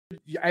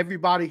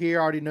everybody here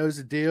already knows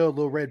the deal. A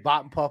little red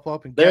button pop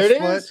up, and There guess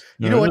it what? is.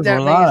 You know what that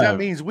means? Live. That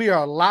means we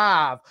are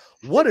live.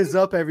 What is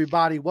up,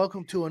 everybody?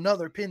 Welcome to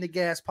another Pin to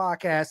Gas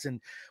podcast,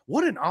 and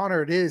what an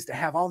honor it is to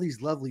have all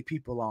these lovely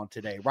people on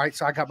today, right?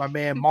 So I got my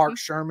man Mark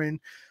Sherman,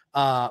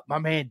 my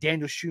man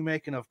Daniel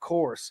Shoemaker, and of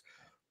course,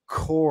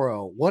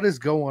 Cora. What is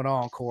going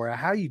on, Cora?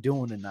 How you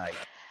doing tonight?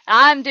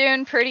 I'm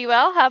doing pretty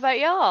well. How about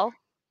y'all?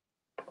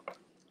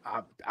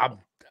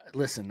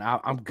 Listen,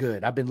 I'm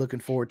good. I've been looking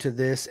forward to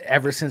this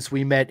ever since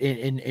we met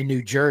in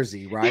New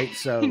Jersey, right?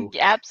 So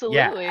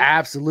Absolutely. yeah,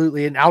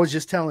 absolutely. And I was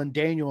just telling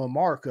Daniel and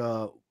Mark,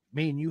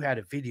 me and you had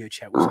a video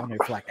chat. Was on there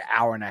for like an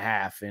hour and a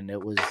half, and it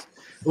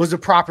was a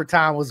proper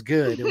time. It was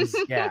good. It was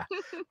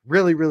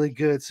really, really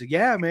good. So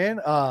yeah, man.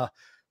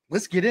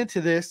 Let's get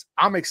into this.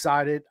 I'm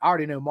excited. I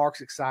already know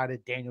Mark's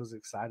excited. Daniel's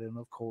excited. And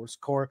of course,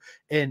 Cora.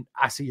 And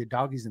I see your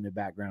doggies in the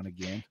background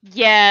again.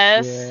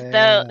 Yes.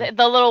 Yeah.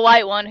 The little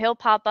white one, he'll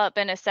pop up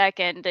in a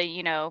second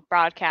to,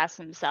 broadcast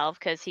himself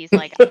because he's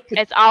like,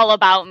 it's all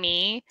about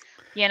me,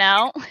 The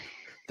lap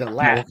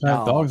What kind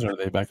of dogs are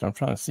they back? I'm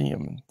trying to see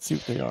them and see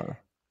what they are.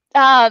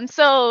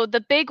 So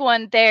the big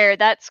one there,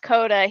 that's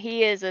Cora.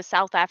 He is a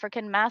South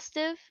African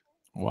Mastiff.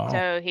 Wow.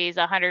 So he's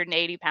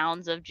 180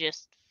 pounds of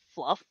just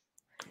fluff.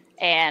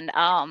 And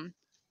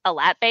a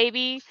lap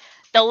baby.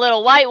 The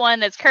little white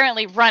one that's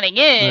currently running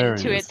in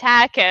to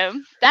attack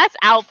him, that's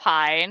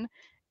Alpine.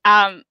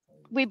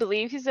 We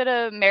believe he's an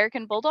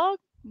American Bulldog.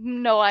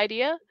 No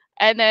idea.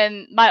 And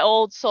then my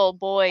old soul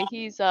boy,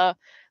 he's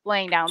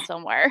laying down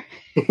somewhere.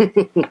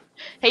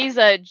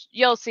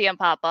 You'll see him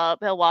pop up.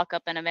 He'll walk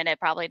up in a minute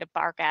probably to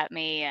bark at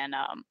me. And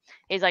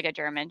he's like a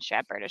German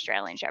Shepherd,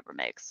 Australian Shepherd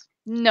mix.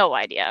 No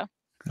idea.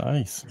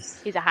 Nice.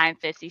 He's a Heinz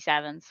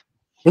 57s.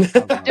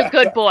 The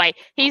good boy.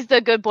 He's the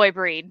good boy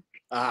breed.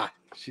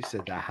 She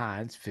said the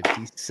Heinz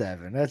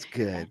 57. That's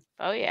good.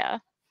 Oh, yeah.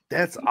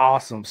 That's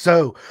awesome.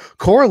 So,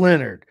 Cora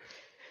Leonhardt,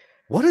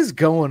 what is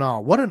going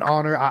on? What an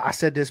honor. I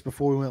said this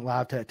before we went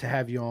live to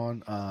have you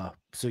on.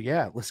 So,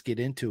 yeah, let's get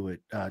into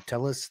it.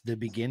 Tell us the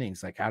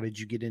beginnings. Like, how did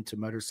you get into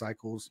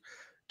motorcycles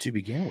to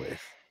begin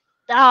with?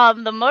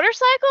 The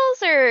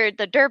motorcycles or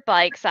the dirt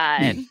bike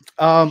side?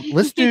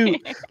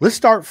 Let's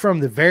start from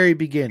the very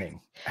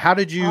beginning. How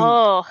did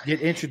you get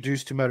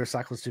introduced to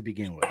motorcycles to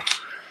begin with?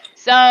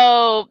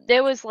 So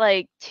it was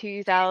like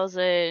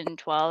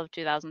 2012,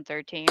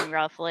 2013,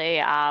 roughly.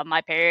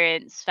 My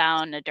parents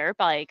found a dirt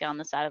bike on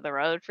the side of the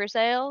road for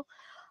sale,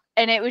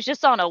 and it was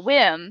just on a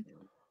whim.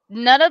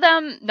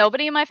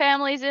 Nobody in my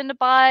family's into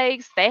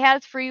bikes. They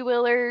had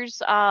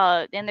freewheelers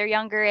in their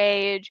younger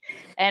age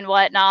and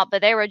whatnot,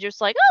 but they were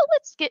just like, oh,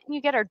 let's get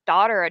our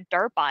daughter a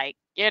dirt bike.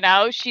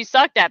 She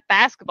sucked at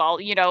basketball.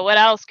 What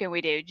else can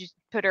we do? Just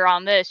put her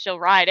on this. She'll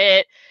ride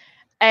it.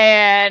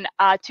 And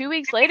 2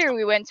 weeks later,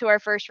 we went to our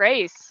first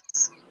race.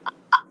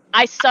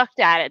 I sucked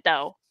at it,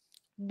 though.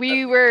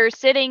 We were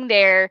sitting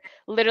there.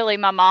 Literally,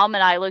 my mom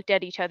and I looked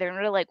at each other and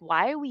we were like,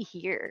 why are we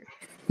here?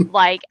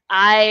 Like,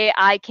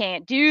 I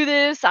can't do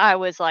this. I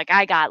was like,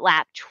 I got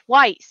lapped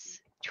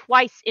twice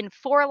in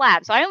 4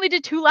 laps. I only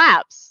did 2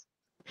 laps.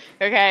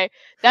 Okay.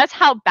 That's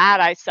how bad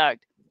I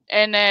sucked.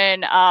 And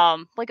then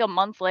like a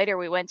month later,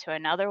 we went to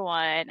another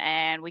one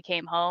and we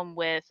came home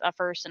with a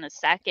first and a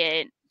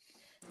second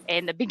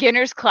in the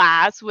beginner's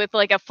class with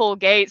like a full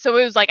gate. So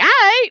it was like, all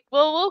right,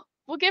 well,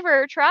 we'll give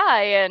her a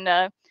try.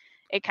 And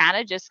it kind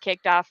of just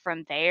kicked off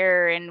from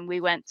there. And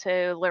we went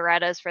to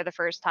Loretta's for the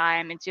first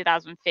time in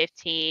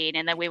 2015.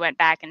 And then we went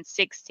back in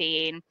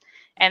 16.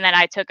 And then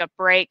I took a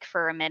break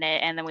for a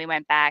minute. And then we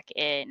went back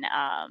in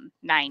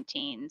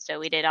 19. So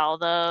we did all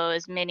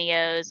those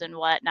minios and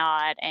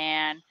whatnot.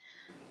 And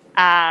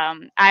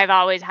I've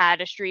always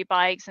had a street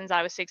bike since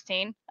I was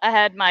 16. I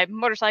had my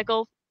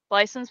motorcycle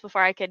license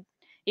before I could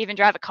even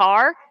drive a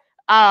car.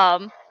 I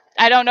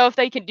don't know if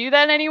they can do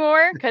that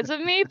anymore because of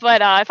me,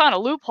 but I found a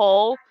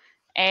loophole.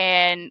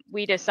 And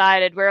we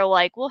decided, we're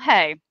like, well,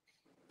 hey,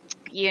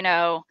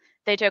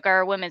 they took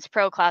our women's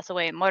pro class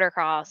away in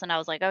motocross. And I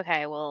was like,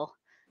 okay, well,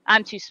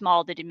 I'm too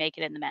small to make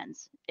it in the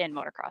men's in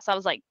motocross. I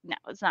was like, no,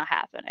 it's not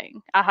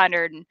happening.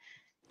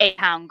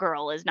 108-pound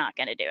girl is not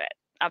going to do it.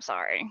 I'm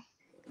sorry.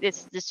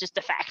 It's just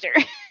a factor.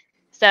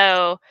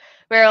 So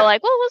we were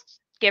like, well, let's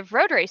give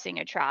road racing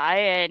a try.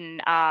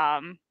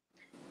 And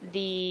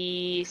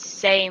the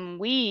same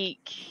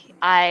week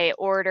I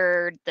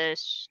ordered the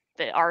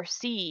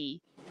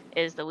RC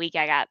is the week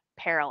I got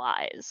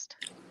paralyzed.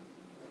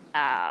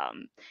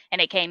 And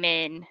it came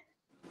in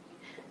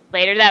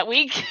later that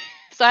week.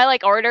 So I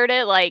ordered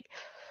it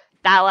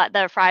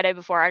the Friday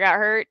before I got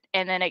hurt,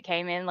 and then it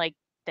came in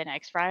the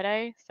next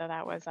Friday. So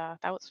that was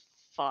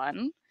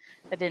fun.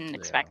 I didn't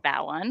expect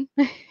that one.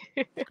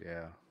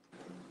 Yeah.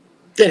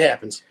 It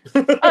happens.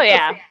 Oh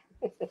yeah.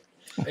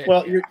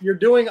 Well, you're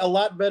doing a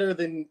lot better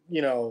than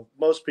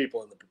most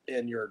people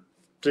in your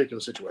particular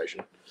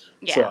situation.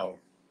 Yeah. So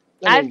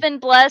I've been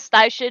blessed.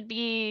 I shouldn't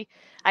be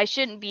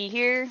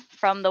here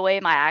from the way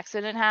my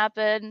accident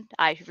happened.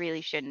 I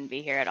really shouldn't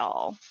be here at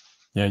all.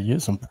 Yeah, you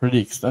had some pretty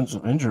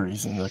extensive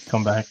injuries, and to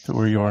come back to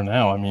where you are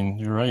now, I mean,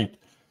 you're right.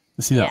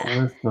 To see that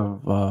list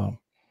of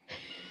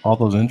all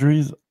those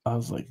injuries, I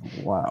was like,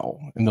 wow.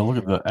 And to look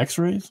at the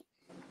X-rays.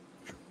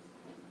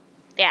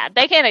 Yeah,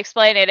 they can't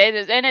explain it.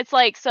 And it's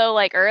like, so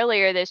like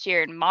earlier this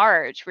year in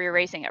March, we were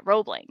racing at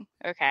Roebling,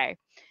 okay,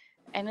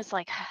 and it's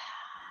like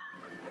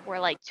we're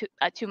like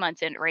 2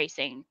 months into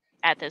racing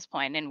at this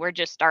point, and we're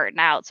just starting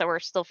out, so we're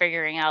still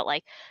figuring out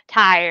like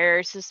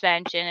tires,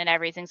 suspension, and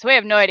everything. So we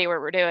have no idea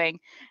what we're doing.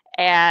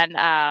 And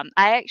I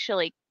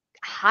actually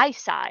high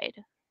side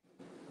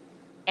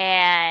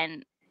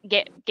and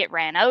get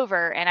ran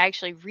over, and I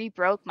actually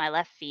re-broke my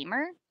left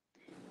femur,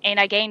 and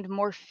I gained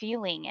more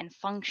feeling and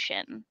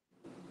function.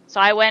 So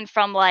I went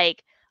from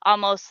like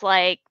almost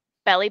like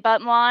belly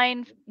button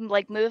line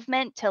like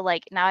movement to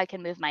like now I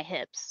can move my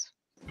hips.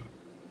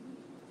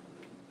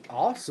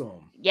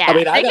 Awesome. Yeah, I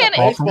mean, I they got a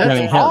can. baseball Getting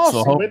game hit, so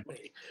awesome. hope, with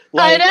me.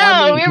 I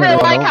know. mean, We were run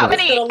like, how over.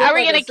 many look are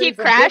we like a gonna scene keep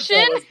from crashing?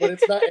 Goodfellas, but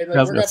it's not. I was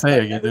we're gonna say,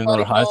 like, you get everybody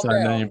another high calm side,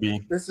 and then down. you'd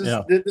be, This is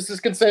yeah. this is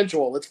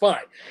consensual. It's fine.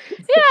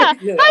 Yeah,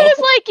 You know? I was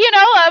like,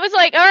 I was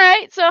like, all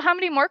right, so how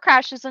many more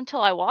crashes until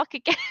I walk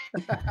again?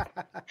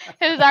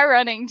 It was our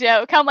running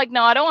joke. I'm like,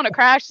 no, I don't want to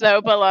crash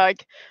though, but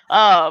like,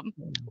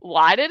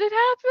 why did it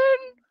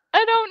happen?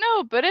 I don't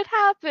know, but it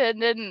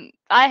happened, and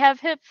I have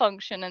hip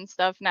function and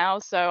stuff now,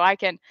 so I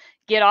can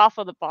get off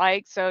of the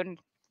bike. So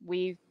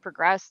we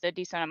progressed a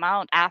decent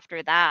amount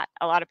after that.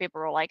 A lot of people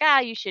were like,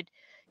 you should,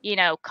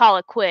 call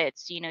it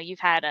quits. You've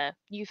had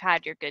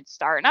your good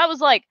start. And I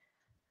was like,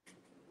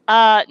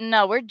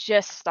 no, we're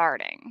just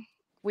starting.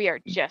 We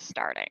are just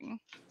starting.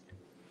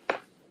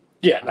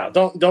 Yeah, no,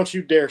 don't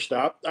you dare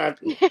stop.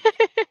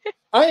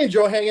 I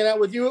enjoy hanging out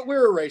with you at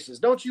Weir races.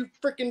 Don't you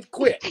freaking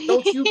quit.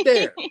 Don't you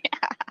dare. Yeah.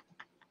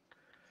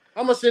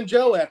 I'm going to send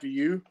Joe after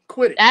you.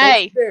 Quit it.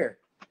 Hey. Don't you dare.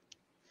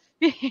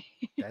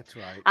 That's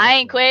right. I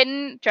ain't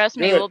quitting. Trust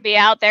me, Good. we'll be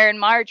out there in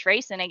March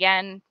racing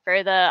again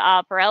for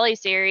the Pirelli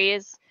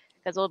series,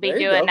 because we'll be There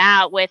you doing go.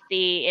 that with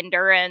the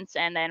endurance,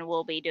 and then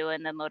we'll be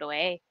doing the Moto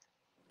A.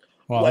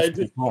 Wow, that's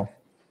pretty cool.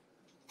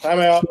 Time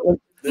out.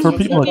 For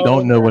people that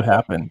don't know what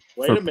happened,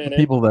 Wait a for minute.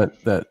 people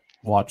that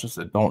watch us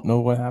that don't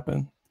know what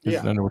happened, because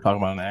Yeah. then we're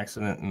talking about an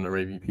accident, and there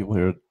may be people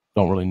here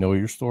don't really know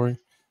your story.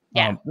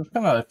 Yeah. Just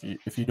kind of,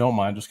 if you don't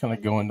mind, just kind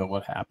of go into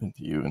what happened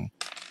to you and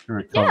your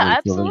recovery, Yeah,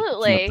 so they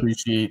absolutely. can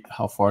appreciate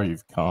how far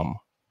you've come.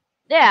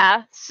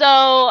 Yeah.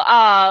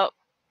 So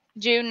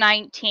June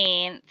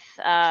 19th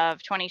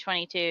of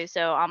 2022,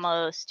 so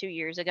almost 2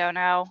 years ago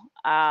now,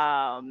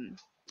 I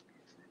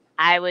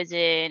was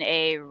in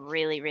a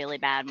really, really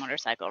bad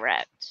motorcycle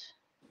wreck.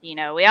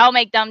 We all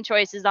make dumb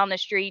choices on the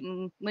street,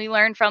 and we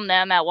learn from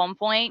them at one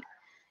point.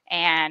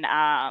 And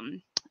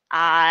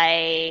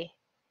I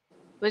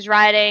was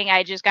riding.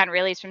 I just got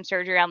released from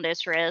surgery on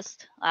this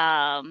wrist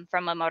from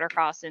a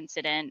motocross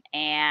incident,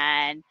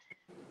 and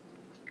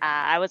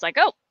I was like,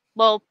 oh,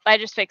 well, I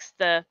just fixed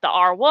the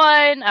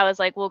R1. I was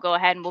like, we'll go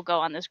ahead and we'll go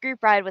on this group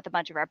ride with a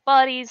bunch of our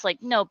buddies. Like,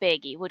 no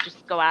biggie. We'll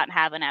just go out and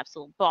have an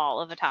absolute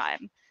ball of a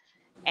time.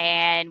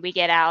 And we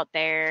get out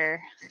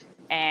there,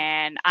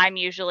 and I'm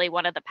usually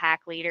one of the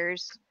pack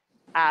leaders.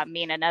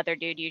 Me and another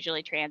dude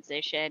usually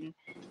transition,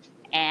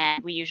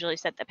 and we usually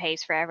set the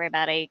pace for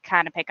everybody,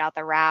 kind of pick out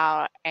the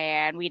route,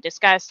 and we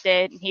discussed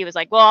it. And he was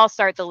like, well, I'll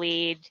start the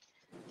lead.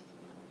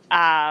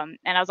 And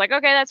I was like,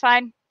 okay, that's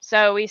fine.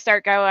 So we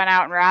start going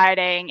out and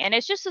riding, and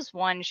it's just this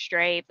one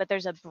straight, but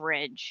there's a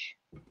bridge.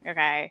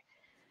 Okay.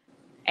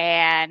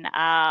 And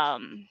I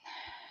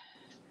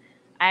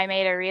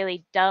made a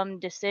really dumb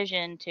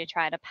decision to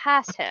try to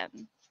pass him.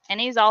 And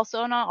he's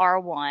also on an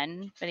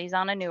R1, but he's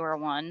on a newer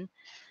one.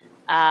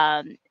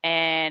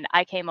 And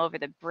I came over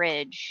the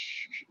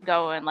bridge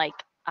going like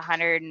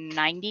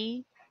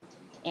 190,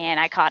 and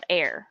I caught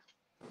air.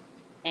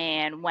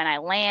 And when I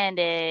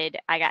landed,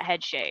 I got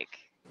head shake.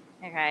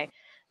 Okay.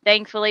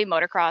 Thankfully,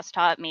 motocross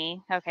taught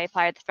me, okay,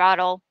 apply the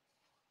throttle,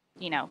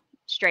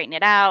 straighten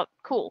it out.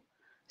 Cool.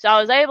 So I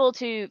was able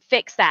to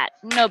fix that.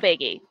 No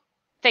biggie.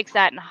 Fix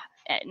that in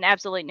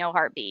absolutely no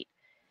heartbeat.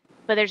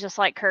 But there's a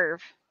slight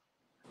curve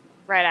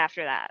right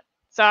after that.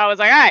 So I was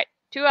like, all right,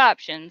 2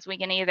 options. We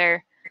can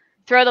either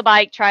throw the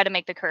bike, try to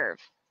make the curve.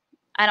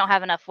 I don't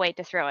have enough weight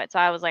to throw it. So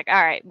I was like,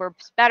 all right, we're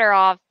better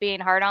off being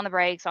hard on the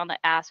brakes on the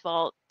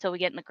asphalt till we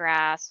get in the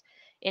grass,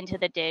 into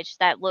the ditch.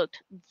 That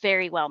looked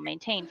very well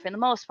maintained for the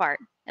most part.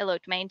 It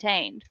looked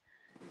maintained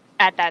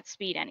at that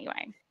speed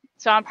anyway.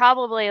 So I'm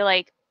probably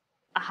like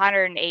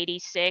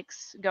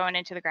 186 going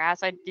into the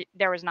grass.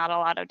 There was not a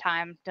lot of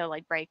time to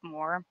like brake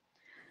more.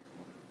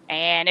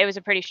 And it was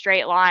a pretty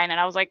straight line. And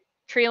I was like,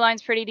 tree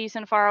line's pretty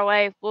decent far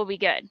away. We'll be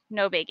good.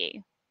 No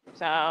biggie.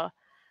 So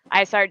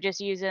I started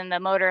just using the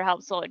motor to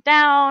help slow it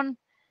down.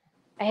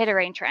 I hit a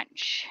rain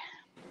trench.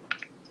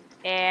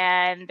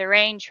 And the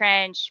rain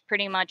trench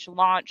pretty much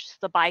launched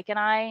the bike and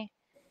I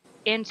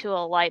into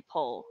a light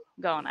pole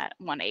going at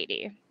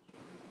 180.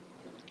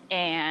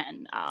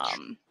 And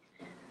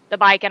the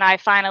bike and I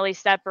finally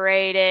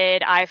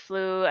separated. I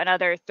flew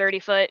another 30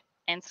 foot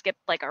and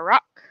skipped like a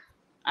rock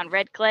on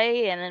red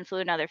clay, and then flew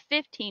another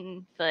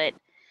 15 foot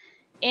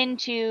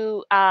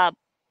into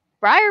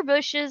briar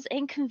bushes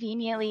and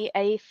conveniently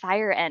a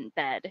fire ant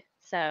bed.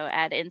 So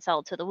add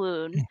insult to the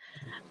wound.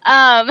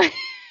 Um,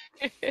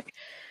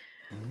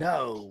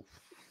 No.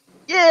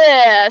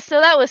 yeah, so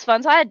that was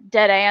fun. So I had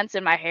dead ants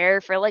in my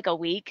hair for like a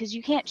week because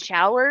you can't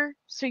shower,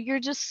 so you're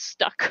just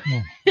stuck.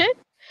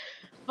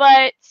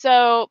 But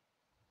so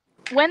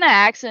when the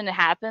accident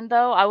happened,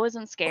 though, I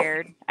wasn't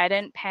scared. I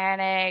didn't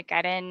panic.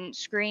 I didn't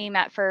scream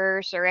at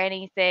first or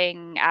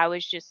anything. I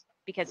was just,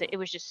 because it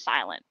was just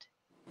silent.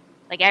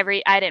 Like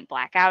I didn't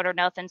black out or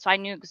nothing. So I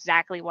knew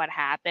exactly what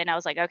happened. I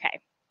was like, okay,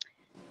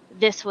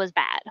 this was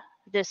bad.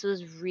 This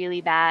was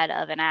really bad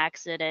of an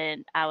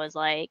accident. I was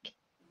like,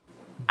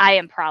 I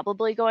am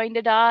probably going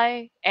to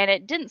die. And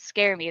it didn't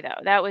scare me,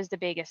 though. That was the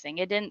biggest thing.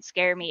 It didn't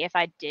scare me if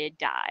I did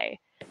die.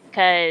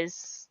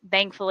 Because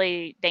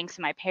thankfully, thanks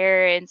to my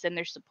parents and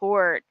their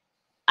support,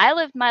 I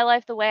lived my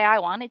life the way I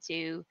wanted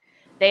to.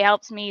 They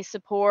helped me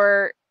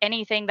support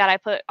anything that I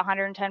put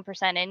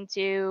 110%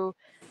 into.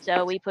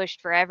 So we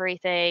pushed for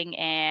everything,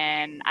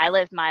 and I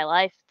lived my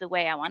life the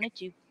way I wanted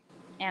to.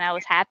 And I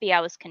was happy.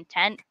 I was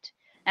content.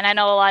 And I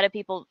know a lot of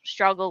people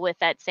struggle with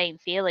that same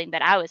feeling,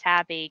 but I was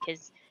happy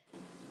because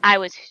I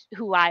was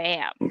who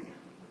I am.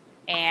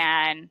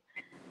 And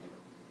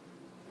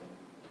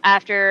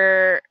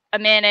after a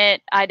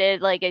minute, I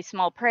did like a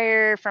small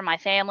prayer for my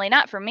family,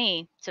 not for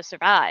me, to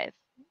survive.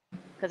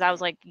 Because I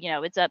was like,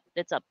 it's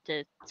up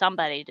to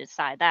somebody to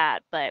decide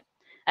that. But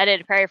I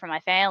did a prayer for my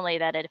family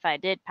that if I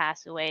did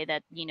pass away,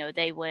 that,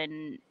 they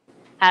wouldn't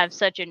have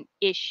such an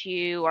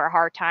issue or a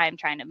hard time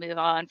trying to move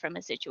on from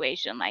a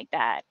situation like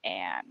that.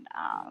 And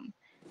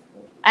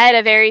I had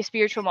a very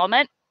spiritual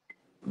moment.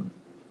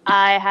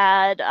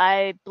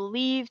 I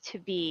believe to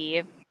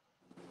be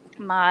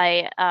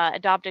my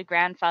adopted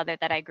grandfather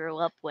that I grew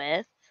up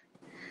with.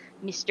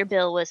 Mr.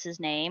 Bill was his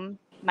name.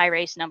 My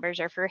race numbers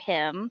are for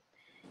him.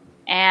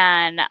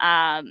 And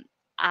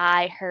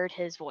I heard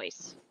his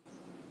voice.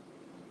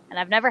 And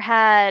I've never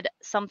had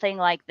something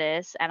like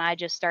this, and I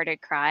just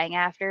started crying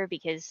after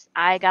because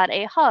I got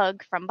a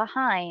hug from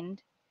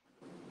behind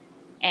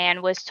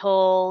and was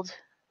told,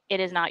 it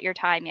is not your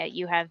time yet.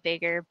 You have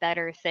bigger,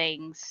 better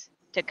things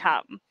to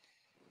come.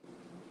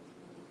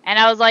 And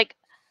I was like,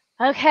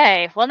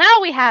 okay, well,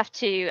 now we have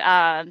to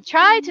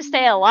try to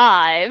stay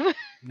alive.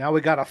 Now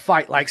we got to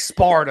fight like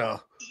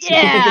Sparta.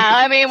 Yeah,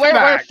 I mean, we're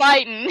Smash.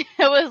 fighting.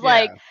 It was Yeah.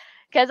 like,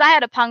 because I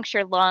had a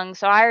punctured lung,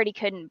 so I already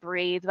couldn't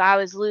breathe. I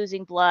was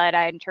losing blood.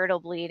 I had internal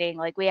bleeding.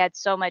 Like, we had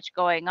so much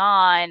going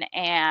on.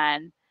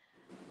 And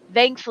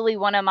thankfully,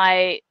 one of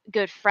my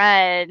good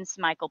friends,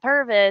 Michael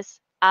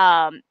Purvis,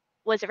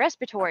 was a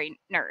respiratory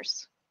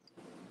nurse.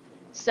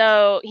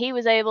 So he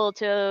was able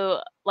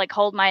to like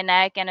hold my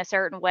neck in a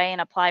certain way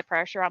and apply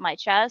pressure on my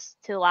chest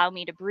to allow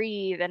me to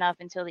breathe enough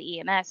until the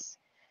EMS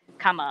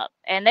come up.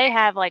 And they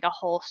have like a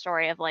whole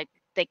story of like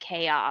the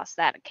chaos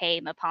that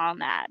came upon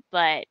that.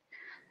 But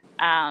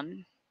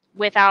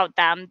without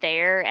them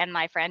there and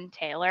my friend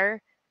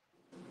Taylor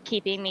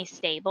keeping me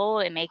stable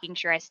and making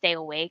sure I stay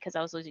awake because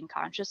I was losing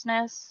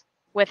consciousness,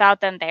 without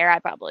them there, I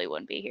probably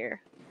wouldn't be here.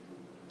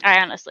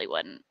 I honestly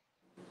wouldn't.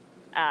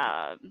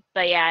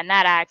 But yeah, in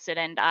that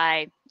accident,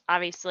 I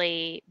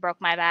obviously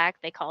broke my back.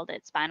 They called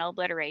it spinal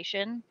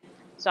obliteration.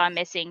 So I'm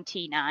missing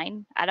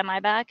T9 out of my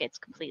back. It's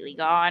completely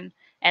gone.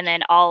 And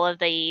then all of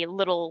the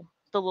little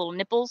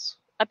nipples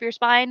up your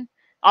spine,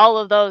 all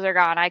of those are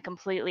gone. I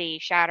completely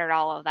shattered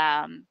all of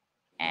them.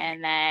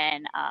 And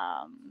then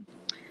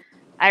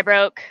I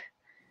broke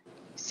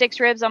 6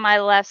 ribs on my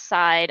left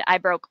side. I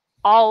broke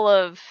all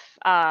of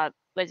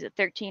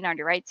 13 on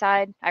your right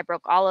side. I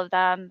broke all of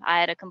them. I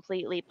had a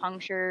completely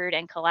punctured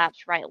and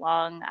collapsed right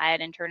lung. I had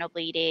internal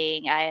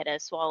bleeding. I had a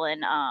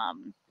swollen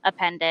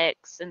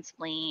appendix and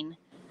spleen.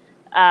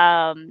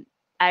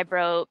 I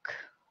broke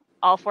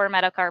all 4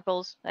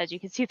 metacarpals, as you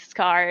can see the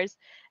scars,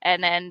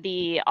 and then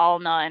the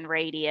ulna and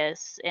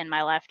radius in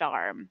my left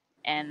arm,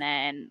 and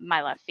then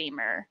my left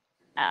femur.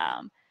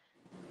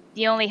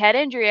 The only head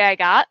injury I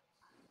got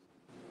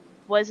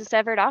was a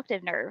severed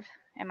octave nerve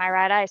in my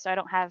right eye, so I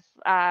don't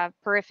have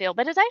peripheral,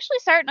 but it's actually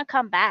starting to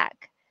come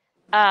back.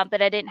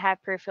 But I didn't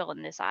have peripheral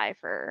in this eye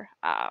for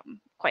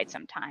quite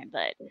some time.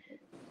 But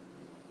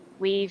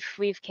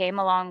we've came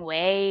a long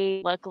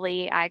way.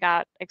 Luckily, I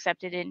got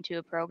accepted into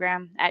a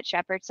program at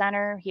Shepherd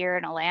Center here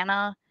in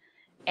Atlanta,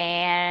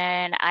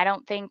 and I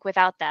don't think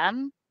without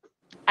them,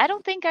 I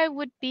don't think I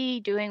would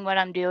be doing what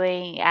I'm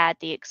doing at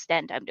the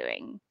extent I'm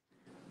doing,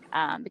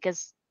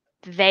 because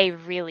they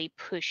really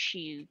push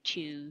you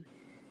to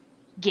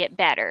get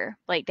better.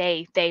 Like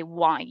they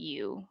want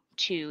you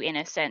to, in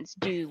a sense,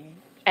 do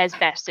as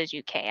best as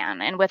you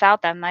can. And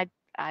without them, I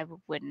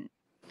wouldn't.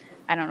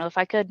 I don't know if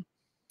I could.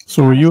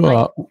 So were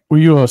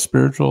you a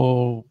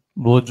spiritual,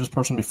 religious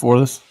person before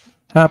this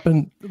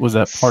happened? Was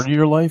that part of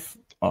your life,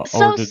 or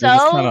did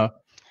you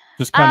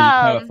just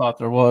kind of thought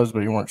there was, but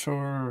you weren't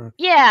sure?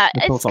 Yeah,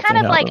 it's kind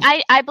of like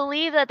I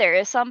believe that there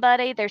is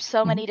somebody. There's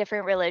so many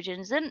different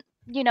religions, and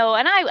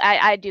and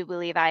I do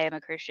believe I am a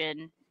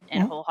Christian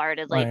and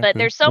wholeheartedly, but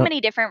there's so many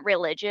different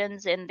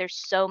religions, and there's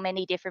so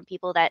many different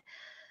people that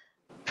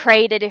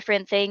pray to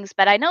different things,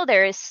 but I know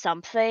there is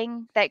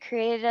something that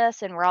created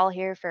us and we're all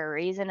here for a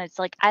reason. It's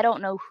like, I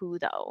don't know who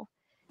though.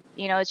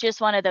 You know, it's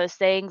just one of those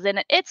things,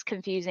 and it's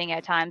confusing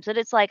at times, but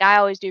it's like I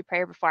always do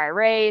prayer before I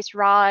race,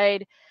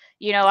 ride.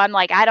 You know, I'm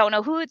like, I don't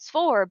know who it's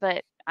for,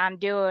 but I'm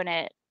doing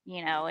it.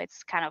 You know,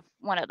 it's kind of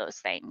one of those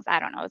things. I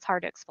don't know. It's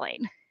hard to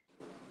explain.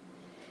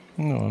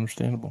 No,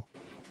 understandable.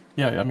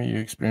 Yeah, I mean, you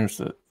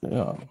experienced it,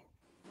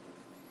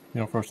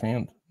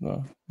 firsthand.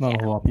 Not a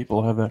whole lot of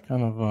people have that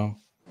kind of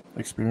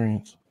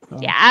experience. So.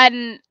 Yeah,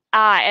 and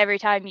every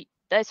time,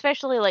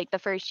 especially like the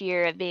first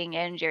year of being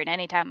injured,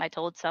 anytime I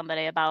told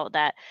somebody about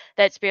that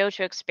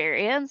spiritual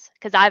experience,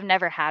 because I've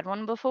never had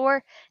one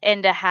before,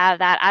 and to have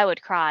that, I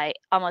would cry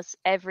almost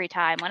every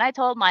time. When I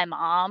told my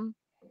mom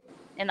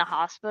in the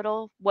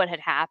hospital what had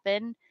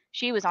happened,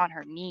 she was on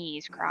her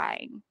knees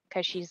crying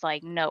because she's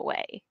like, no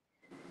way,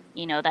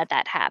 you know,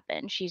 that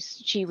happened.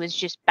 She was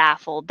just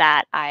baffled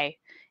that I,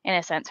 in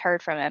a sense,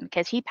 heard from him,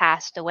 because he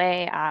passed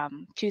away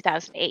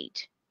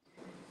 2008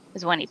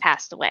 is when he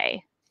passed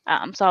away.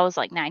 So I was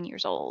like 9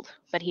 years old,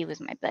 but he was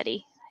my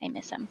buddy. I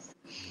miss him.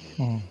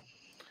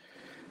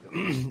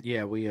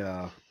 Yeah,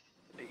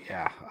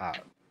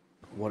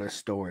 what a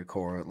story,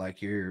 Cora.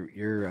 Like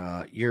you're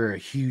a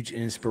huge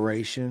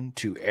inspiration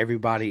to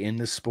everybody in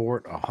the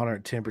sport,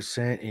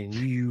 110%, and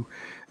you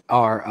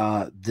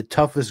are the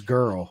toughest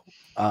girl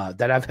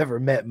that I've ever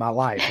met in my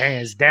life,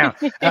 hands down,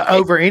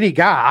 over any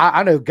guy.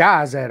 I know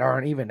guys that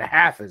aren't even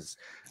half as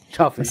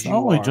tough as you are.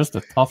 It's not only just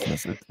the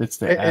toughness; it's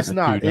the attitude. It's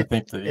not. I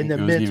think that in it the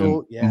goes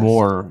mental, even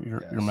more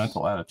your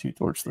mental attitude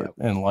towards that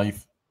in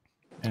life,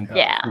 and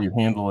how you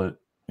handle it.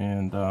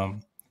 And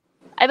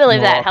I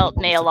believe that helped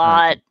me a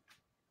lot.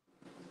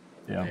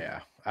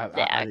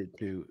 I did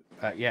too.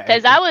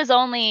 Because I was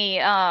only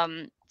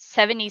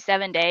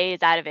 77 days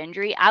out of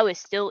injury. I was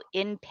still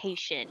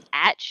inpatient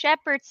at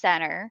Shepherd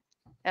Center.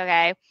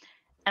 Okay.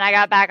 And I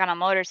got back on a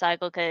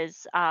motorcycle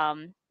because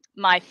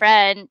my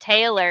friend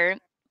Taylor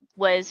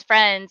was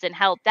friends and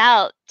helped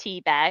out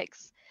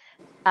T-Bex,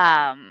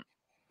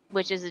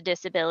 which is a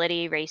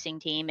disability racing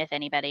team. If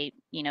anybody,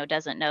 you know,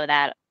 doesn't know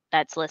that,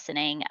 that's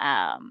listening.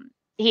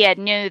 He had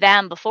knew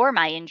them before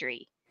my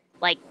injury.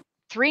 Like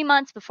 3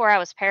 months before I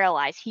was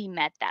paralyzed, he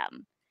met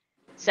them.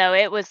 So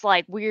it was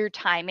like weird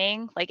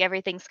timing. Like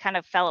everything's kind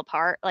of fell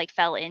apart, like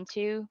fell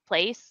into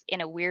place in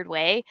a weird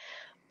way.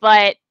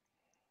 But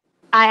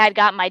I had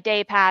got my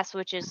day pass,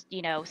 which is,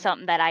 you know,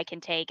 something that I can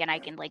take and I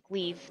can like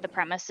leave the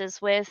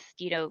premises with,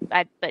 you know,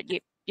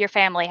 your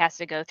family has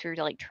to go through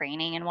to like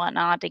training and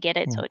whatnot to get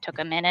it. So it took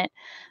a minute,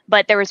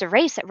 but there was a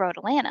race at Road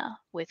Atlanta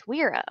with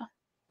Weira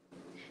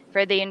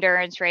for the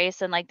endurance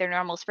race and like their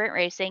normal sprint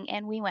racing.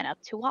 And we went up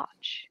to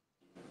watch.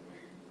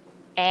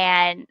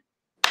 And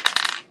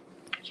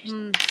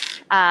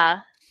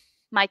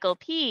Michael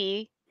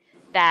P,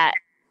 that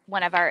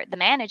one of the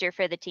manager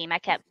for the team, I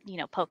kept, you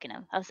know, poking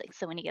him. I was like,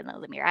 so when are you going to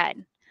let me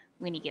ride?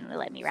 When are you going to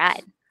let me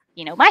ride?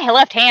 You know, my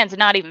left hand's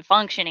not even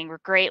functioning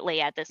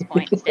greatly at this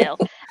point still.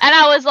 And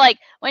I was like,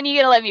 when are you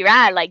going to let me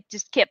ride? Like,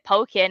 just kept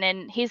poking.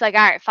 And he's like,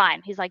 all right,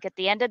 fine. He's like, at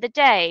the end of the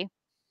day,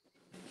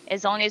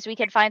 as long as we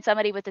can find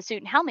somebody with a suit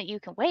and helmet you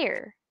can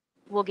wear,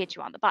 we'll get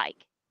you on the bike.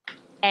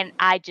 And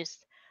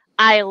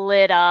I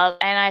lit up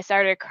and I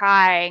started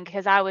crying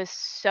because I was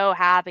so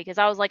happy, because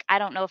I was like, I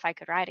don't know if I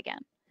could ride again.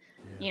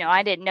 You know,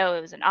 I didn't know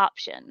it was an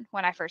option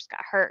when I first got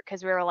hurt,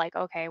 because we were like,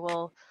 okay,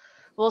 we'll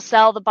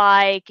sell the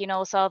bike, you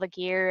know, sell the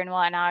gear and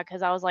whatnot.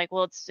 Because I was like,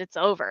 well, it's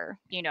over.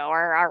 You know,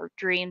 our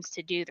dreams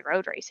to do the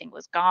road racing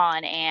was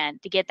gone,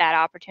 and to get that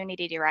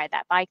opportunity to ride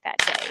that bike that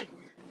day,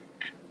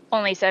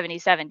 only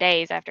 77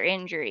 days after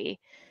injury,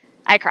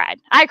 I cried.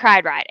 I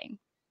cried riding.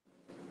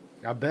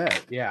 I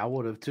bet. Yeah, I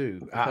would have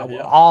too.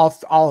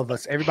 All of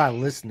us, everybody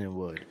listening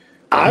would.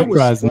 He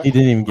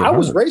didn't even get hurt. I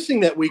was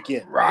racing that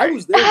weekend. Right. I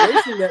was there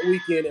racing that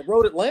weekend at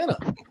Road Atlanta.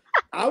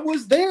 I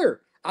was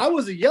there. I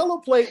was a yellow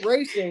plate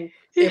racing.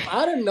 If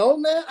I'd have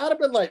known that, I'd have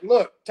been like,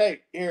 look,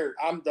 take here,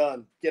 I'm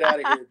done. Get out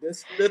of here.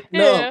 This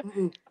no.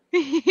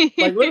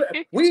 Like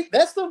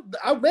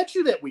I met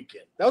you that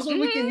weekend. That was the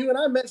weekend you and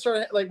I met,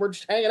 started like we're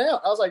just hanging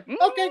out. I was like,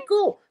 okay,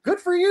 cool. Good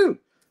for you.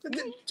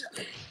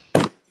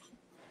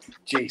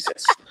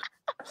 Jesus.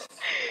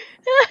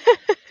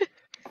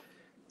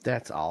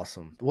 That's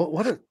awesome.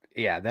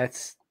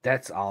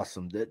 That's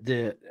awesome.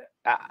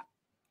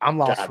 I'm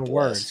lost for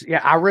words.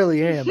 Yeah, I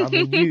really am. I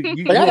mean,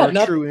 you are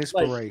a true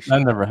inspiration.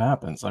 That never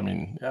happens. I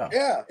mean,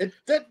 yeah,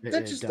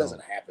 that just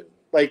doesn't happen.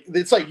 Like,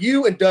 it's like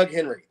you and Doug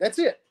Henry. That's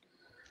it.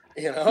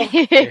 You know,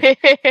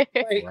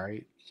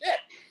 right? Shit.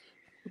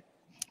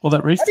 Well,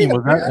 that race team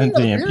was at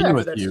NJMP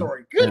with you.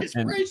 Goodness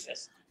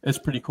gracious! It's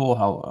pretty cool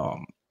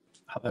how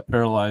that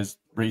paralyzed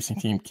racing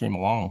team came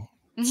along.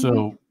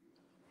 So,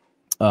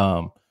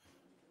 tell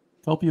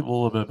people a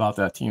little bit about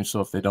that team.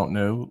 So if they don't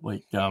know,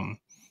 like, how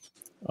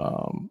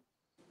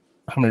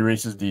many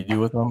races do you do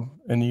with them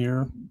in a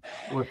year?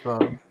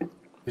 Because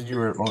you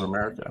were at Motor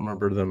America, I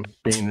remember them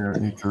being there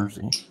in New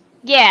Jersey.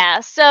 Yeah.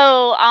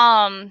 So,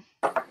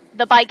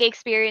 the bike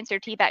experience, or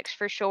T-Bex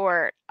for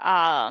short,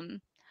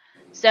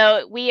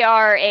 So we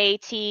are a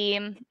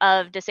team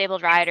of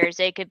disabled riders.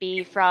 It could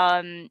be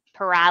from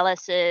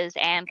paralysis,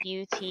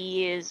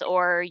 amputees,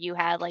 or you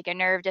have like a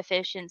nerve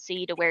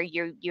deficiency to where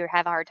you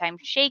have a hard time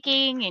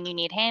shaking and you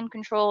need hand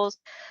controls.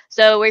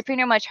 So we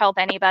pretty much help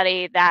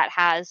anybody that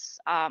has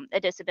a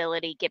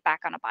disability get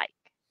back on a bike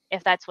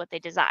if that's what they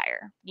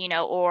desire,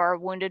 or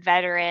wounded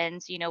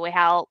veterans. We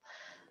help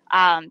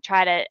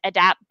try to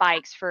adapt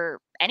bikes for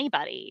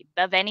anybody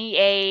of any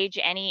age,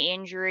 any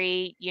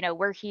injury.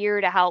 We're here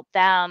to help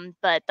them.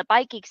 But the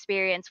bike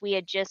experience,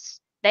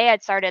 they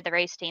had started the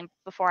race team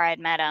before I had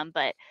met them,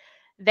 but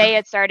they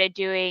had started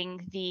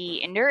doing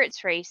the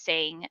endurance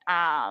racing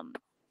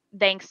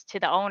thanks to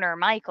the owner,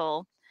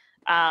 Michael,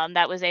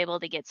 that was able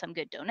to get some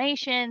good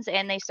donations,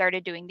 and they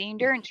started doing the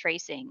endurance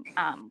racing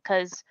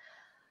because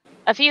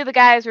a few of the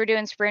guys were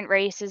doing sprint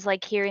races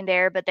like here and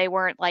there, but they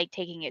weren't like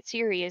taking it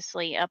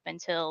seriously up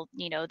until,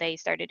 they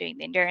started doing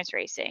the endurance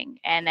racing.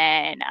 And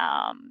then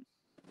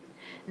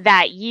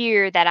that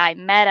year that I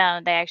met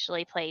them, they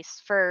actually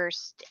placed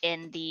first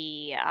in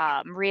the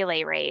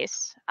relay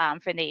race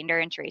for the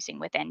endurance racing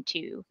with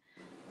N2.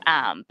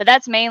 But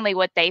that's mainly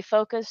what they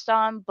focused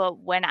on. But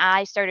when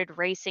I started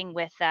racing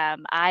with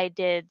them, I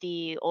did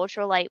the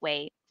ultra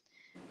lightweight.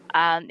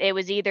 It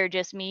was either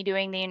just me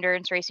doing the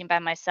endurance racing by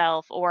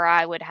myself, or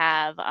I would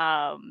have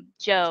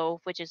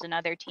Joe, which is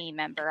another team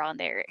member on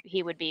there.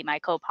 He would be my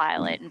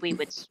co-pilot, and we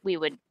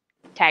would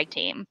tag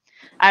team.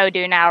 I would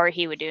do an hour,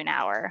 he would do an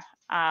hour.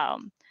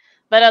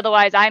 But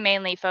otherwise, I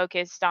mainly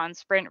focused on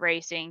sprint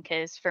racing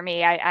because for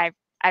me, I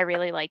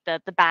really like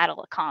the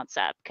battle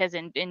concept, because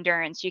in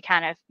endurance you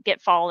kind of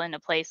fall into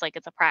place like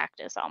it's a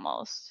practice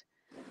almost.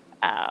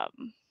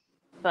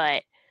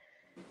 But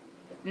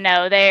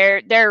no,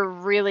 they're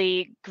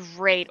really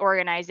great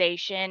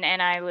organization,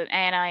 and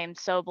I am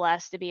so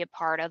blessed to be a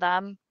part of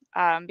them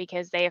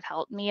because they have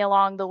helped me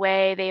along the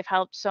way. They've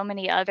helped so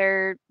many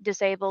other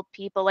disabled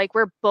people. Like,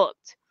 we're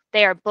booked.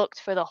 They are booked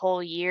for the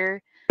whole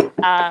year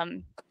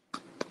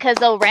because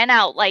they'll rent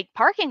out like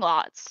parking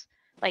lots,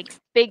 like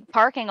big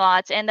parking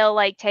lots, and they'll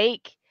like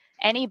take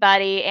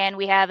anybody, and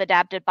we have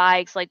adapted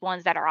bikes, like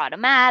ones that are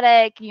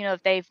automatic,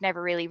 if they've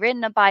never really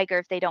ridden a bike, or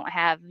if they don't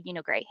have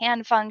great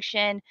hand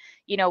function.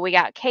 We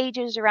got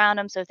cages around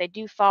them, so if they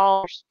do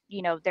fall,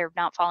 they're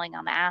not falling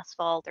on the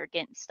asphalt or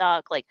getting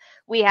stuck. Like,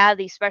 we have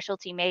these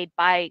specialty made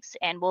bikes,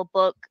 and we'll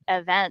book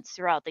events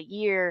throughout the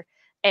year,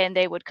 and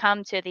they would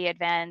come to the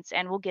events,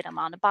 and we'll get them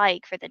on a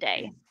bike for the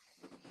day.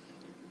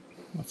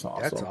 That's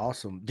awesome. That's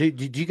awesome.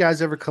 Did you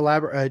guys ever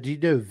collaborate? Do you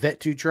do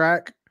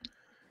Vet2Track?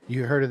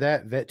 You heard of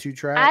that,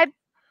 Vet2Track?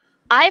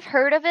 I've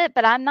heard of it,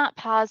 but I'm not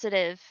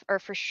positive or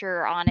for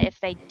sure on if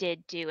they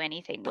did do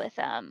anything with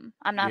them.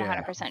 I'm not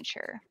 100%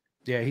 sure.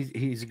 Yeah,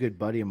 he's a good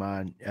buddy of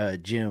mine,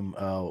 Jim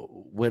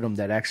Whittam,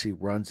 that actually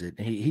runs it.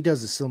 He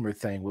does a similar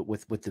thing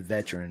with the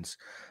veterans.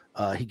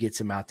 He gets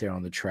them out there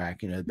on the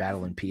track,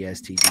 battling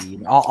PSTD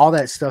and all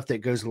that stuff that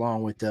goes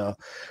along with the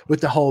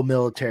whole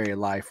military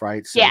life,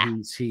 right? So yeah.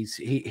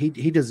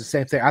 he does the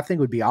same thing. I think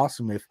it would be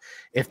awesome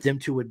if them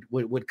two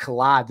would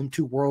collide, them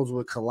two worlds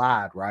would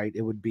collide, right?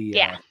 It would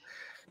be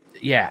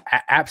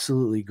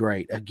absolutely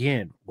great.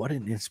 Again, what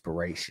an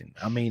inspiration.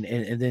 I mean,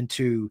 and then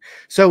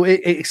so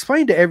it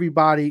explained to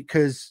everybody,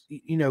 because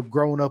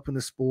growing up in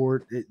the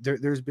sport,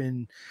 there's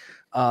been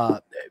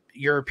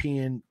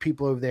European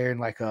people over there in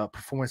like a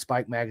performance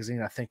bike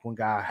magazine. I think one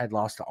guy had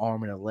lost an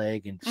arm and a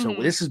leg, and so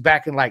this is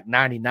back in like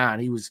 '99.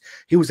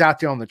 He was out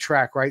there on the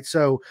track, right?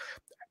 So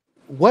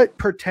what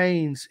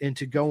pertains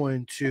into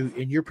going to,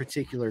 in your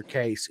particular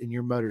case, in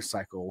your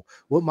motorcycle,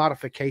 what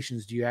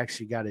modifications do you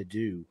actually got to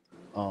do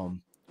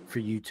for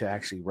you to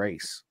actually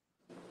race?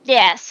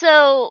 Yeah,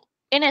 so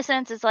in a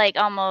sense, it's like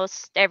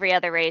almost every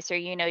other racer.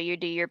 You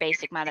do your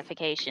basic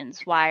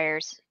modifications,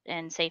 wires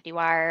and safety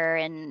wire,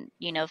 and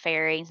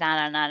fairings,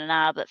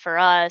 But for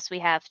us, we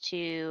have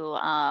to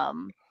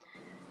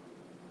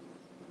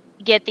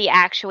get the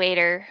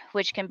actuator,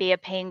 which can be a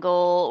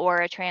Pingle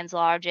or a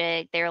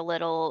Translogic. They're a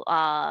little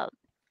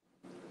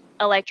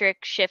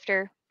electric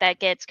shifter that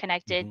gets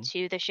connected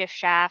to the shift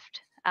shaft,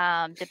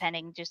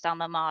 depending just on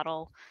the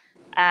model.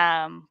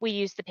 We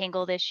used the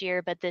Pingle this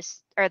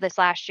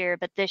last year,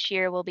 but this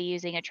year we'll be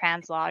using a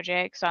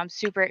Translogic. So I'm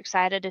super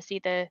excited to see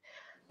the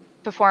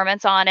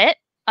performance on it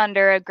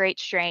under a great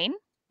strain.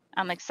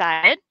 I'm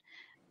excited.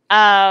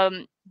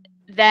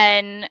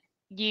 Then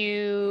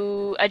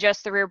you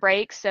adjust the rear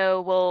brake.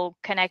 So we'll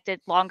connect a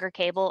longer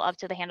cable up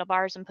to the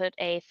handlebars and put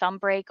a thumb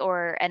brake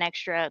or an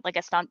extra, like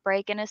a stunt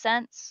brake in a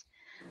sense.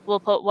 We'll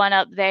put one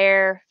up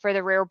there for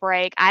the rear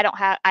brake. I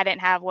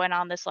didn't have one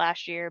on this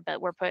last year,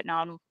 but we're putting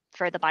on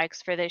for the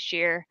bikes for this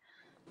year.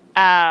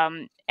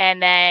 And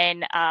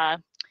then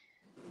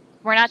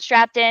we're not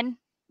strapped in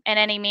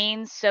any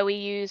means, so we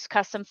use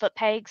custom foot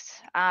pegs,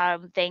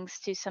 thanks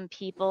to some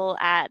people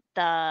at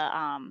the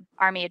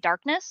Army of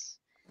Darkness.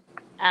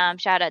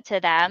 Shout out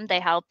to them. They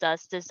helped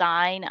us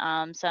design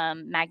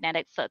some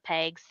magnetic foot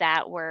pegs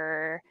that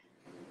were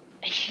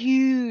a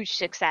huge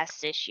success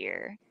this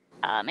year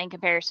in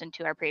comparison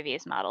to our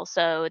previous model.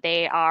 So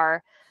they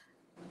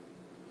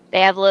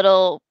have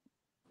little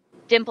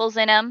dimples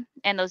in them,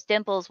 and those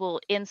dimples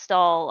will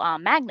install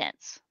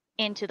magnets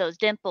into those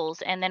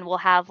dimples, and then we'll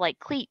have like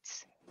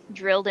cleats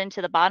drilled into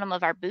the bottom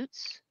of our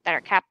boots that are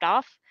capped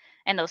off,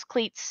 and those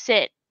cleats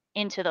sit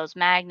into those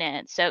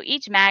magnets. So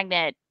each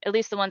magnet, at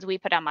least the ones we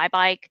put on my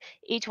bike,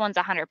 each one's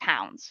 100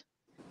 pounds.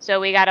 So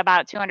we got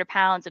about 200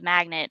 pounds of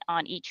magnet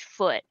on each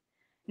foot.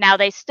 Now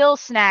they still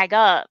snag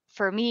up,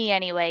 for me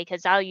anyway,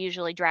 because I'll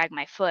usually drag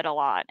my foot a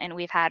lot, and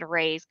we've had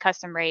to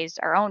custom raise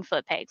our own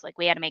foot pegs. Like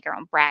we had to make our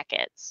own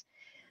brackets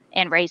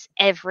and raise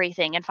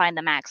everything and find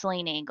the max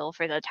lean angle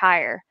for the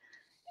tire.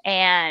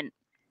 And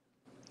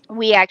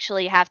we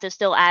actually have to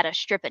still add a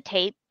strip of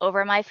tape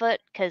over my foot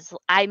because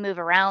I move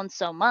around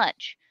so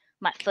much,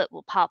 my foot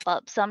will pop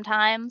up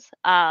sometimes.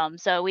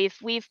 So we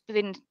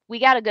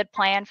got a good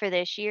plan for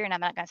this year, and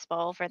I'm not gonna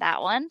spoil for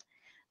that one.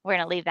 We're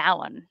gonna leave that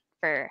one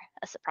for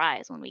a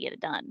surprise when we get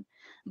it done.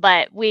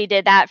 But we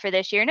did that for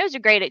this year, and it was a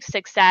great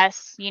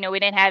success. We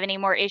didn't have any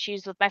more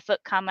issues with my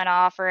foot coming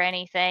off or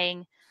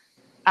anything.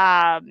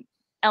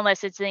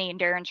 Unless it's the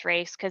endurance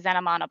race, because then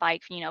I'm on a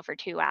bike, for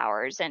 2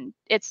 hours, and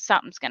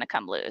something's going to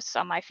come loose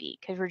on my feet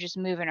because we're just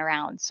moving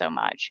around so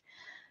much.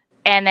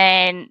 And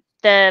then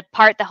the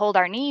part that hold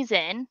our knees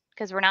in,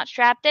 because we're not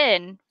strapped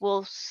in,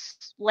 we'll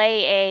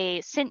lay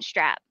a cinch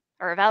strap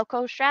or a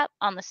Velcro strap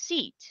on the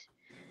seat,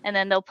 and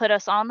then they'll put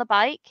us on the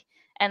bike,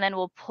 and then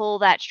we'll pull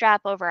that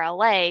strap over our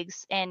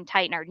legs and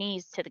tighten our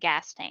knees to the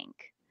gas tank.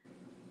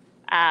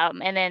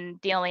 And then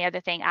the only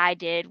other thing I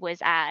did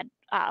was add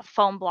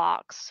foam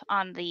blocks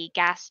on the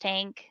gas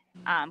tank,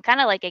 kind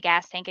of like a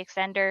gas tank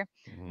extender,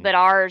 but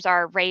ours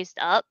are raised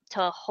up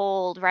to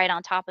hold right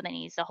on top of the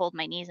knees to hold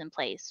my knees in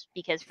place.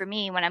 Because for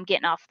me, when I'm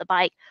getting off the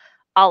bike,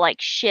 I'll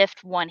like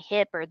shift one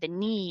hip or the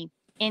knee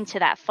into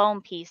that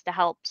foam piece to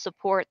help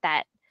support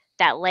that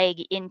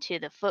leg into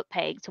the foot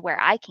peg to where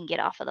I can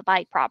get off of the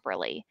bike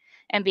properly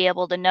and be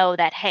able to know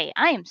that, hey,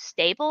 I am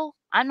stable.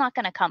 I'm not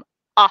going to come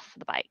off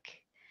the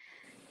bike.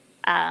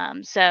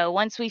 So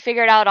once we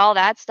figured out all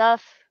that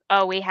stuff,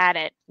 we had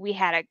it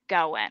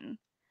going,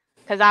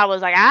 because I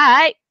was like, all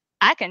right,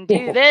 I can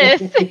do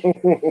this.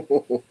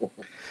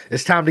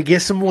 It's time to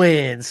get some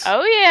wins.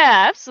 Oh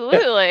yeah,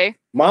 absolutely.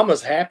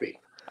 Mama's happy.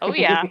 Oh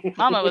yeah,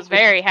 Mama was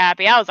very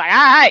happy. I was like, all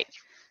right,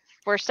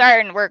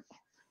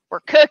 we're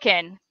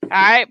cooking, all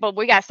right, but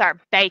we gotta start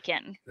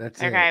baking.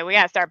 That's okay. It. We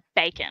gotta start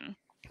baking.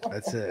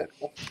 That's it.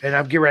 And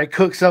I'm getting ready to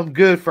cook something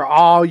good for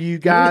all you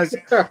guys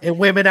and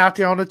women out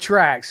there on the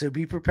track. So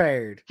be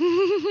prepared.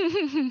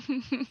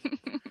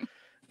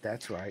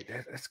 That's right.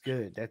 That's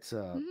good. That's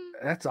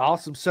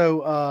awesome.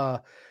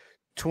 So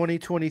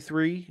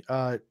 2023,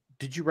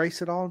 did you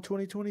race it all in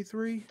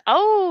 2023?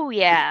 Oh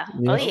yeah.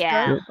 Yes. Oh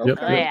yeah. Yep.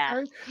 Oh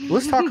yeah. Okay.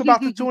 Let's talk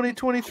about the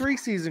 2023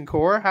 season,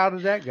 Cora. How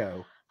did that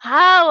go?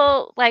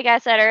 Well, like I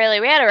said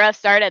earlier, we had a rough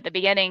start at the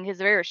beginning because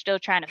we were still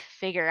trying to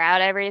figure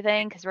out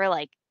everything, because we're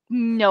like,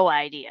 no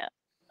idea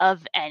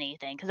of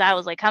anything. Because I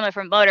was like, coming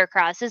from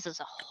motocross, this is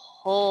a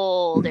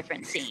whole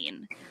different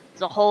scene.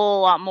 There's a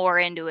whole lot more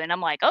into it. And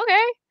I'm like,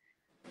 okay,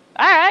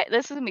 all right,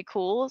 this is gonna be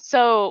cool.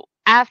 So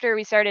after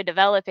we started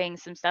developing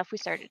some stuff, we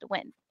started to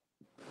win,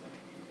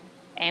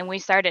 and we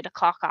started to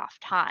clock off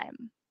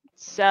time.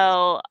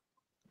 So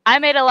I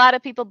made a lot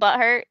of people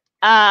butthurt.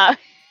 I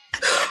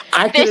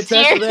can attest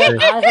to that.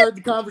 I heard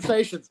the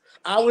conversations.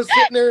 I was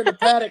sitting there in the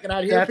paddock, and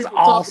I'd hear people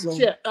talking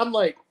shit. I'm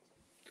like,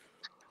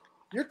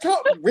 you're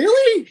talking,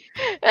 really?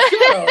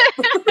 Shut up.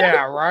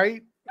 Yeah,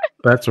 right?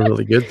 That's a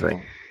really good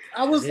thing.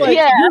 I was like,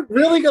 you're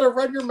really going to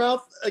run your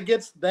mouth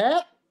against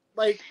that?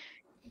 Like,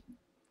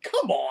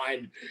 come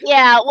on.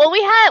 Yeah, well,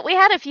 we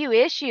had a few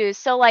issues.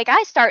 So, like,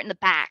 I start in the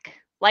back.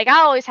 Like,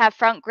 I always have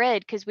front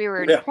grid because we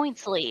were in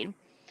points lead.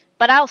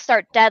 But I'll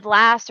start dead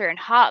last or in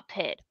hot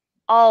pit.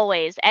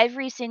 Always,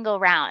 every single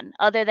round,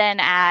 other than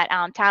at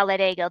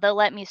Talladega. They'll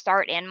let me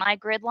start in my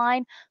grid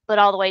line, but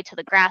all the way to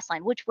the grass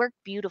line, which worked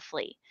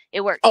beautifully.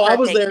 It worked. Oh, I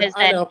was there.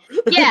 I know.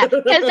 Yeah,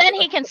 because then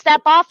he can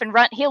step off and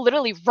run. He'll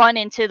literally run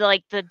into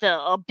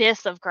the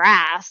abyss of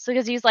grass,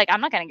 because he's like,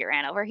 I'm not gonna get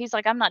ran over. He's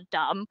like, I'm not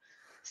dumb.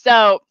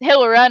 So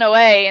he'll run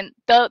away, and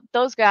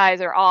those guys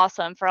are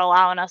awesome for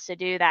allowing us to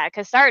do that.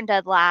 Because starting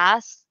dead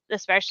last,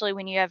 especially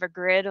when you have a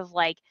grid of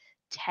like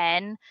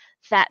 10,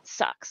 that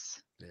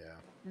sucks. Yeah.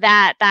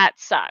 That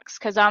sucks,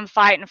 because I'm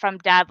fighting from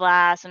dead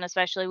last, and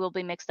especially we'll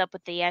be mixed up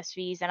with the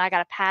SVs, and I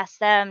gotta pass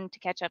them to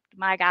catch up to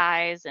my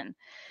guys, and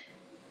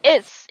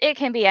it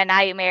can be a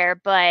nightmare.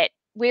 But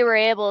we were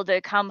able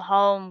to come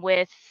home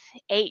with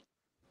 8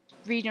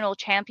 regional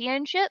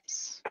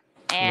championships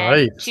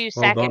and 2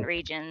 second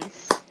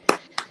regions.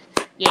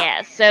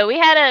 Yeah, so we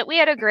had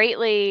a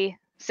greatly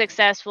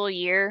successful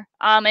year.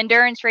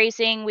 Endurance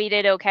racing, we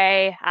did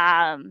okay.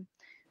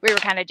 We were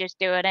kind of just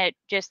doing it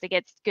just to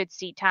get good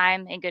seat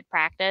time and good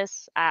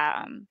practice.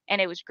 And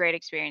it was a great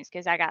experience,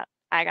 because I got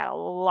a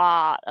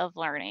lot of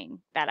learning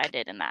that I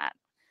did in that.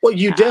 Well,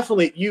 you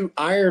definitely,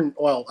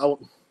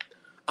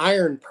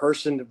 iron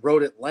person that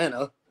rode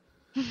Atlanta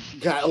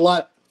got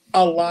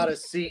a lot of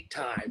seat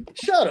time.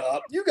 Shut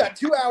up. You got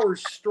 2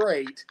 hours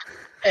straight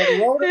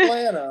and rode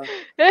Atlanta.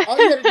 All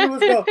you had to do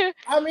was go,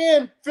 I'm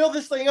in, fill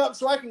this thing up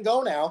so I can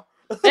go now.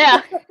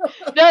 Yeah.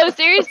 No,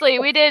 seriously,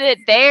 we did it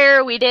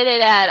there. We did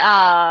it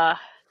at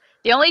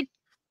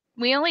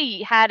we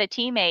only had a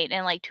teammate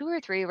in like 2 or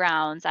 3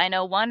 rounds. I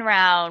know one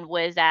round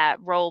was at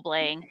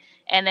Roebling,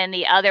 and then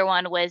the other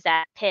one was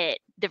at Pitt.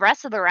 The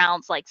rest of the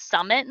rounds, like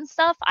Summit and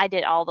stuff, I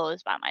did all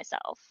those by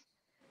myself.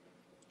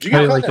 Do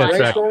you like that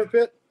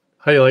track?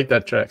 How you like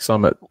that track,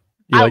 Summit?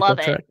 I love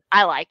it.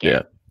 I like it.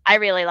 Yeah. I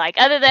really like.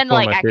 Other than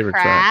like I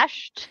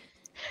crashed.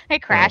 I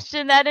crashed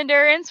in that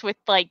endurance with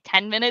like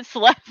 10 minutes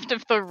left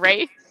of the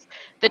race.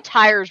 The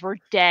tires were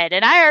dead,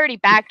 and I already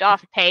backed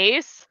off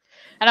pace.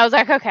 And I was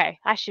like, okay,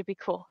 I should be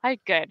cool. I'm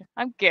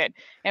good.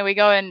 And we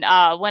go in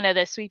one of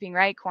the sweeping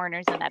right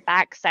corners in that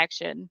back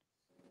section,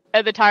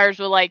 and the tires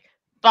were like,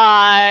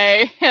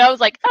 bye. And I was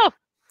like, oh,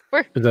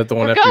 is that the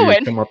one after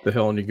you come up the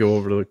hill and you go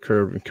over to the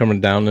curb and coming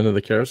down into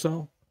the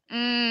carousel?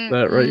 Is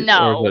that right?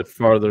 No. Or is it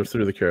farther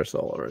through the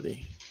carousel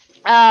already?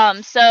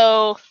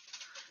 So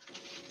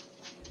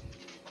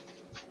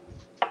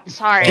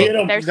sorry,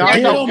 there's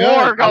no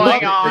more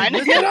going on.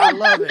 I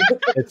love it.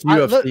 It's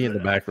UFC in the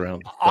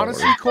background.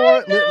 Honestly,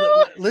 Cora,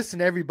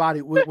 listen, everybody.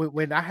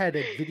 When I had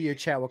a video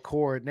chat with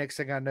Cora, next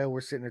thing I know,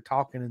 we're sitting there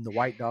talking, and the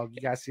white dog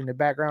you guys see in the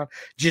background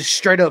just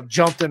straight up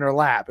jumped in her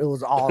lap. It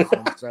was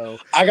awesome. So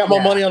I got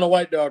my money on the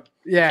white dog.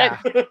 Yeah,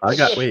 I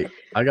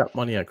got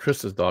money on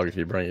Chris's dog if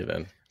you bring it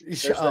in.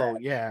 Oh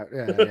yeah.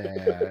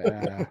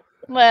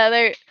 Well,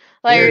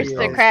 there's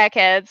the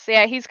crackheads.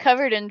 Yeah, he's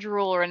covered in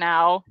drool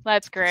now.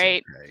 That's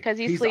great because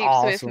he sleeps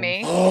awesome. With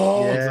me.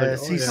 Oh,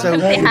 yes, he's so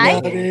good.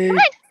 Hi.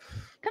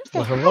 Come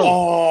say hi.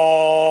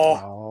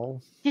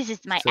 Oh, this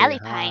is my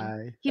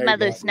Alpine. He's my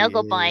little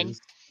snuggle bun.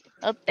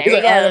 Oh, there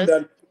he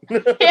goes.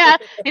 Yeah,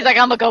 he's like,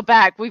 I'm gonna go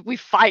back. We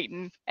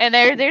fighting, and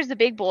there's the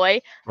big boy.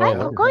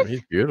 Oh,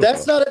 he's beautiful.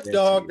 That's not a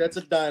dog. That's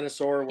a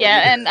dinosaur.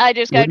 Yeah, and I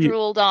just got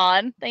drooled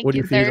on. Thank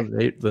you, sir. What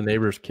do you feed the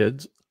neighbor's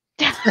kids?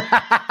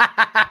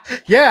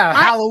 Yeah,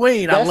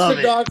 Halloween. I love it. That's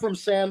the dog from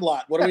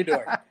Sandlot. What are we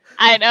doing?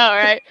 I know,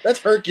 right? That's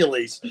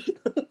Hercules.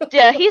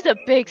 Yeah, he's a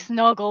big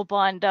snuggle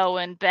bundo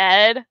in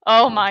bed.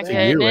 Oh my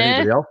goodness!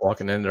 Anybody else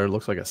walking in there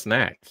looks like a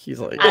snack. He's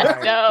like,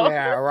 I know.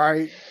 Yeah,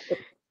 right.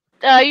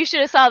 You should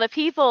have saw the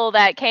people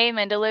that came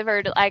and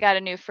delivered. I got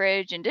a new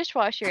fridge and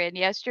dishwasher in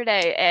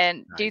yesterday,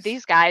 and dude,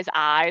 these guys'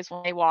 eyes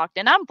when they walked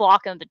in, I'm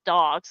blocking the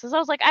dogs because I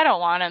was like, I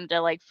don't want them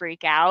to like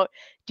freak out.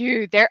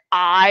 Dude, their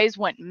eyes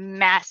went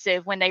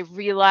massive when they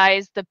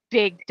realized the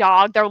big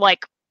dog. They're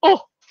like,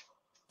 oh,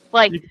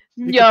 like you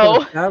no.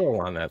 Put a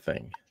saddle on that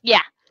thing.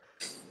 Yeah.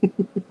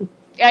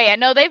 Oh, yeah,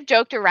 no, they've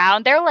joked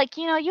around. They're like,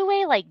 you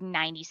weigh like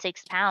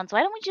 96 pounds.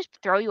 Why don't we just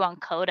throw you on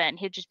Coda and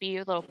he'll just be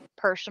your little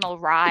personal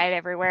ride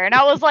everywhere? And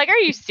I was like, are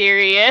you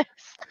serious?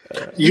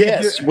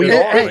 Yes, we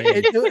are.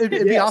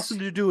 It'd be awesome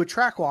to do a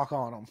track walk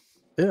on them.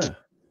 Yeah.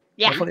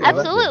 Yeah,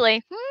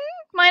 absolutely.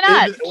 Why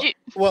not?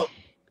 Well,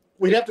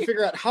 we'd have to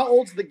figure out how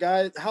old's the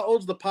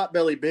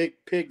potbelly big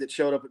pig that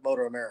showed up at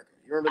Motor America.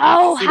 You remember?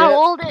 Oh, how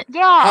old?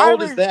 Yeah. How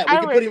old is that?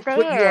 We could put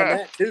you on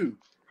that too.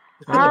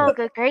 Oh,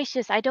 good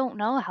gracious. I don't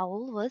know. How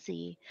old was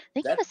he? I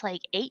think he was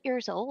like 8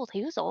 years old.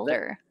 He was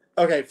older.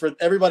 Okay, for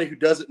everybody who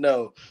doesn't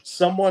know,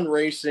 someone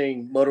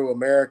racing Moto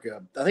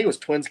America, I think it was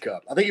Twins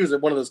Cup. I think he was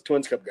one of those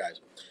Twins Cup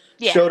guys.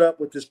 Yeah. Showed up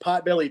with this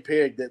potbelly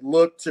pig that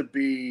looked to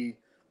be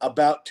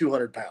about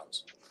 200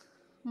 pounds.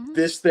 Mm-hmm.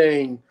 This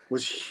thing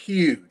was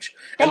huge.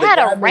 They had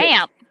a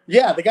ramp.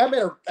 The guy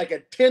made a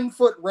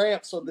 10-foot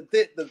ramp so that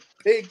the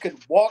pig could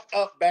walk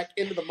up back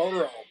into the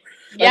motorhome.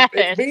 Like,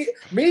 yeah,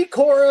 me,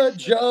 Cora,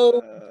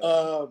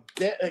 Joe,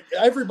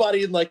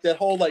 everybody in like that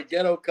whole like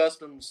ghetto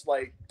customs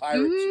like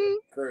pirates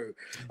crew.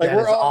 Like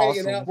we're all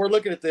hanging out. We're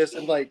looking at this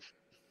and like,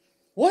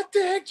 what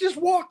the heck just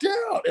walked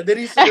out? And then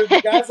he said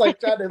the guys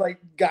like trying to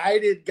like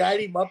guide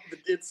him up.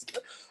 It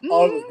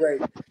was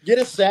great. Get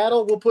a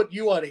saddle. We'll put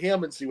you on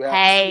him and see what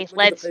happens. Hey,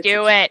 let's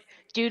do it,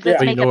 dude.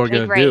 Let's make a big race. What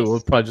we're gonna do? We'll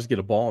probably just get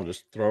a ball and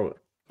just throw it.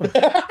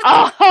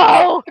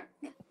 Oh.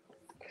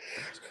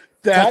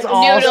 That's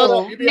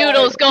awesome.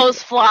 Noodles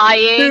goes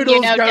flying.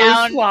 Noodles goes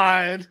down.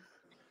 flying.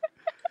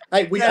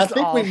 Hey, I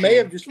think we may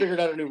have just figured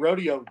out a new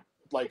rodeo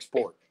like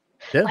sport.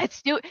 Yeah.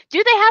 Let's do it.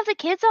 Do they have the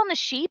kids on the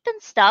sheep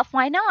and stuff?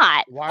 Why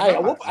not?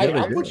 I'll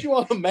put you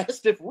on the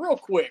Mastiff real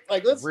quick.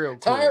 Like let's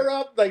tie her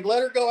up. Like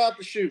let her go out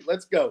the chute.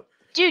 Let's go.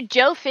 Dude,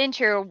 Joe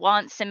Fincher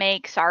wants to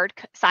make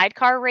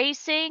sidecar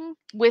racing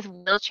with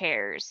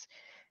wheelchairs.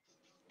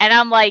 And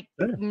I'm like,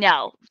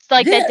 no. It's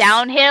like the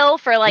downhill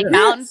for like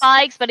mountain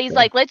bikes. But he's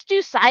like, let's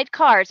do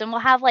sidecars. And we'll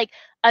have like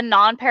a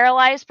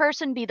non-paralyzed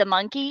person be the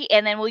monkey.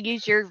 And then we'll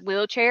use your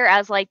wheelchair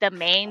as like the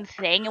main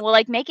thing. And we'll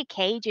like make a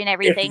cage and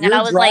everything. And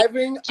I was like,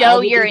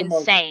 Joe, you're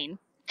insane.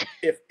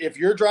 If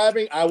you're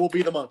driving, I will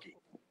be the monkey.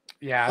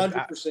 Yeah.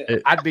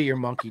 100%. I'd be your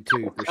monkey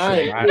too, for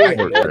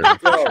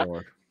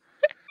sure.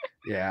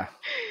 Yeah.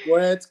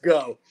 Let's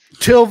go.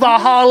 Till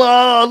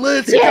Valhalla.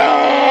 Let's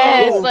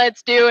go.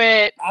 Let's do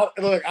it.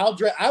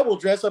 I will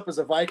dress up as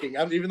a Viking.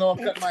 Even though I'm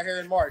cutting my hair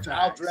in March,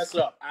 I'll dress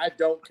up. I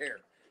don't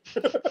care.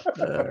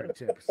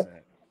 110%.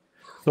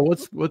 So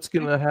what's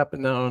going to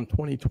happen now in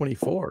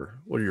 2024?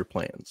 What are your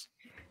plans?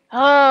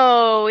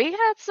 Oh, we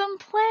got some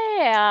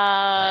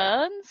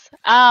plans.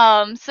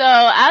 So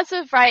as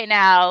of right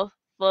now,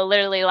 well,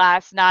 literally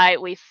last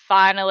night, we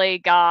finally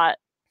got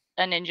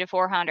a Ninja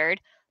 400.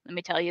 Let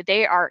me tell you,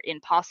 they are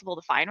impossible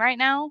to find right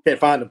now. Can't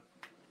find them.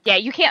 Yeah,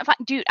 you can't find.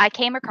 Dude, I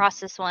came across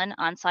this one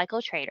on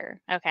Cycle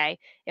Trader. Okay,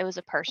 it was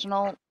a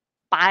personal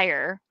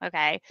buyer.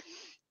 Okay,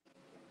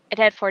 it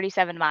had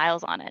 47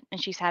 miles on it,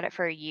 and she's had it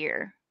for a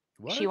year.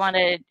 What? She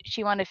wanted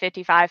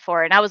 55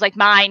 for it. And I was like,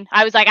 mine.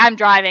 I was like, I'm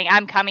driving.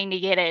 I'm coming to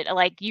get it.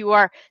 Like,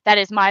 that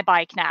is my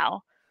bike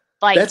now.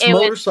 Like, that's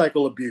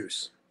motorcycle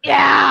abuse.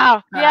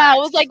 Yeah. Yeah. I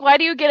was like, why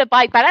do you get a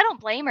bike? But I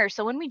don't blame her.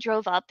 So when we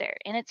drove up there,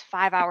 and it's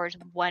 5 hours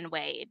one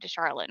way to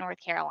Charlotte,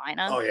 North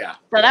Carolina. Oh, yeah.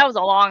 So that was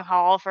a long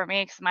haul for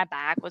me because my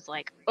back was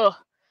like, ugh,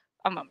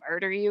 I'm going to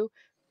murder you.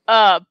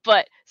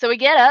 But so we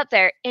get up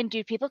there, and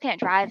dude, people can't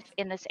drive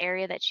in this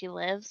area that she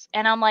lives.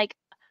 And I'm like,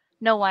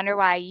 no wonder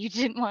why you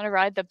didn't want to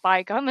ride the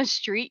bike on the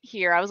street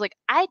here. I was like,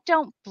 I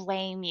don't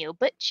blame you,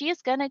 but she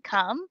is going to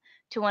come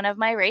to one of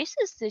my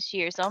races this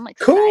year. So I'm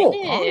excited. Cool.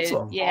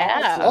 Awesome.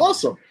 Yeah.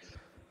 Awesome.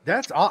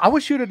 That's all. I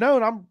wish you'd have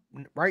known. I'm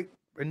right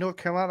in North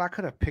Carolina. I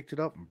could have picked it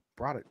up and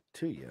brought it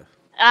to you.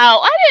 Oh,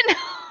 I didn't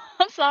know.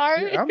 I'm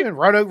sorry. Yeah, I'm in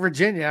Roanoke,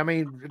 Virginia. I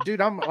mean, dude,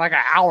 I'm like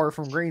an hour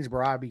from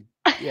Greensboro.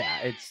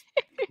 It's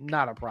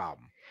not a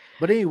problem.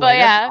 But anyway,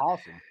 that's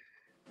awesome.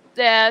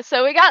 Yeah,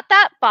 so we got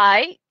that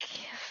bike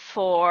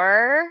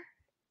for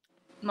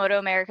Moto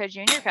America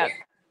Junior Cup.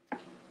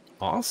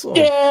 Awesome.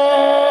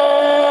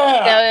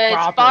 Yeah. So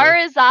as far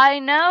as I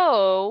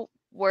know,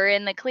 we're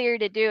in the clear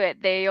to do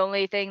it. The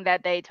only thing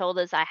that they told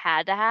us I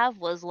had to have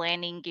was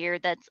landing gear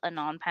that's a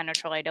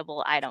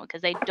non-penetratable item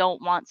because they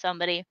don't want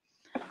somebody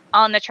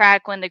on the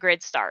track when the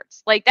grid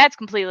starts. Like, that's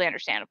completely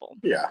understandable.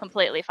 Yeah.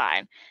 Completely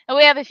fine. And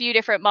we have a few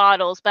different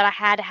models, but I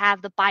had to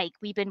have the bike.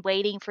 We've been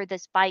waiting for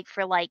this bike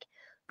for like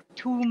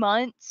 2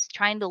 months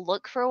trying to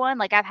look for one.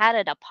 Like, I've had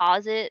a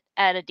deposit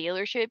at a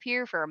dealership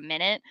here for a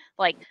minute.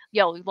 Like,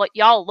 yo, what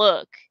y'all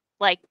look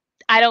like?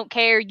 I don't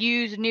care,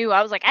 used, new.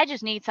 I was like, I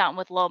just need something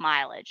with low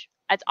mileage.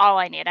 That's all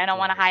I need. I don't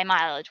want a high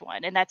mileage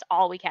one, and that's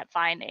all we kept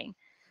finding.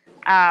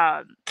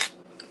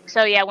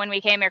 So yeah, when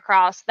we came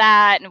across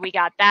that and we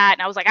got that,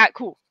 and I was like, all right,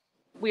 cool.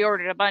 We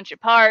ordered a bunch of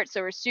parts,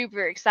 so we're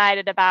super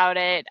excited about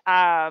it.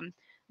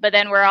 But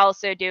then we're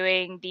also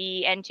doing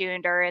the N2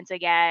 Endurance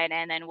again,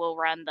 and then we'll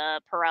run the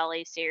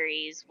Pirelli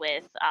series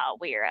with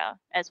Weira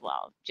as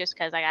well, just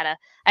because I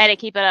had to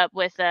keep it up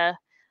with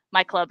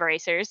my club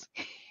racers.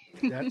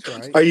 That's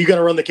right. Are you going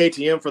to run the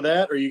KTM for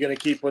that, or are you going to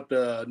keep with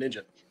the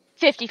Ninja?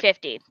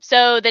 50-50.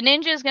 So the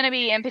Ninja is going to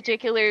be in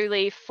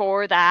particularly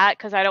for that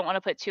because I don't want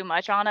to put too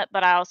much on it,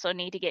 but I also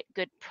need to get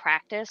good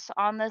practice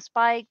on this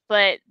bike.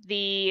 But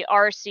the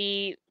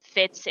RC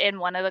fits in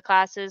one of the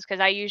classes because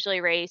I usually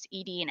race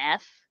ED and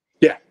F.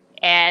 Yeah.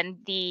 And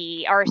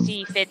the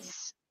RC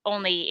fits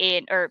only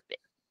in, or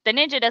the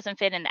Ninja doesn't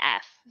fit in the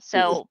F.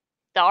 So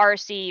the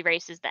RC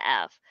races the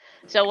F.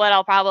 So what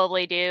I'll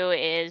probably do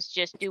is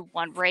just do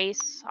one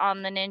race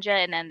on the Ninja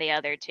and then the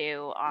other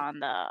two on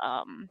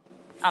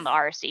the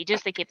RC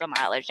just to keep the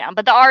mileage down.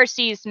 But the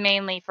RC is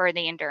mainly for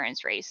the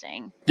endurance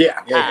racing.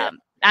 Yeah.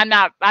 I'm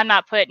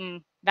not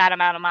putting that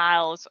amount of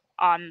miles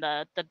on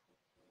the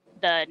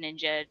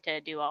Ninja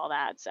to do all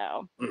that.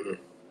 So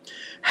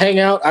hang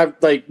out. I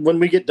like when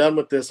we get done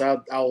with this,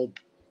 I'll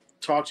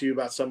talk to you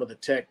about some of the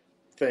tech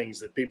things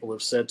that people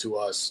have said to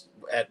us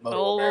at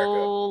Moto America.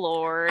 Oh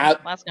Lord.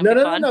 That's gonna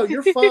be fun. No,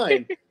 you're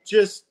fine.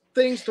 Just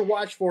things to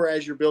watch for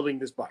as you're building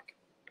this bike.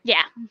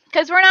 Yeah,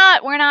 because we're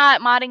not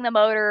modding the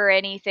motor or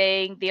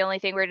anything. The only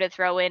thing we're going to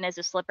throw in is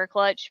a slipper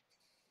clutch.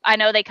 I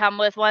know they come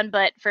with one,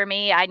 but for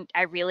me,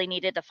 I really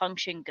needed to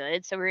function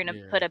good, so we're going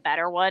to put a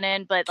better one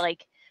in. But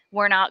like,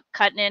 we're not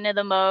cutting into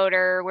the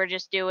motor. We're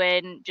just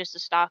doing just a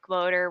stock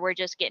motor. We're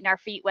just getting our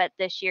feet wet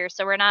this year,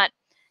 so we're not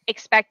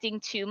expecting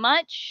too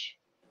much.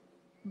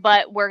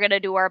 But we're going to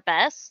do our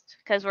best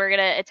because we're going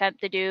to attempt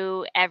to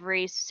do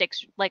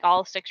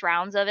all 6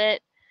 rounds of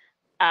it.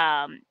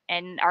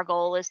 And our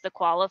goal is to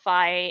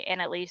qualify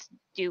and at least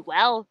do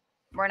well.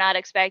 We're not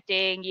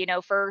expecting,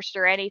 first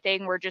or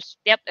anything. We're just,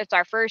 it's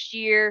our first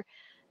year.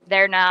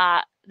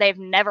 They've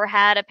never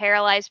had a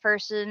paralyzed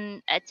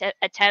person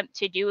attempt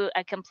to do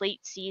a complete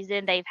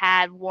season. They've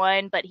had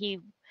one, but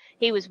he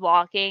was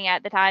walking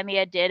at the time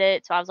he did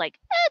it. So I was like,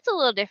 it's a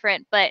little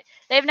different, but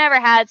they've never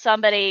had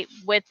somebody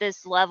with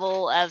this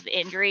level of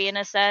injury in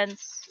a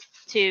sense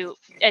to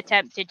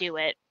attempt to do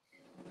it.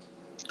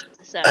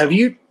 So have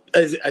you,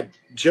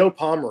 Joe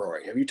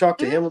Pomeroy, have you talked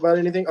to him about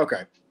anything?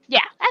 Okay. Yeah,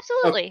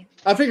 absolutely.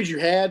 I figured you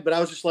had, but I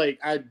was just like,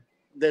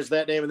 there's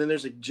that name. And then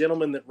there's a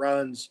gentleman that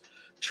runs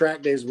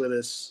track days with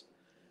us.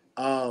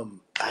 I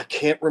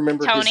can't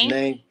remember his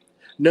name.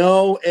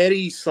 No,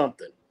 Eddie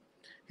something.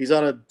 He's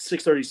on a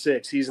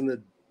 636. He's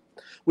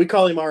we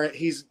call him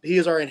he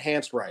is our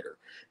enhanced rider.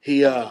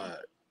 He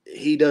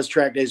does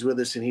track days with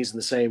us and he's in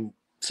the same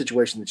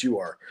situation that you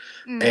are.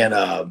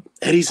 And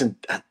Eddie's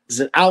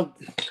I'll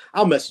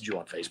message you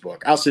on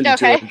Facebook. I'll send you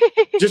to him.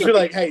 Just be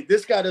like, hey,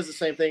 this guy does the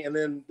same thing. And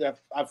then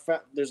I've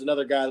found there's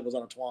another guy that was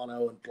on a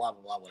Tuono and blah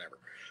blah blah whatever.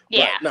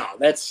 Yeah. But no,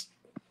 that's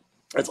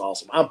That's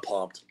awesome. I'm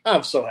pumped.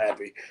 I'm so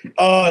happy.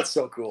 Oh, that's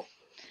so cool.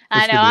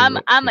 I know.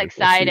 I'm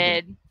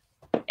excited.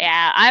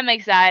 Yeah, I'm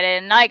excited.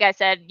 And like I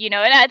said, and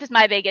that's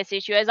my biggest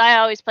issue is I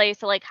always place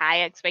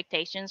high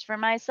expectations for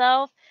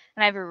myself.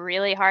 And I have a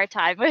really hard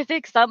time with it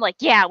because I'm like,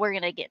 yeah, we're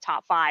going to get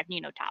top 5,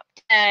 top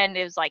 10.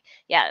 It was like,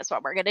 yeah, that's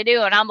what we're going to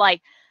do. And I'm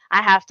like,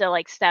 I have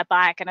to step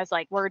back and it's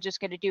like, we're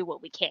just going to do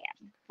what we can.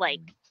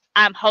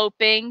 I'm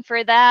hoping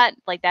for that.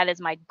 That is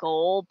my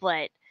goal.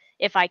 But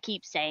if I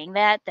keep saying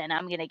that, then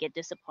I'm going to get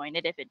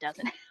disappointed if it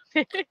doesn't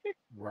happen.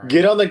 Right.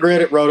 Get on the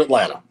grid at Road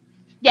Atlanta.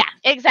 Yeah,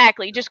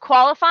 exactly. Just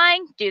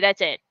qualifying, dude,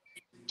 that's it.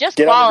 Just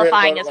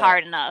qualifying is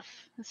hard enough.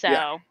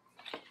 So,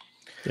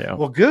 yeah.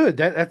 Well, good.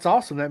 That's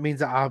awesome. That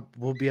means I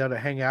will be able to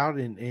hang out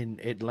in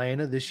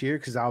Atlanta this year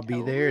because I'll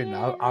be there, and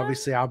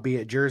obviously I'll be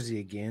at Jersey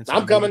again. So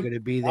I'm coming. Going to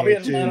be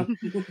there too.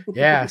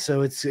 Yeah,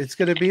 so it's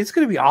gonna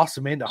be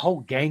awesome, man. The whole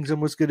gang's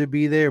almost going to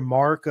be there.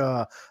 Mark,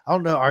 I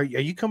don't know. Are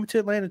you coming to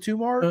Atlanta too,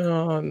 Mark?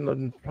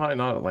 Probably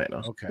not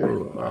Atlanta. Okay,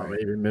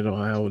 maybe Mid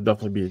Ohio would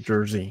definitely be at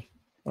Jersey.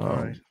 All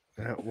right.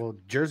 Well,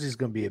 Jersey's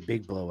going to be a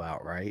big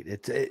blowout, right? Is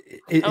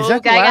that I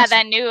got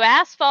that new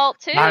asphalt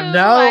too. I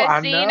know.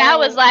 I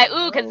was like,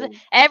 ooh, because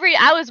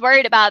I was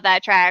worried about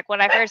that track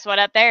when I first went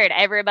up there, and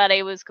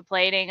everybody was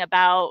complaining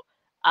about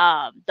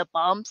the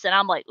bumps, and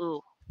I'm like,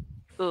 ooh,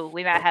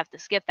 we might have to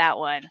skip that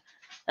one.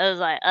 I was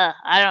like,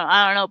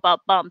 I don't know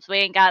about bumps. We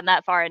ain't gotten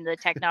that far into the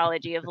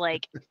technology of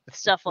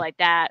stuff like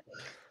that.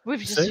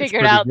 We've just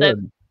figured out that,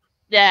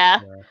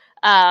 yeah.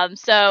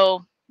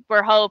 So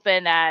we're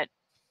hoping that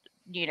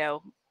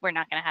we're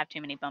not going to have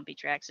too many bumpy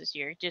tracks this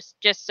year, just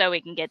so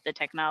we can get the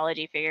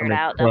technology figured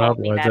out.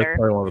 Crowd-wise, that's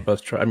probably one of the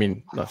best tracks. I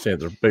mean, not saying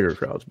they're bigger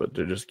crowds, but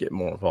they just get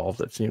more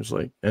involved. It seems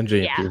like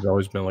NJMP has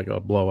always been a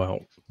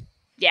blowout.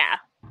 Yeah.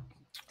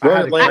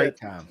 Road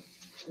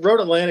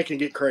Atlanta can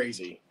get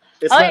crazy.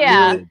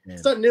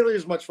 It's not nearly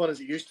as much fun as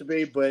it used to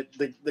be, but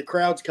the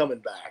crowd's coming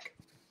back.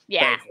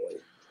 Yeah. Thankfully.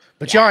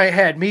 But y'all ain't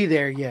had me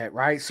there yet,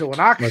 right? So when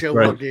I show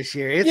up this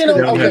year, it's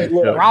gonna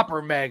be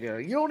proper mega.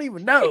 You don't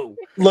even know.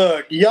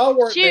 Look, y'all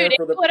weren't there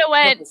for the. Would have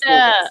went.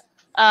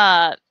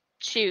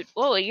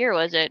 What year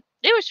was it?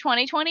 It was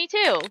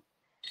 2022.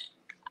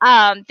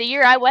 The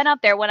year I went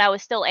up there when I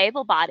was still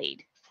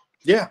able-bodied.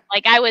 Yeah.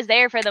 I was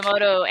there for the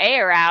Moto A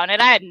around,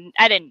 and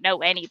I didn't know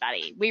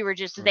anybody. We were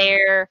just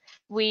there.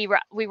 We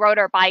rode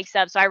our bikes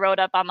up, so I rode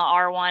up on the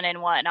R1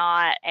 and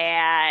whatnot,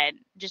 and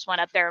just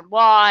went up there and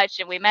watched,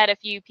 and we met a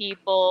few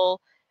people.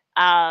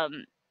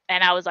 And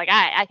I was like,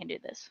 I can do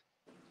this.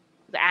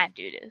 I can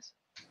do this.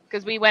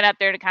 Because we went up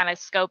there to kind of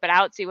scope it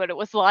out, see what it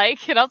was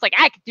like, and I was like,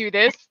 I can do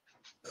this.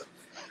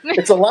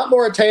 It's a lot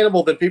more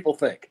attainable than people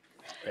think.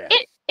 Yeah.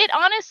 It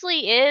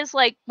honestly is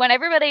when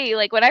everybody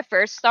when I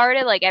first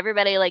started,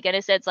 everybody in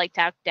a sense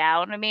talked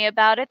down to me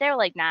about it. They're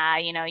like, nah,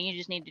 you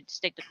just need to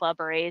stick to club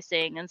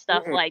racing and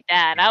stuff like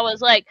that. And I was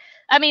like,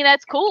 I mean,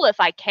 that's cool if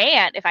I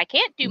can't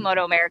do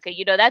Moto America,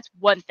 that's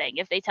one thing.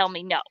 If they tell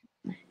me no,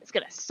 it's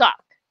gonna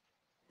suck.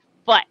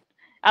 But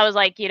I was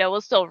like,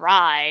 we'll still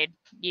ride,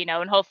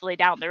 and hopefully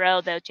down the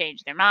road they'll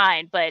change their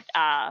mind. But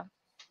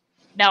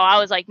no, I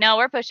was like, no,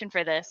 we're pushing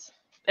for this.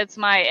 It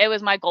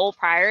was my goal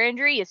prior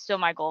injury. It's still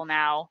my goal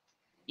now.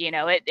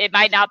 It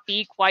might not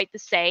be quite the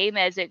same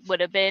as it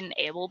would have been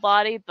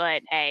able-bodied,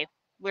 but hey,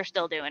 we're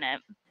still doing it.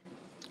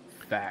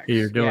 Facts.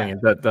 You're doing it.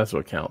 That's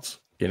what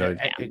counts. You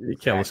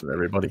can't listen to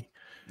everybody.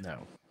 No.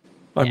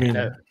 I mean,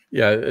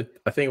 I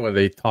think what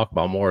they talk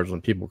about more is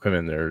when people come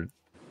in their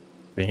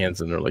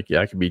hands and they're like,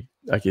 yeah, I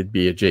could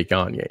be a Jake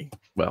Gagne.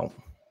 Well,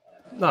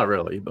 not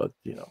really, but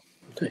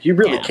you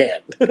really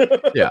can't.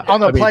 Yeah, on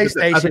the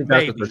PlayStation. I think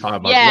that's what they're talking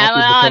about.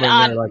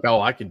 Yeah, they're like,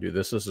 oh, I can do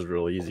this. This is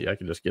really easy. I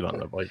can just get on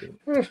the bike and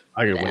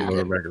I can win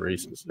Motor America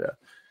races. Yeah.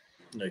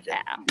 Okay.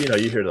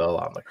 You hear that a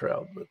lot in the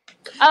crowd, but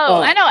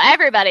I know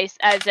everybody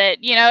says it.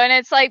 And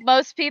it's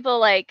most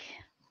people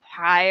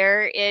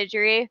prior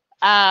injury.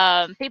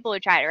 People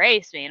would try to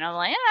race me, and I'm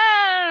like,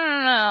 I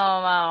don't know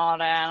about all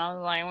that. I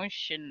was like, we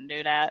shouldn't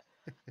do that.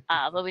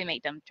 But we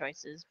make dumb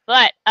choices.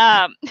 But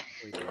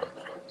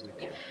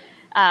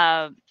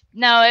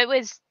no, it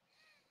was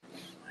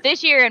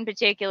this year in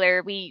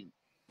particular. We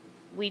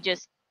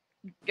just,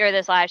 or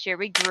this last year,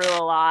 we grew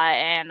a lot,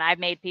 and I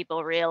made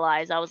people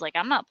realize I was like,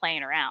 I'm not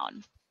playing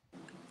around.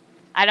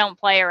 I don't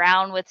play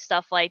around with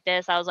stuff like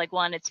this. I was like,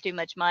 one, it's too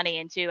much money,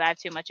 and two, I have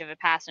too much of a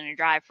passion to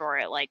drive for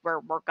it.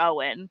 We're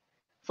going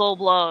full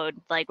blown.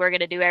 We're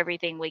gonna do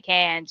everything we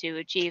can to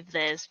achieve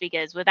this,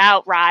 because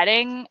without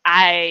riding,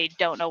 I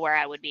don't know where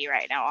I would be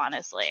right now,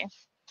 honestly.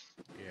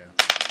 Yeah,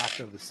 I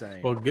feel the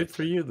same. Well, good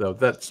for you though.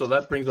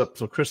 That brings up.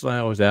 So Chris and I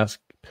always ask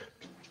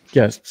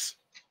guests.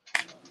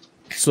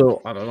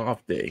 So on an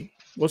off day,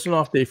 what's an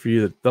off day for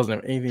you that doesn't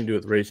have anything to do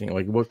with racing?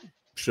 What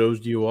shows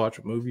do you watch?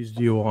 What movies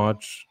do you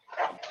watch?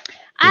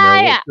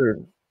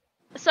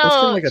 What's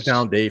a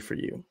down day for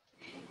you?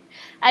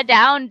 A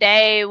down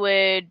day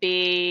would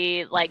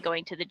be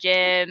going to the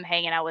gym,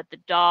 hanging out with the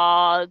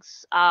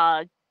dogs,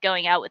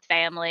 going out with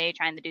family,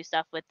 trying to do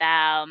stuff with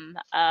them.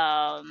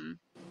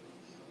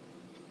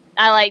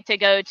 I like to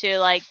go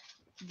to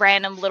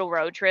random little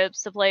road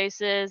trips to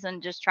places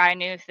and just try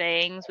new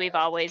things. We've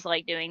always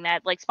liked doing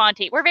that. Like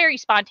we're very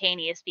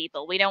spontaneous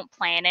people. We don't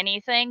plan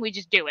anything. We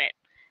just do it.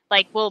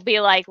 Like we'll be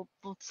like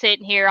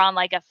sitting here on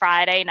like a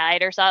Friday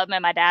night or something,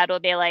 and my dad will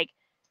be like,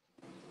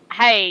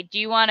 "Hey, do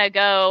you want to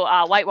go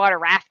whitewater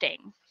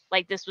rafting?"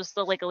 Like this was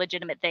still like a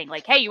legitimate thing.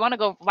 Like, "Hey, you want to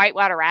go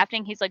whitewater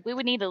rafting?" He's like, "We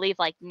would need to leave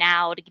like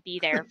now to be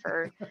there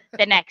for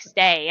the next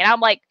day." And I'm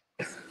like,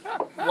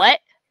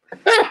 "What?"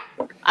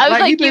 I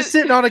was like you've been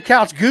sitting on the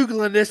couch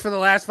Googling this for the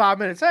last 5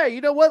 minutes. Hey, you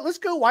know what? Let's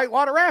go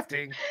whitewater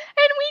rafting. And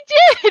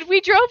we did.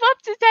 We drove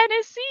up to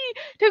Tennessee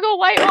to go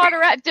whitewater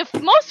rafting. The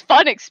most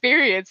fun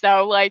experience,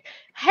 though. Like,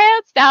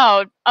 hands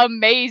down,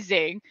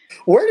 amazing.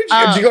 Where did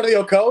you go to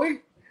the Ocoee?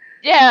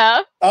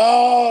 Yeah.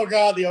 Oh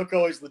god, the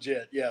Ocoee's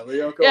legit. Yeah, the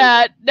Ocoee.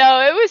 Yeah,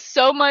 no, it was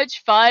so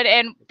much fun,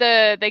 and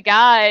the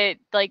guy,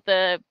 like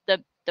the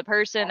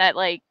person that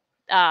like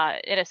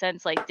in a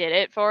sense like did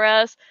it for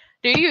us.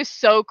 Dude, he was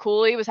so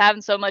cool. He was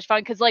having so much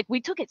fun because like we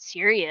took it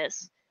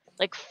serious,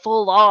 like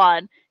full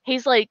on.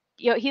 He's like,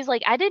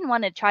 I didn't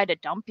want to try to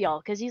dump y'all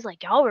because he's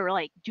like, y'all were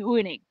like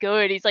doing it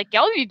good. He's like,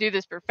 y'all need to do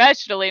this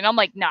professionally, and I'm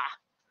like, nah.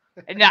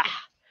 I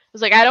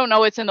was like, I don't know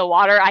what's in the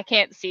water. I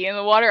can't see in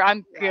the water.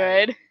 I'm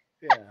good.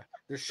 Yeah,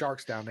 there's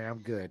sharks down there.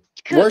 I'm good.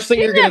 Worst thing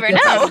you're gonna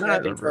know.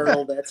 Snapping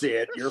turtle. That's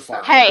it. You're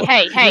fine.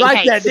 Hey, you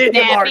like that, didn't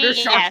you, Mark? There's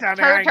sharks down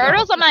there.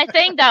 Turtles are my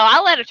thing, though.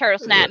 I'll let a turtle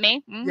snap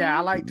me. Mm-hmm. Yeah,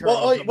 I like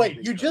turtles. Well,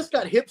 wait, you just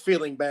got hip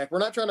feeling back. We're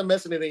not trying to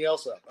mess anything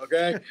else up,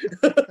 okay?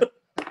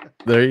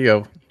 There you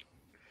go.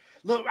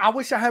 Look, I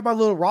wish I had my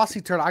little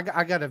Rossi turtle.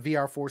 I got a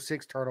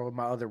VR46 turtle in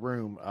my other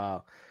room.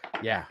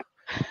 Yeah,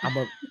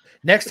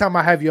 next time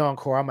I have you on,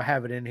 Cora, I'm gonna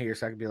have it in here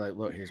so I can be like,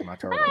 look, here's my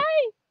turtle.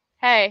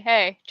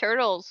 Hey,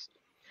 turtles.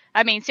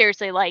 I mean,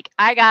 seriously, like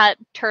I got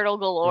turtle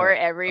galore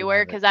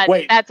everywhere because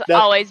that's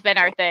always been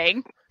our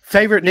thing.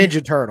 Favorite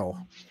Ninja Turtle?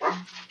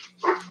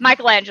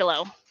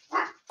 Michelangelo.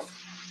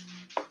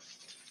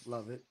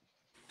 Love it.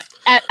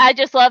 I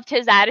just loved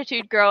his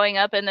attitude growing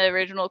up in the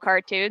original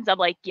cartoons. I'm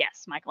like,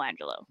 yes,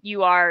 Michelangelo,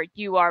 you are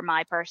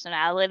my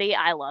personality.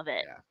 I love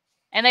it. Yeah.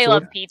 And they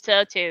love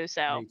pizza too.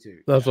 So me too.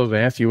 That's what I was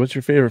gonna ask you. What's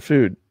your favorite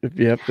food if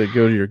you have to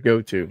go to your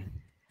go-to?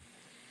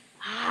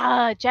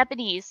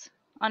 Japanese,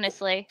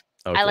 honestly.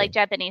 Okay. I like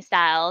Japanese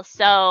style,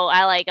 so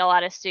I like a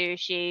lot of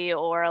sushi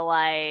or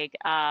like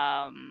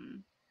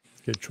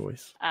good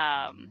choice.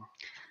 Put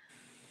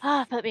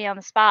me on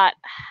the spot.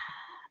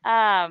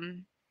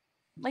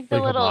 Like the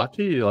little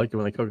hibachi. You like it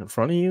when they cook in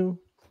front of you?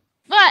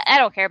 But I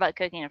don't care about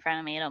cooking in front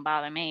of me. It don't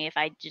bother me if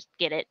I just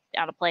get it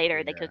on a plate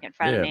or they cook in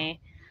front of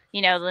me.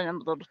 You know, the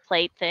little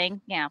plate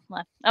thing. Yeah,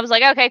 I was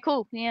like, okay,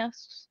 cool. Yeah,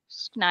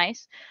 it's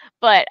nice.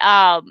 But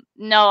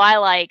no, I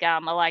like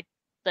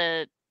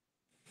the.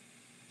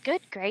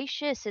 Good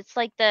gracious! It's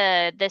like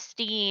the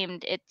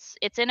steamed.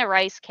 It's in a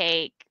rice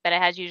cake, but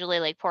it has usually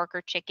like pork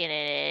or chicken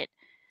in it.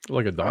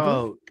 Like a dumpling?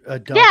 Oh, a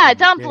dumpling. Yeah, a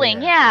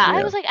dumpling. Yeah.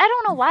 I was like, I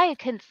don't know why I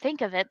couldn't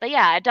think of it, but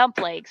yeah, a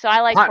dumpling. So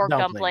I like Hot pork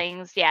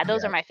dumplings. Yeah,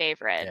 those are my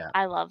favorite. Yeah.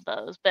 I love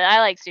those, but I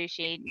like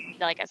sushi.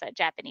 Like I said,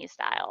 Japanese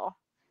style.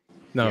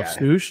 Now,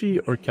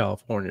 sushi or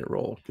California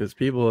roll? Because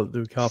people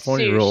do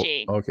California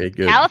sushi. roll. Okay,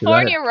 good.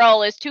 California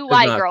roll is too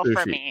white girl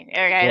for me.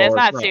 Okay, that's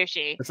not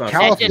sushi. It's not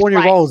California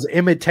roll is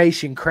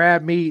imitation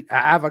crab meat,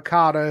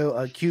 avocado,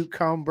 a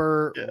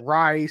cucumber,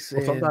 rice.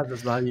 Well, sometimes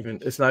it's not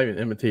even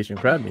imitation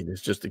crab meat.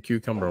 It's just a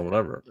cucumber or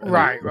whatever.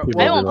 Right.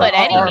 They won't put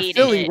any meat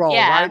in Philly it. roll,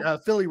 Yeah. right? A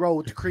Philly roll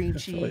with the cream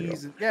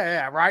cheese.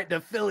 Yeah, right.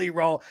 The Philly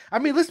roll. I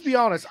mean, let's be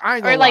honest. I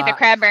ain't gonna Or like lie. the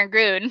crab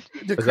rangoon.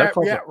 The crab,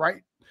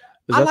 right.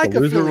 Is that like the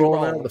loser Philly roll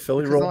now? The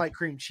Philly roll? I like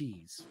cream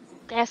cheese.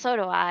 Yeah, so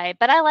do I.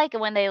 But I like it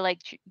when they like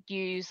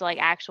use like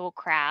actual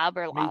crab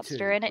or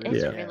lobster in it.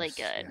 It's really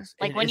good. Yes.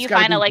 Like And when it's you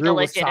gotta find be a like a real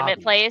legitimate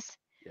wasabi. place.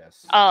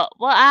 Yes. Oh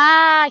well,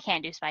 I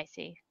can't do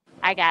spicy.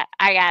 I got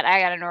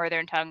a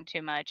northern tongue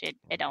too much. It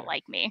don't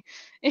like me.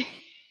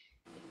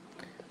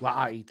 Well,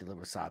 I eat the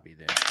little wasabi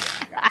then. Yeah,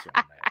 I got you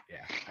on that.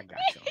 Yeah, I got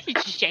you on that. He's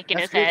just shaking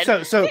That's his good.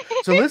 head. So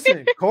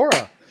listen,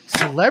 Cora,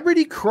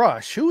 celebrity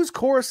crush. Who is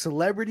Cora's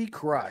celebrity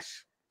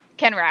crush?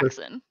 Ken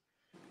Roxon.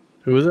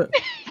 Who is it?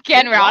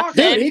 Ken Roxon.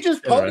 Dude, he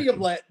just podiumed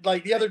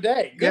like the other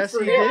day. Good Yes,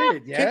 for he him.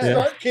 did. Yeah.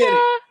 Kickstart Kenny.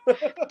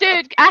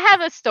 Dude, I have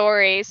a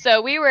story.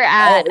 So we were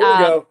at Here we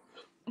go.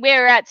 we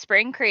were at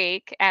Spring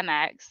Creek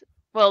MX,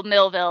 well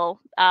Millville,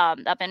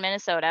 up in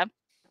Minnesota.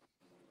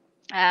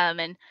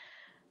 And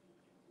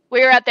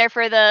we were out there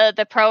for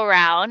the pro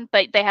round,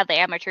 but they had the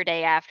amateur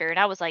day after, and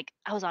I was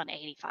on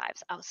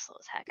 85s. I was slow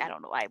as heck. I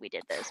don't know why we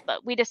did this,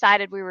 but we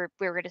decided we were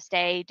going to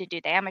stay to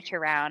do the amateur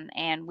round,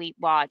 and we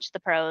watched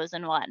the pros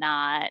and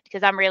whatnot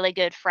because I'm really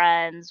good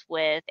friends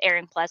with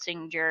Aaron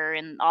Plessinger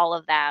and all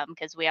of them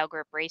because we all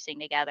grew up racing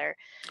together.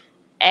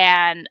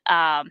 And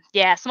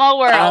small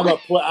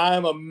world.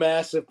 I'm a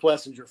massive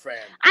Plessinger fan.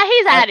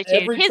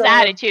 His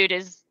attitude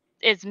is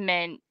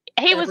mint.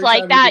 He was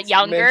like that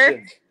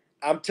younger.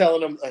 I'm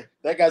telling him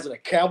that guy's in a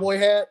cowboy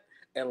hat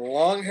and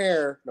long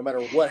hair, no matter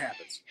what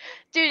happens.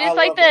 Dude, it's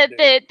like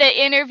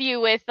the interview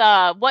with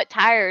what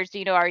tires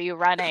are you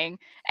running?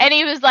 And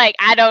he was like,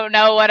 I don't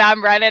know what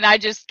I'm running. I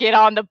just get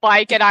on the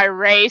bike and I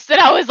race. And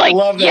I was like,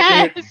 love that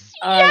yes, dude.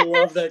 I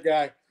love that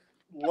guy.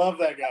 Love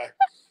that guy.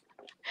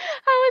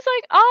 I was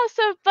like,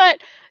 awesome.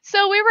 But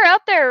so we were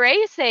out there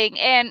racing,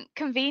 and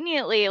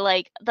conveniently,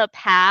 like the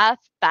path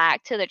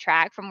back to the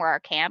track from where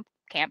our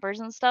campers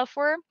and stuff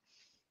were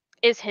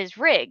is his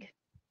rig.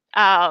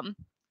 And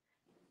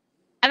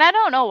I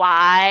don't know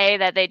why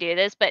that they do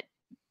this, but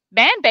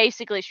man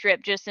basically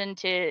stripped just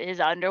into his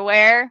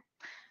underwear.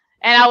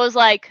 And I was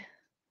like,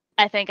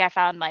 I think I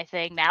found my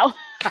thing now.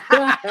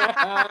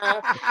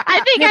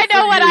 I think I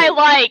know what I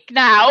like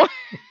now.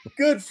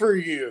 Good for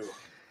you.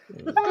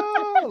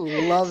 Oh,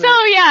 love it.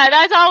 So yeah,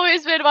 that's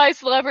always been my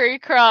celebrity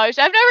crush.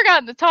 I've never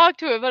gotten to talk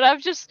to him, but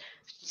I've just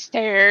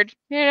stared,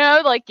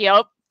 like,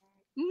 yep.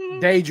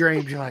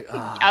 Daydreamed. You're like,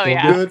 oh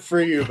yeah. Good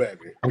for you,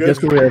 baby. I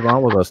guess we have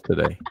on with us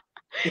today.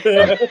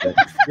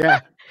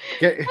 Yeah.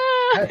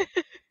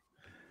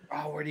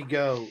 Where'd he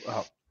go?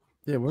 Oh,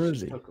 yeah, where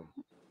is he?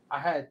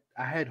 I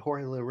had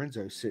Jorge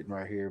Lorenzo sitting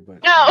right here,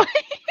 but no.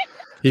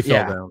 He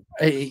fell down.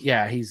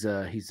 Yeah, he's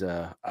he's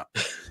not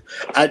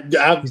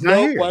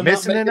here. I'm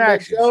missing an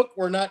action. Joke.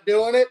 We're not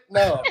doing it.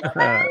 No, I'm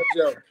not making a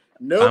joke.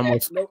 Nope.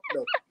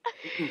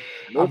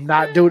 I'm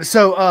not doing it.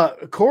 So,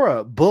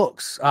 Cora,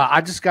 books. I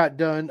just got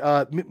done.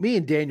 Me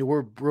and Daniel,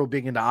 we're real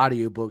big into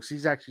audiobooks.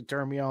 He's actually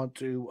turned me on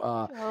to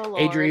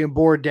Adrian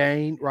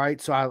Bourdain,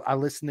 right? So I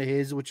listened to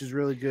his, which is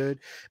really good.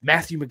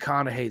 Matthew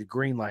McConaughey, The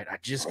Green Light. I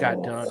just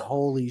got done.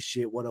 Holy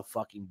shit, what a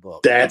fucking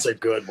book. That's a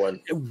good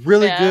one.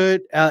 Really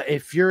good.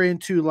 If you're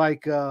into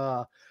like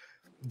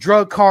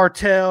drug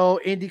cartel,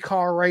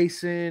 IndyCar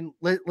racing,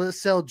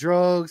 let's sell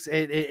drugs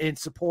and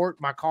support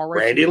my car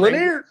racing. Randy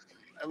Lanier.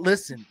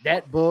 Listen,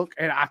 that book,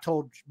 and I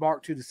told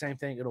Mark too the same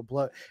thing. It'll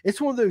blow. It's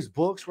one of those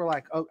books where,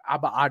 like, I'm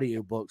an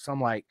audio book, so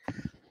I'm like,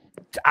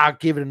 I'll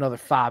give it another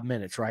 5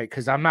 minutes, right?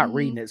 Because I'm not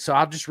reading it, so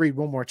I'll just read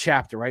one more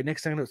chapter, right?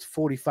 Next thing it's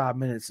 45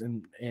 minutes,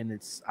 and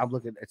I'm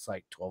looking. It's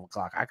like 12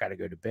 o'clock. I got to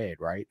go to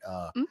bed, right?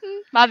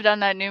 I've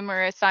done that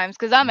numerous times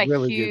because I'm a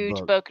really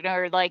huge book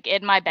nerd. Like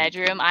in my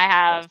bedroom, I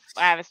have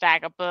a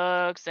stack of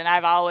books, and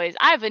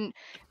I've been.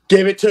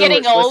 Give it to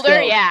getting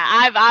older, yeah.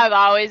 I've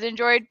always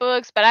enjoyed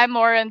books, but I'm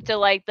more into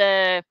like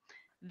the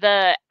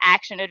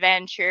action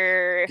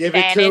adventure,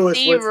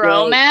 fantasy,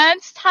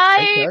 romance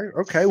type.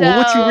 Okay. Well,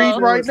 what you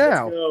read right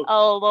now?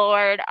 Oh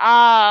Lord.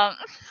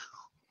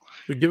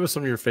 Give us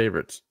some of your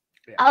favorites.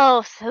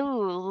 Oh,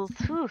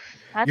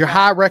 your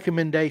high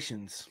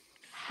recommendations.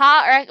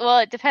 Well,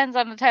 it depends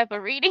on the type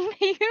of reading that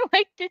you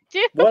like to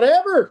do.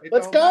 Whatever.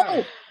 Let's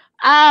go.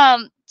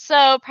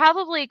 So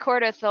probably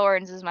Court of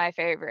Thorns is my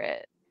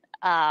favorite.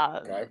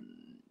 Okay.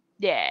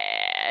 Yeah,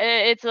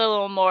 it's a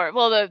little more.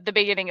 Well, the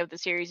beginning of the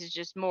series is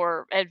just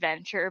more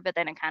adventure, but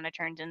then it kind of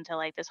turns into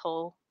like this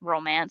whole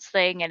romance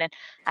thing. And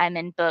I'm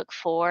in book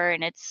 4,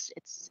 and it's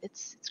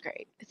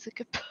great. It's a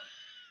good book.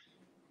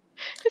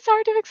 It's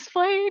hard to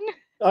explain.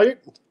 Have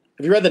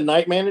you read The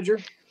Night Manager?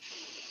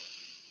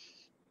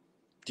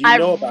 Do you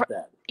know about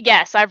that?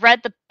 Yes, I've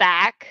read the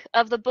back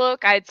of the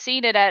book. I'd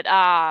seen it at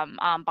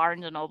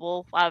Barnes and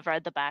Noble. I've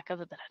read the back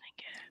of it, but I didn't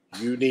get it.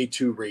 You need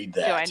to read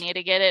that. Do I need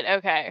to get it?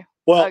 Okay.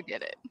 Well, I'll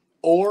get it.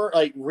 Or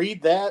like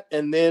read that,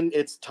 and then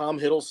it's Tom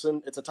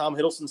Hiddleston. It's a Tom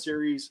Hiddleston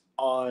series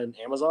on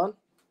Amazon.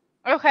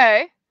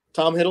 Okay.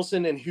 Tom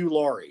Hiddleston and Hugh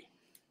Laurie.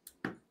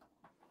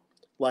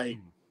 Like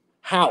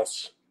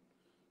House.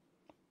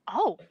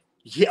 Oh.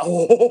 Yeah.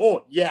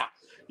 Oh, yeah.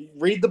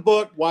 Read the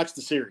book. Watch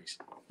the series.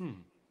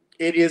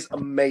 It is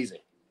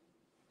amazing.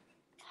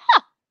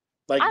 Huh.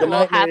 Like I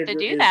will have to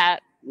do that.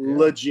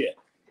 Legit.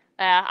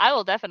 Yeah, I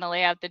will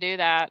definitely have to do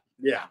that.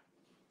 Yeah,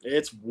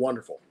 it's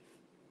wonderful.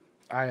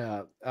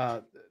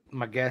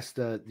 My guest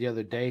the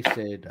other day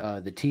said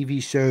the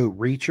TV show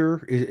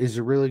Reacher is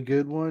a really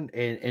good one,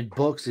 and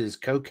books is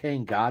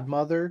Cocaine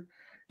Godmother.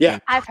 Yeah,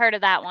 I've heard of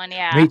that one.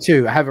 Yeah, me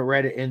too. I haven't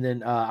read it, and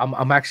then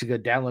I'm actually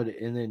gonna download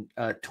it, and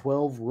then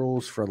 12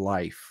 Rules for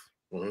Life.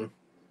 Mm-hmm.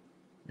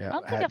 Yeah, I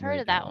don't think I've heard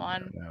of that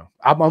one. No.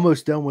 I'm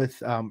almost done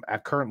with. I'm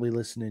currently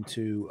listening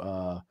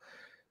to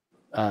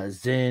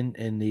Zen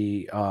and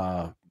the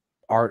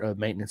Art of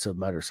Maintenance of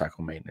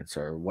Motorcycle Maintenance,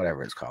 or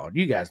whatever it's called.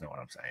 You guys know what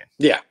I'm saying.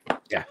 Yeah.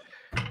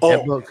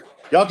 Oh, book.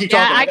 Y'all keep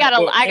talking. I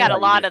got a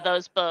lot of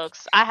those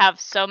books. I have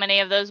so many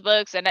of those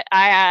books, and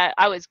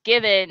I was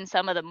given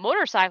some of the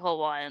motorcycle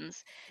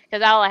ones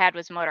because all I had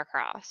was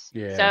motocross.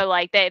 Yeah. So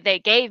like they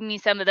gave me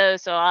some of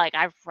those, so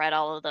I've read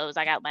all of those.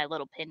 I got my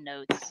little pin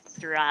notes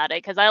throughout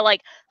it because I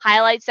like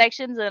highlight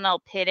sections, and I'll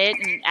pin it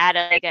and add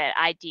an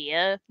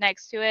idea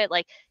next to it.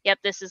 Like, yep,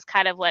 this is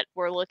kind of what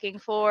we're looking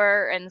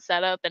for and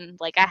set up, and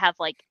like I have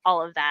like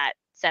all of that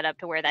set up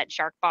to where that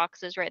shark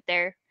box is right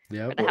there.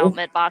 Yeah. The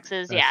helmet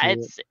boxes. Yeah,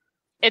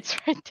 it's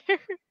right there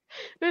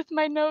with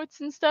my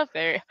notes and stuff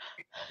there.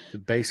 The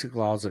basic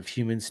laws of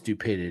human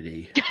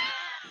stupidity.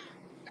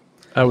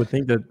 I would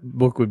think that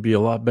book would be a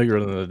lot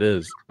bigger than it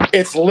is.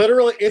 It's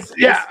literally it's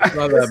not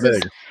that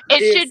big.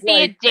 It should be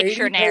like a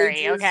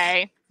dictionary,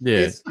 okay? Yeah,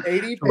 It's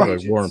 80 like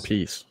pages. War and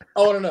Peace.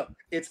 Oh no,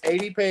 it's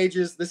 80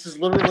 pages. This is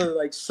literally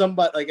like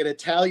somebody, like an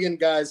Italian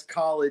guy's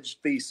college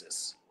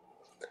thesis,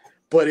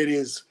 but it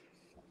is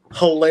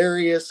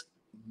hilarious.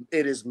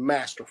 It is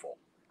masterful.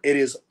 It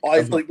is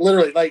like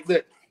literally like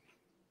that.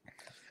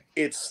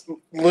 It's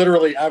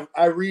literally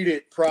I read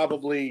it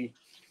probably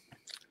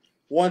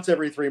once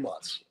every 3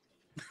 months.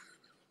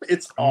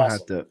 It's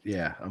awesome.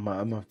 I'm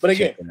gonna But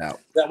check again, it out.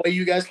 that way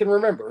you guys can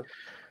remember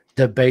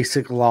The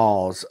basic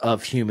laws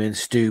of human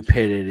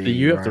stupidity.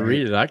 You have to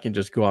read it. I can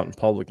just go out in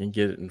public and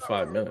get it in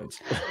 5 minutes.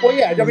 Well,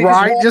 yeah, I mean,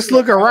 right. Just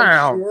look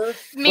around. Sure,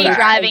 Me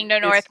driving to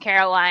North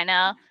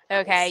Carolina.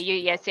 Okay,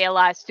 you see a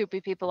lot of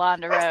stupid people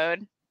on the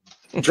road.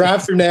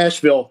 Drive through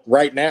Nashville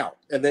right now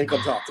and then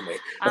come talk to me.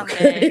 I'm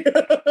good.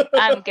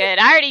 I'm good.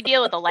 I already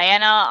deal with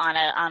Atlanta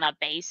on a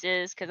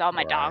basis because all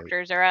my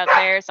doctors are up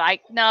there. So I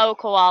know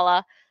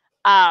Koala.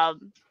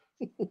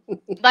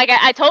 Like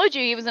I told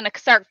you, he was gonna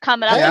start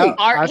coming up.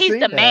 Hey, he's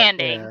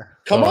demanding. Yeah.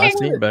 Come on, I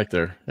see him back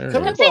there.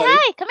 Come say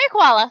hi. Come here,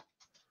 Koala.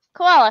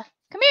 Koala,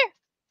 come here.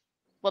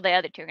 Well, the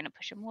other two are gonna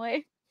push him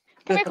away.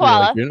 Come here,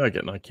 Koala. You're not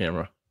getting on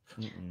camera.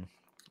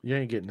 You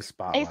ain't getting the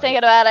spotlight. He's thinking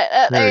about it.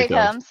 There he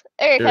comes.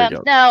 There he comes.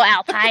 No,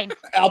 Alpine.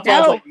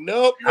 Alpine's like,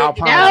 nope.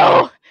 Alpine.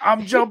 No.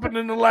 I'm jumping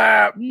in the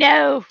lap.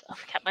 No. Oh,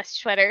 I got my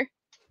sweater.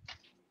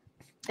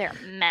 They're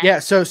a mess. Yeah.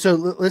 So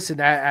listen.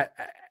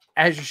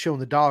 As you're showing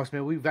the dogs,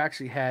 man, we've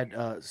actually had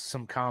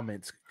some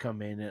comments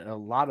come in, and a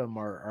lot of them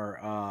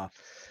are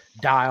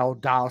Dial.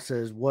 Dial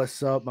says,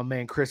 "What's up?" My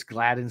man Chris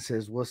Gladden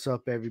says, "What's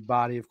up,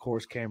 everybody?" Of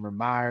course, Cameron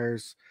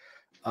Myers.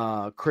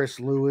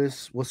 Chris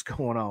Lewis, what's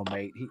going on,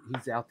 mate?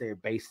 He's out there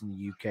based in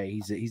the UK.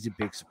 He's a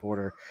big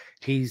supporter.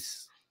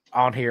 He's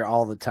on here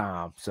all the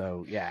time.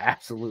 So yeah,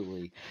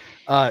 absolutely.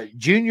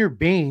 Junior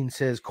Bean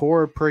says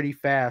Cora pretty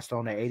fast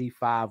on the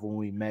 85 when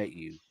we met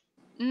you.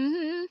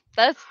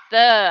 That's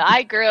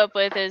I grew up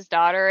with his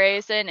daughter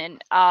racing,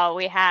 and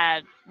we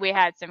had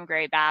some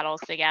great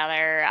battles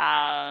together.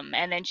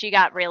 And then she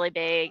got really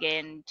big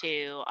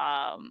into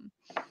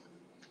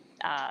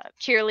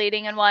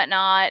cheerleading and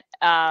whatnot,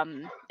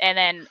 and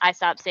then I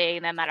stopped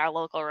seeing them at our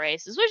local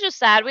races, which is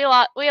sad. We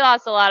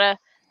lost a lot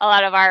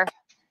of our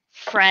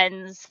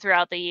friends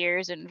throughout the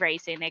years in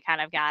racing. They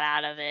kind of got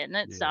out of it, and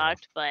it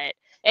sucked. But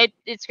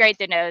it's great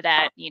to know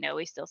that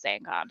we still stay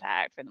in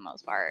contact for the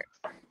most part.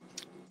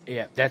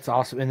 Yeah, that's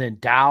awesome. And then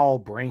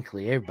Dow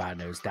Brinkley, everybody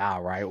knows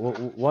Dow, right?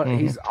 What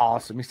He's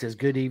awesome. He says,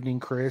 "Good evening,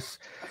 Chris.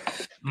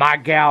 My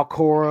gal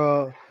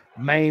Cora,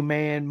 main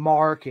man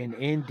Mark, and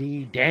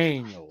ND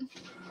Daniel."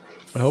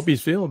 I hope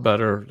he's feeling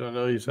better. I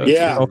know he's had some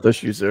health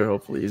issues there.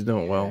 Hopefully he's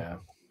doing well. Yeah,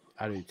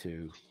 I do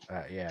too.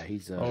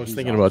 He's. I was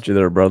thinking about you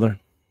there, brother.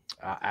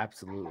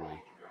 Absolutely.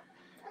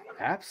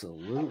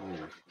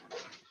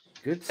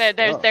 Good stuff.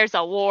 There's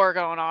a war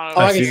going on.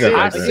 I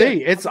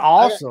see. It's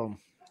awesome.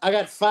 I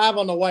got 5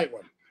 on the white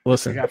one.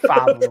 Listen, I got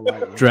 5 on the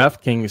white one.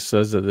 DraftKings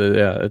says that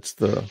it's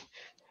the.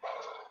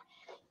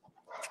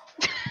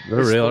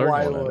 They're real.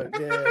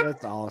 Yeah,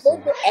 that's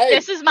awesome.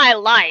 This is my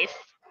life.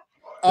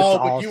 Oh,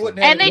 but you wouldn't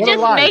have and they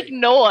just make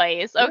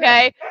noise,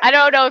 okay? Yeah. I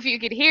don't know if you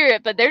could hear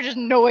it, but they're just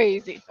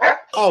noisy.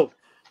 Oh,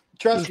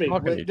 trust me.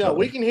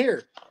 We can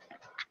hear.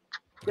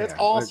 That's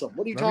awesome.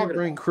 What are you talking about?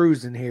 Bring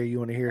Cruz in here. You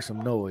want to hear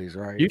some noise,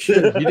 right? You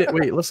should. You did.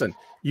 Wait, listen.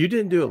 You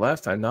didn't do it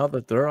last time. Now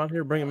that they're on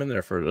here, bring them in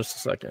there for just a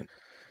second.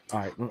 All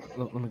right.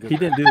 Let me go. He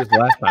didn't do this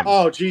last time.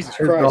 Oh, Jesus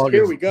Christ.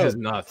 Here we go. He's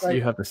nuts. Right.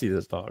 You have to see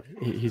this dog.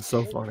 He's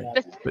so funny.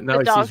 But now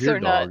he sees your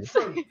dog.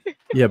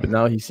 Yeah, but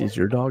now he sees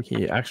your dog.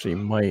 He actually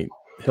might.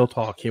 He'll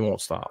talk. He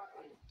won't stop.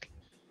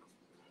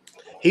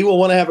 He will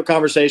want to have a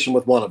conversation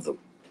with one of them.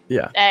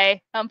 Yeah.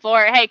 Hey, I'm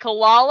for it. Hey,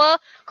 Koala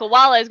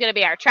is going to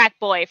be our track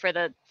boy for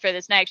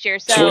this next year.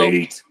 So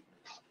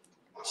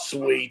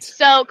Sweet.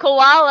 So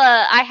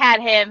Koala, I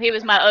had him. He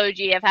was my OG.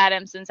 I've had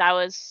him since I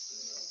was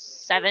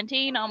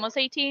 17, almost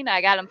 18.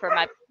 I got him for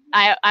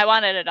I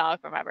wanted a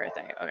dog for my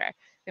birthday. Okay,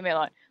 leave me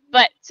alone.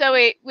 But so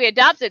we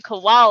adopted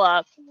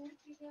Koala.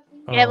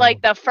 And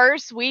like the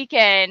first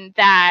weekend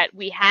that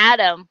we had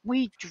him,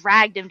 we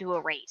dragged him to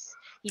a race.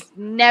 He's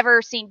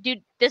never seen,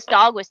 dude, this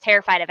dog was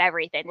terrified of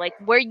everything. Like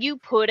where you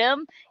put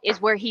him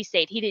is where he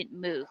stayed. He didn't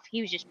move.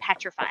 He was just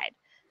petrified.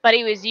 But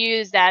he was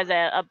used as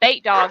a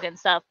bait dog and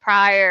stuff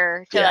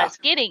prior to us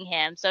getting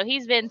him. So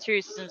he's been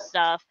through some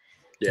stuff.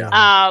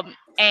 Yeah.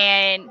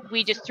 And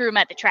we just threw him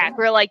at the track.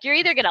 We're like, you're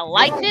either gonna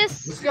like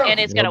this and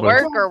it's gonna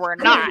work, or we're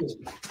not.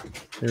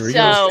 Here we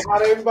go.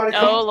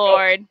 Oh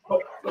Lord.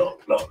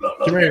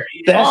 Come here.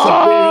 That's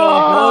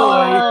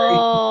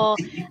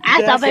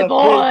a big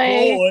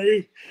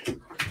boy.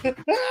 That's a big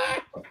boy.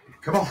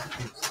 Come on.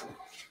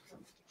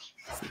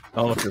 I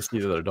don't know if you'll see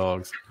the other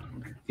dogs.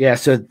 Yeah,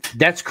 so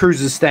that's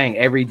Cruz's thing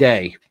every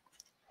day.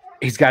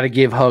 He's got to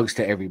give hugs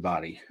to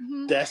everybody.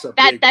 That's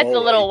that's a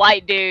little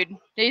white dude.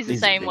 He's the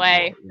same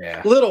way.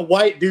 Yeah. Little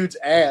white dude's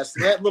ass.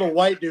 That little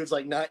white dude's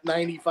like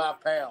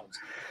 95 pounds.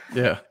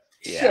 Yeah.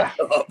 Shut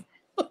up.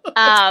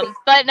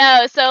 But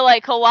no, so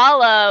like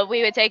Koala,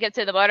 we would take it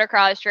to the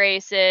motocross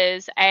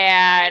races,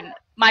 and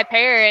my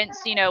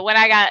parents, you know, when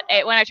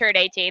I turned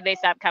 18, they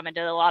stopped coming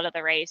to a lot of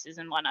the races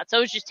and whatnot. So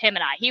it was just him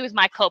and I. He was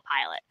my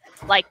co-pilot.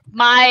 Like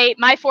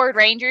my Ford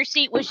Ranger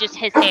seat was just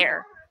his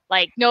hair.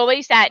 Like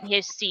nobody sat in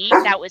his seat.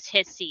 That was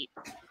his seat.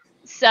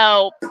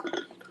 So,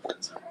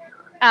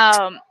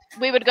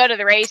 we would go to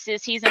the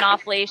races. He's an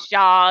off-leash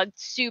dog,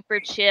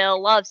 super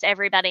chill, loves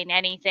everybody and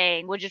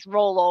anything. Would just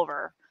roll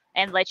over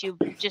and let you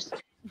just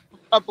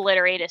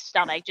obliterate his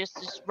stomach,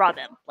 just rub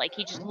him. Like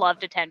he just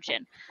loved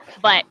attention.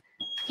 But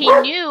he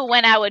knew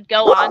when I would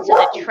go onto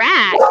the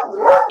track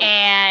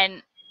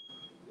and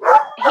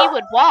he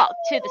would walk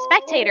to the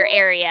spectator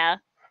area.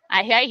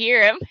 I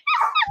hear him.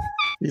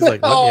 He's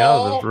like, let me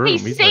out of this room.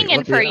 He's singing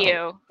like, for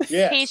you.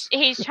 Yes.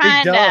 He's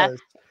trying to.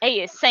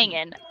 He is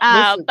singing.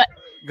 Listen, But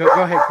go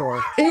ahead,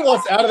 Cora. He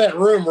wants out of that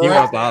room, right? He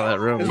wants out of that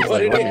room. He's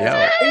like, let me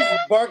out. He's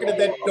barking at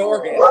that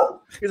door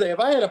handle. He's like, if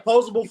I had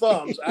opposable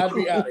thumbs, I'd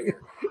be out of here.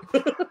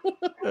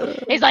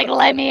 he's like,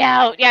 let me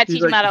out. Yeah,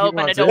 teach him how to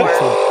open a door.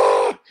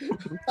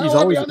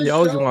 He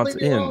always wants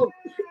in,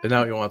 and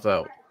now he wants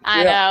out.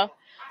 I know.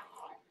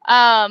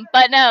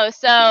 But no,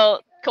 so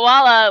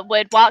Koala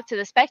would walk to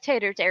the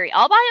spectators area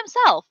all by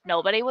himself.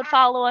 Nobody would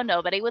follow him.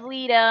 Nobody would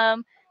lead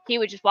him. He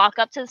would just walk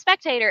up to the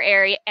spectator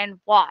area and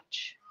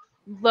watch.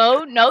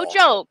 No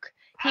joke.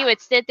 He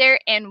would sit there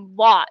and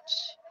watch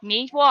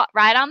me walk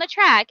right on the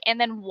track and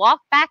then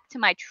walk back to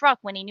my truck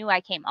when he knew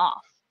I came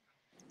off.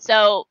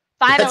 So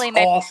finally,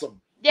 that's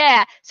awesome.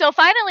 Yeah. So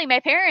finally, my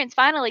parents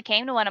finally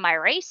came to one of my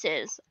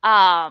races.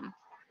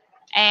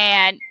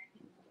 And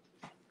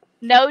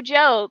no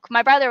joke,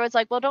 my brother was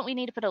like, well, don't we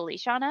need to put a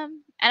leash on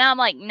him? And I'm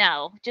like,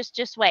 no,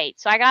 just wait.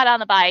 So I got on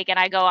the bike and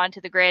I go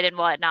onto the grid and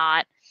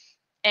whatnot.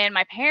 And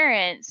my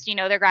parents, you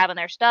know, they're grabbing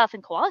their stuff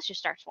and Koala just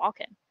starts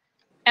walking.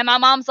 And my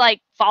mom's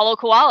like, follow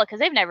Koala because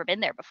they've never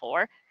been there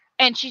before.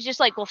 And she's just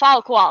like, well,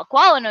 follow Koala.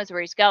 Koala knows where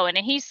he's going.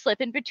 And he's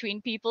slipping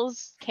between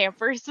people's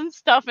campers and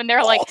stuff. And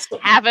they're like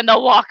having to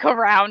walk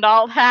around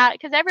all that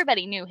because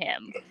everybody knew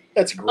him.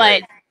 That's great.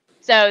 But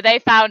so they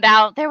found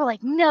out. They were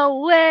like,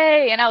 no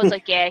way. And I was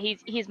like, yeah,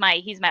 he's my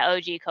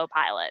OG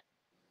co-pilot.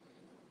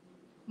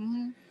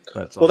 Mm-hmm.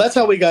 Well, that's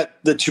how we got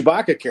the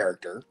Chewbacca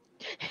character.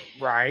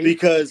 Right.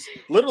 Because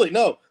literally,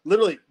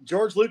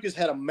 George Lucas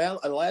had an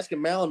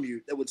Alaskan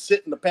Malamute that would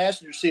sit in the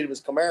passenger seat of his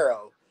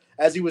Camaro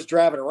as he was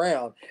driving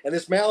around. And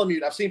this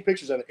Malamute, I've seen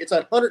pictures of it. It's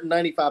a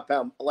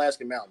 195-pound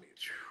Alaskan Malamute.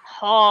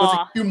 Oh.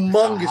 So it's a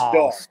humongous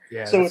dog.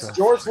 Yeah, so it's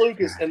George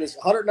Lucas and this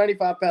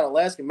 195-pound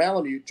Alaskan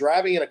Malamute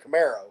driving in a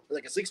Camaro,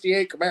 like a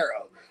 68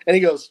 Camaro. And he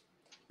goes,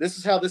 this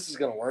is how this is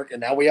going to work.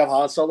 And now we have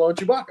Han Solo and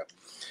Chewbacca.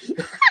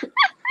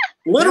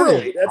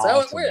 Literally, that's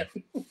how it went.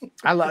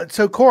 I love.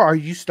 So, Cora, are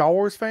you Star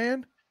Wars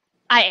fan?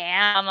 I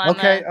am.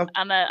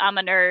 I'm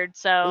a nerd.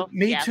 So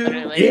me too.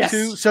 Definitely. Me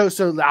too.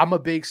 So I'm a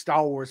big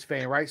Star Wars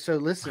fan, right? So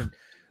listen,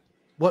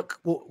 what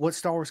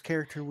Star Wars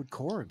character would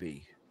Cora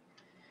be?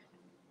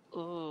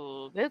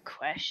 Ooh, good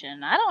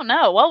question. I don't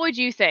know. What would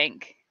you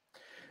think?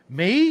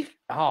 Me?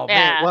 Oh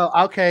man. Well,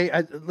 okay.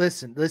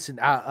 Listen.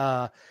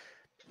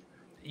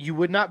 You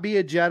would not be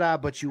a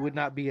Jedi, but you would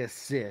not be a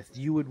Sith.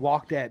 You would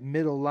walk that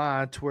middle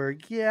line to where,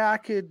 I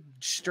could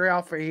stray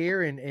off of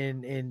here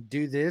and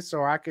do this,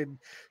 or I could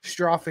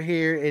stray off of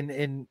here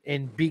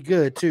and be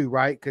good too,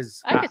 right?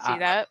 Because I could see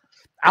that.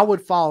 I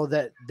would follow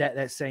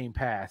that same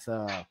path,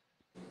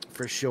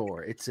 for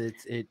sure.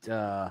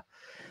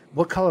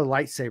 What color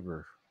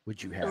lightsaber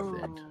would you have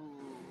then?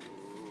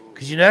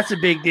 Because that's a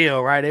big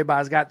deal, right?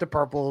 Everybody's got the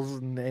purples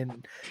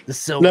and the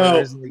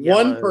silvers. No, and the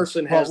one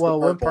person has the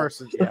purple. One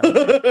person. Yeah.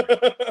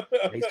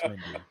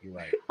 You're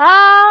right.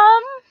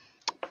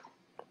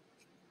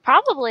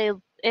 Probably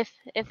if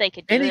they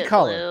could do any it,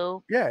 color.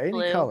 blue. Yeah, any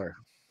blue. color.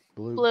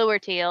 Blue or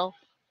teal.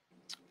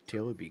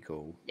 Teal would be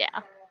cool. Yeah.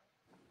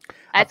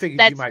 That's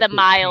the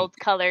mild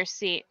pink color.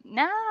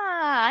 Nah,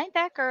 I ain't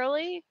that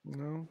girly.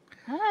 No.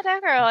 I'm not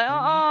that girly.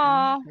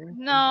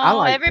 No.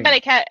 Like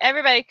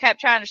everybody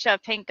kept trying to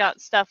shove pink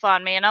stuff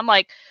on me, and I'm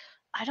like,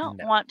 I don't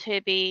want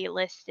to be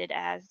listed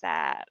as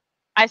that.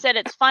 I said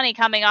it's funny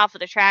coming off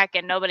of the track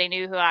and nobody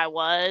knew who I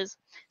was.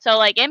 So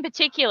like in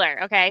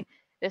particular, okay,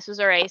 this was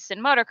a race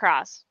in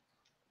motocross.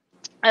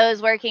 I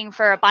was working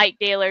for a bike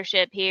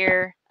dealership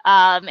here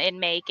in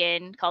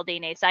Macon called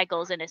DNA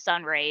Cycles, and his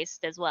son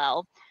raced as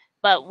well.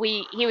 But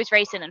he was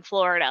racing in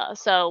Florida,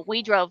 so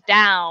we drove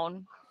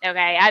down.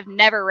 Okay, I've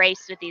never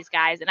raced with these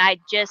guys, and I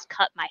just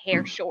cut my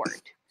hair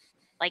short.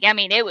 Like, I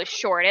mean, it was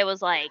short. It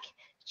was like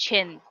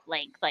chin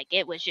length. Like,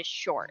 it was just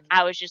short.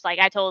 I was just like,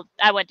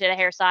 I went to the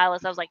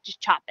hairstylist. I was like,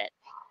 just chop it.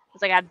 I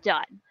was like, I'm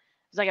done.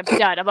 I'm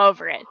done. I'm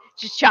over it.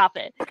 Just chop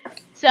it.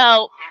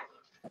 So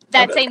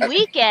that same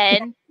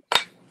weekend,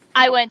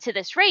 I went to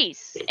this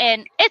race,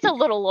 and it's a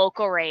little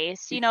local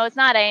race. It's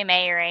not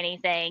AMA or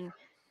anything.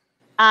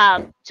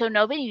 So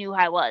nobody knew who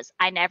I was.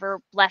 I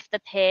never left the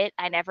pit.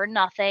 I never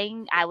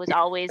nothing. I was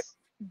always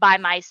by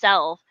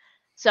myself.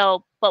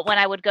 So, but when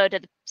I would go to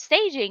the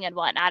staging and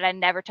whatnot, I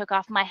never took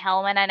off my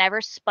helmet. I never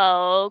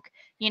spoke,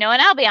 and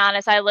I'll be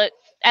honest, I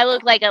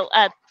look like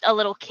a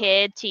little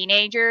kid,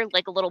 teenager,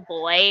 like a little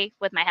boy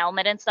with my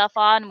helmet and stuff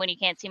on when you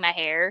can't see my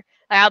hair.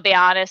 I'll be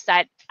honest,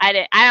 I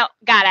don't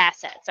got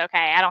assets.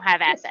 Okay, I don't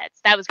have assets.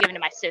 That was given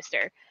to my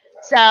sister.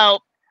 So,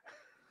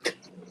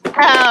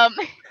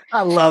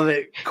 I love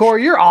it,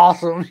 Cora. You're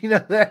awesome. You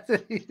know that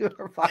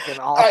you're fucking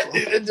awesome. So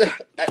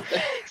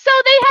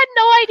they had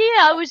no idea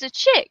I was a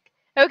chick.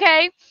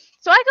 Okay,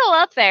 so I go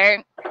up there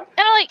and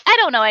I'm like, I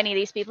don't know any of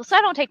these people, so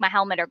I don't take my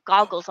helmet or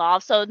goggles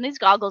off. So these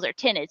goggles are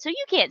tinted, so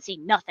you can't see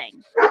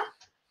nothing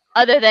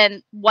other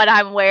than what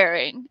I'm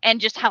wearing and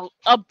just how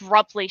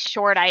abruptly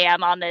short I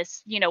am on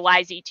this,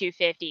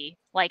 YZ250.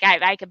 Like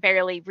I could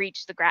barely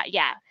reach the ground.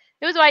 Yeah,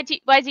 it was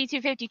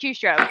YZ250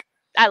 two-stroke.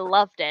 I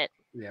loved it.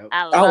 Yep.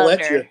 I'll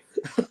let her.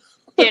 You.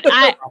 Dude,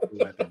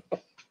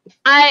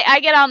 I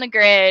get on the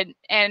grid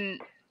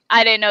and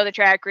I didn't know the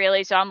track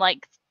really, so I'm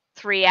like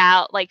 3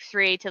 out, like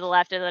 3 to the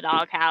left of the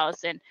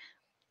doghouse, and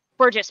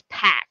we're just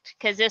packed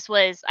because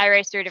I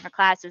raced 3 different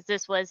classes.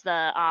 This was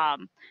the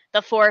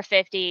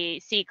 450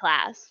 C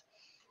class,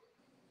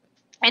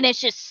 and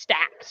it's just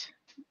stacked.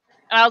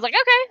 And I was like,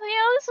 okay,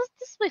 this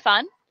will be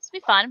fun. This will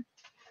be fun.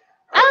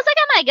 I was like,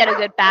 I might get a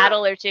good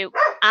battle or two.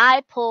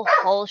 I pull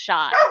whole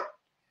shot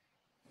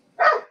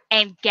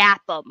and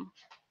gap them.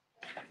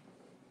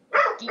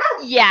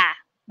 Yeah.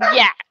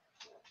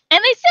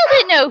 And they still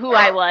didn't know who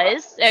I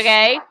was,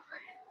 okay?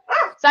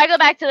 So I go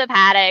back to the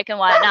paddock and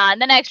whatnot.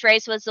 And the next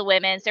race was the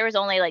women's. There was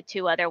only like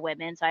 2 other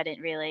women, so I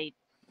didn't really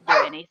do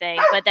anything.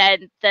 But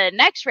then the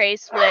next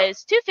race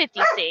was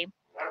 250C,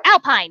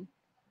 Alpine.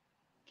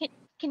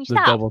 Can you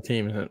stop? They're double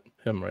teaming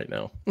him right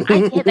now.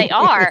 They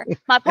are.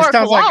 My poor It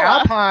sounds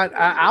koala. like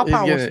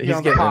Alpine wants to be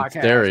on the podcast.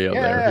 Stereo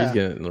there. He's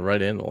getting the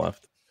right and the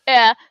left.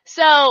 Yeah.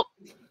 So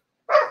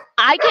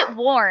I get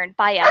warned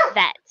by a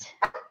vet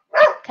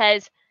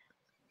because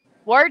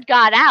word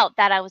got out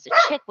that I was a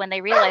chick when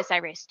they realized I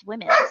raced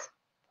women's.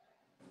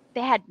 They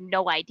had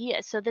no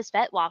idea. So this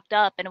vet walked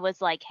up and was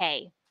like,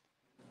 hey,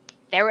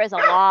 there was a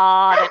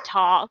lot of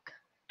talk.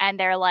 And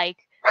they're like,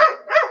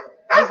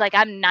 he's like,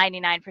 I'm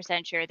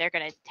 99% sure they're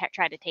going to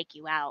try to take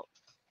you out.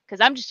 Because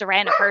I'm just a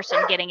random person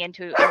getting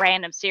into a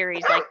random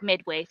series like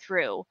midway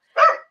through.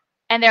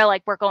 And they're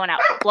like, we're going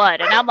out for blood.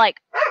 And I'm like,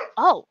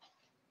 oh.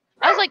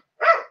 I was like,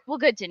 well,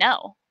 good to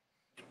know.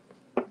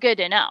 Good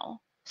to know.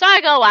 So I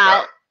go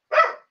out.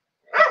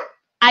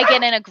 I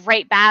get in a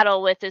great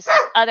battle with this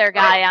other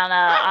guy on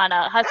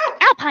a Husky.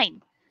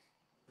 Alpine,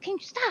 can you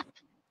stop?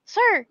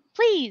 Sir,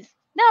 please.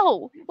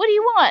 No. What do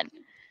you want?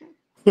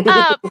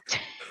 Awesome.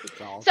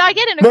 So I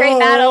get in a great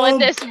battle with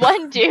this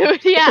one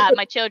dude. Yeah,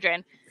 my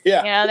children.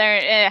 Yeah.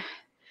 They're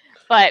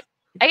but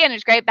I get in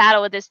this great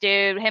battle with this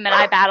dude. Him and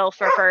I battle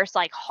for first,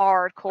 like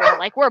hardcore.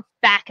 Like we're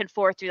back and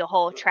forth through the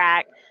whole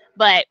track.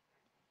 But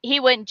he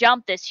wouldn't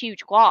jump this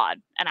huge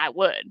quad, and I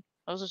would.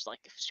 I was just like,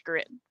 screw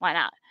it. Why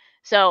not?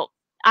 So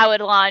I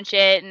would launch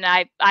it, and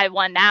I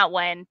won that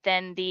one.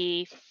 Then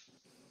the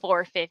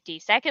 450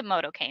 second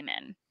moto came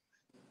in.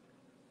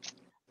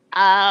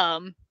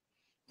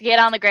 Get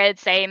on the grid,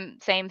 same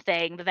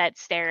thing. The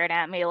vet's staring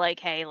at me like,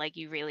 hey, like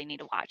you really need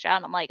to watch out.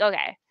 And I'm like,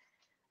 okay,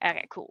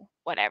 cool,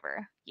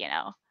 whatever,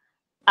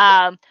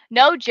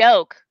 No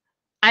joke.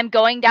 I'm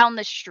going down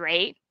the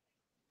straight,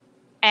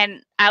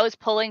 and I was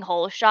pulling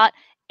whole shot,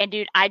 and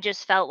dude, I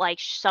just felt like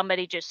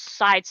somebody just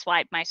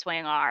sideswiped my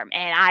swing arm,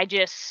 and I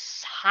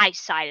just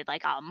high-sided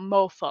like a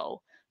mofo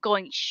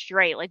going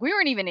straight. Like we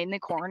weren't even in the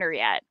corner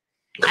yet,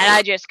 and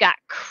I just got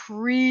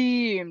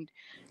creamed.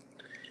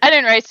 I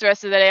didn't race the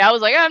rest of the day. I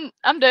was like,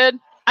 I'm good.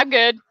 I'm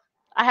good.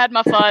 I had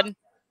my fun.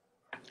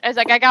 I was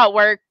like, I got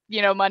work,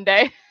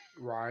 Monday.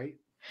 Right.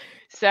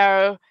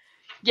 So,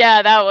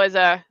 yeah, that was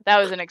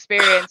an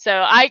experience.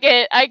 So I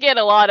get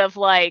a lot of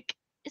like,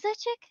 is that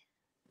chick?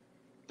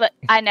 But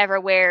I never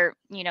wear,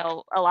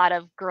 a lot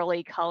of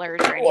girly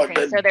colors or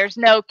anything. So there's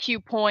no Q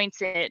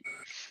points in it.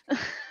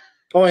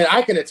 Oh, and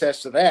I can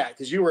attest to that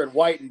because you were in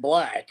white and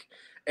black.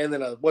 And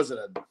then was it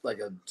a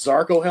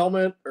Zarco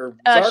helmet or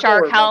a Zarco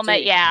shark or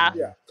helmet? Yeah.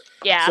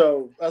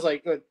 So I was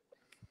like,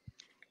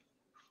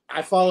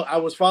 I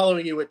was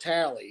following you at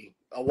Tally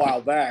a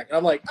while back. And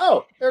I'm like,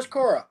 oh, there's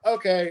Cora.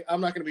 Okay,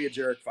 I'm not going to be a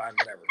jerk. Fine,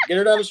 whatever. Get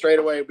her down the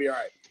straightaway, it'll be all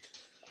right.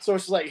 So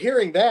it's like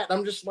hearing that,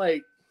 I'm just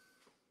like,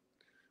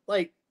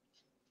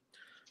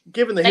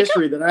 given the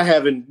history that I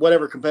have in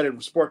whatever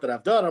competitive sport that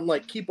I've done, I'm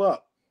like, keep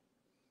up.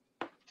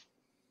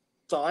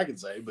 That's all I can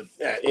say. But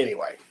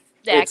anyway.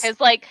 Yeah, because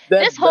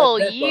this whole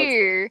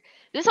year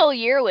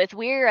with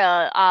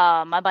Weira,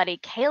 my buddy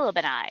Caleb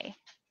and I.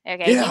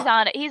 Okay,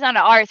 yeah. He's on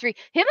an R3.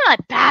 Him and I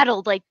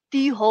battled like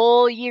the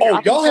whole year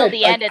up until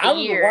the end of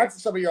the year. I watching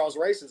some of y'all's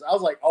races. I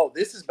was like, oh,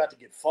 this is about to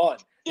get fun.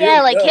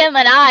 Yeah, like him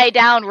and I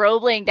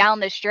robbling down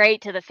the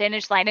straight to the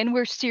finish line, and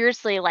we're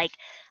seriously like,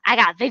 I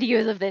got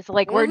videos of this.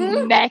 Like we're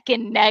neck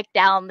and neck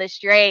down the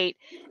straight.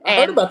 I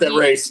heard about that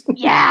race.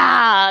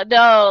 Yeah,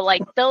 no,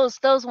 like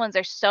those ones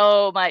are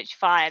so much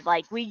fun.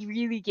 Like we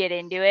really get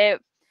into it.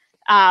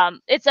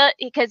 It's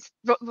because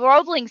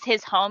Roebling's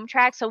his home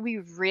track, so we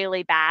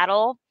really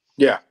battle.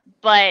 Yeah.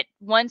 But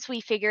once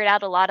we figured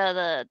out a lot of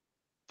the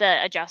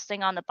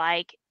adjusting on the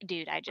bike,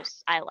 dude, I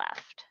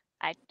left.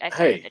 I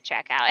started to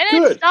check out,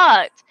 and it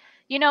sucked.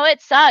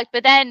 it sucked.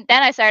 But then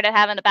I started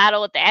having the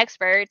battle with the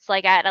experts,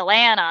 like at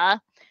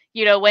Atlanta,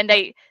 when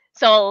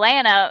so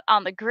Atlanta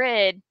on the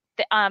grid,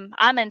 I'm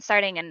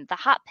starting in the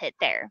hot pit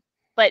there.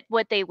 But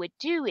what they would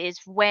do is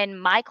when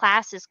my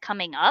class is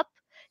coming up,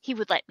 he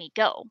would let me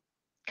go.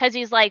 Because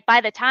he's like,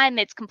 by the time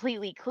it's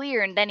completely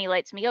clear and then he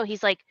lets me go,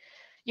 he's like,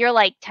 you're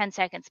like 10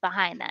 seconds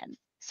behind then.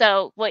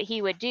 So what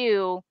he would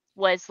do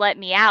was let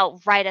me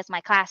out right as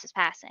my class is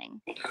passing.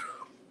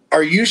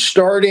 Are you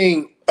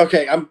starting?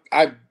 Okay,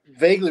 I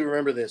vaguely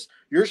remember this.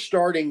 You're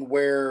starting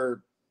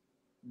where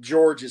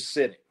George is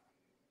sitting,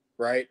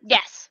 right?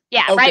 Yes.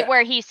 Yeah, okay. Right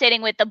where he's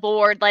sitting with the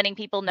board, letting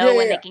people know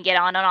when they can get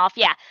on and off.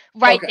 Yeah,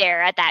 right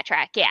there at that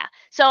track. Yeah.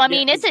 So I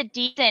mean, it's a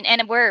decent,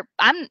 and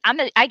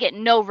I get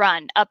no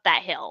run up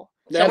that hill.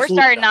 So we're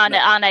starting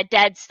on a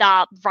dead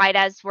stop right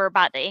as we're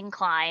about to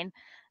incline.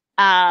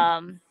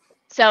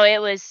 So it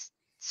was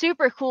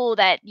super cool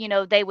that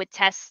they would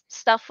test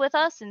stuff with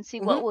us and see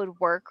what would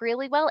work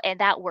really well, and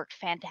that worked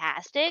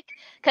fantastic.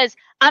 Because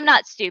I'm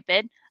not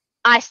stupid.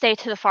 I stay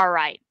to the far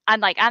right.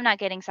 I'm not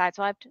getting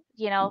sideswiped,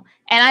 and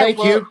I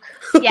look.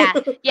 Yeah.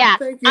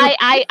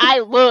 I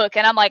look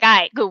and I'm like, all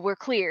right, good, we're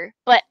clear.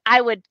 But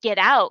I would get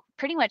out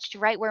pretty much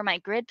right where my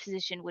grid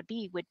position would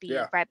be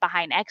right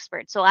behind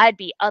experts. So I'd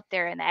be up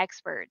there in the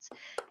experts,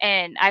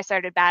 and I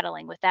started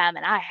battling with them,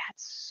 and I had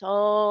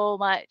so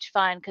much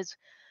fun because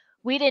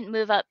we didn't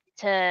move up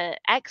to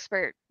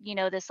expert,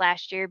 this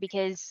last year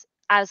because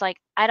I was like,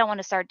 I don't want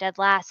to start dead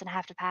last and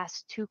have to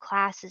pass 2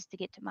 classes to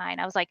get to mine.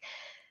 I was like,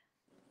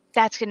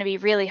 that's going to be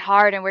really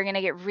hard and we're going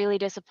to get really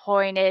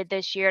disappointed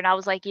this year. And I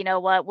was like, you know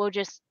what, we'll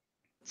just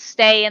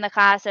stay in the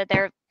class that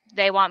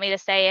they want me to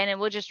stay in, and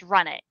we'll just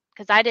run it.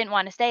 Because I didn't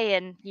want to stay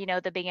in,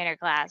 the beginner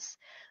class.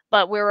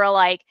 But we were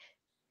like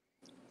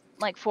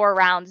 4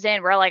 rounds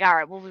in, we're like, all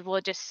right, we'll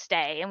just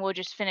stay and we'll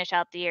just finish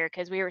out the year,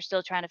 because we were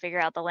still trying to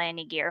figure out the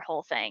landing gear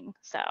whole thing.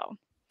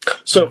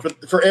 So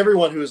for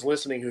everyone who is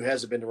listening who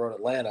hasn't been to Road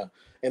Atlanta,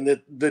 and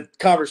the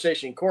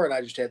conversation Cora and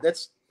I just had,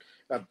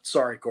 I'm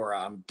sorry, Cora,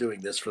 I'm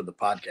doing this for the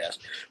podcast,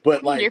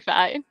 but you're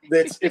fine.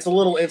 it's a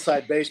little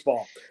inside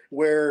baseball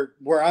where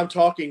I'm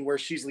talking, where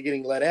she's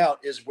getting let out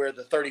is where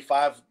the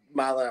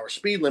 35-mile-an-hour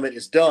speed limit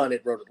is done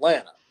at Road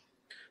Atlanta.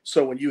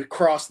 So when you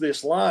cross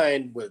this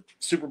line with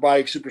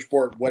Superbike,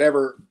 Supersport,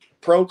 whatever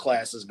pro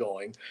class is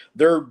going,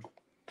 they're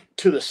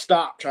to the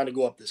stop trying to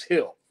go up this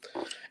hill.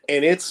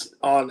 And it's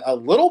on a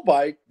little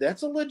bike.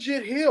 That's a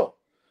legit hill.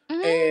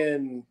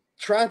 And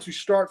trying to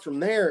start from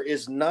there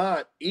is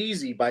not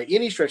easy by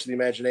any stretch of the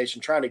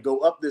imagination, trying to go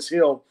up this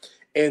hill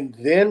and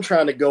then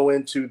trying to go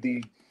into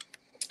the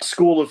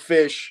school of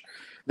fish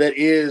that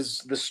is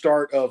the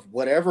start of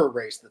whatever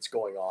race that's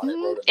going on at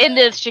Road Atlanta.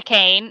 Into the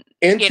chicane.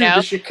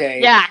 The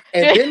chicane. Yeah.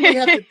 And then we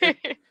have to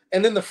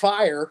and then the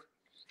fire.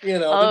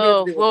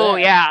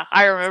 Yeah,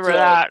 I remember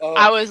that.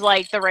 I was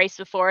like, the race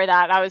before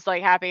that, I was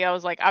like happy. I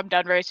was like, I'm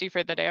done racing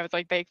for the day. I was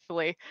like,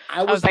 thankfully.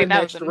 I was the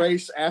next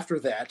race after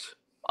that.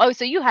 Oh,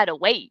 so you had to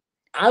wait.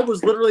 I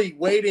was literally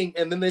waiting,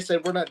 and then they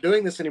said, we're not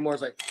doing this anymore. I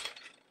was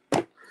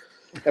like,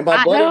 and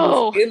my buddy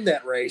was in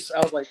that race. I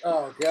was like,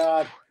 oh,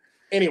 God.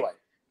 Anyway,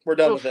 we're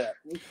done with that.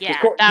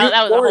 Yeah, that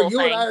was the whole thing. You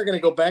and I are going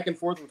to go back and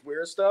forth with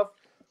weird stuff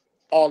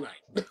all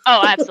night.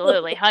 Oh,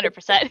 absolutely.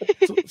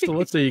 100%. So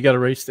let's say you got a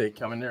race day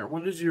coming there.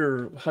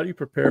 How do you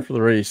prepare for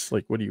the race?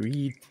 Like, what do you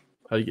eat?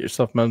 How do you get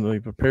yourself mentally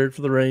prepared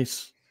for the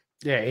race?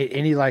 Yeah.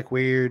 Any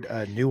weird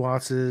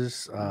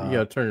nuances? You got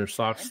to turn your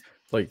socks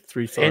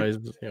 3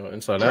 sizes,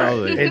 inside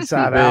out.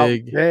 Inside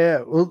out.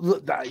 Yeah.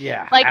 Well,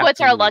 yeah. What's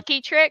our lucky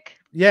trick?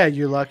 Yeah.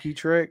 Your lucky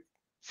trick.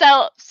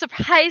 So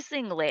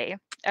surprisingly,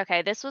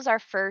 okay, this was our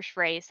first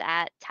race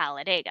at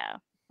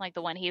Talladega, like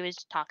the one he was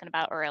talking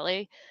about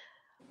early.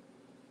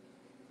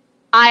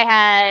 I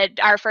had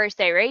our first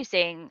day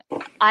racing.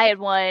 I had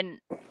won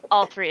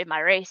all 3 of my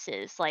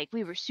races.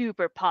 We were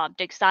super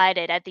pumped,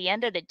 excited. At the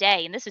end of the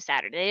day, and this is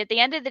Saturday, at the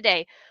end of the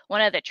day,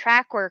 one of the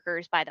track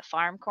workers by the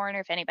farm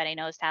corner, if anybody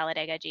knows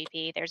Talladega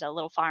GP, there's a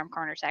little farm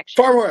corner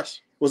section. Farm horse.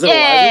 Was it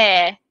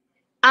Eliza?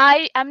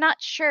 I'm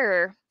not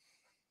sure.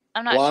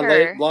 I'm not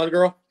sure. Blonde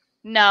girl?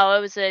 No,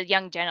 it was a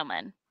young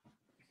gentleman.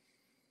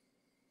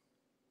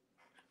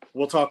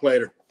 We'll talk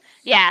later.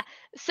 Yeah.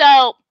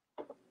 So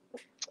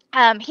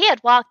he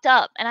had walked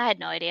up, and I had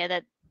no idea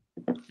that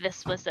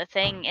this was a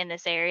thing in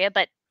this area,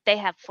 but they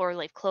have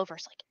 4-leaf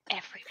clovers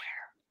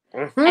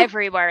everywhere.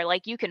 Everywhere.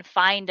 You can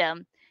find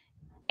them.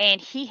 And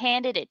he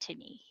handed it to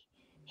me.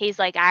 He's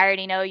like, I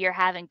already know you're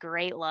having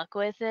great luck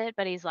with it,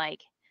 but he's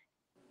like,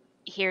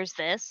 here's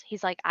this.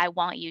 He's like, I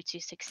want you to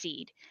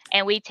succeed.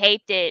 And we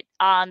taped it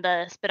on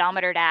the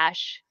speedometer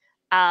dash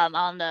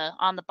on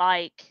the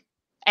bike.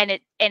 And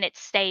it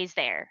stays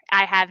there.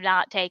 I have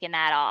not taken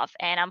that off,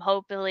 and I'm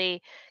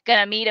hopefully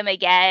gonna meet him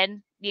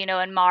again,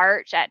 in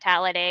March at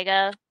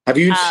Talladega. Have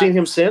you seen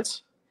him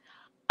since?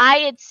 I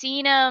had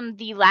seen him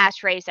the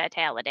last race at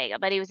Talladega,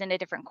 but he was in a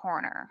different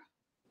corner.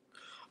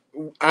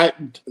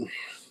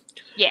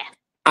 Yeah.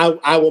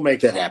 I will make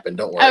that happen.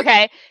 Don't worry.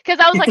 Okay, because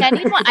I was like, I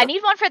need one. I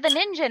need one for the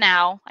Ninja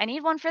now. I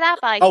need one for that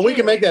bike. Oh, we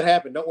can make that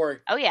happen. Don't worry.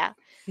 Oh yeah,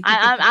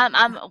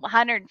 I'm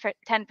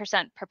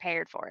 110%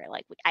 prepared for it.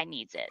 Like I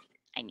needs it.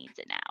 I needs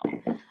it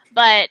now.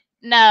 But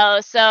no,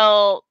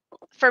 so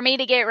for me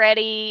to get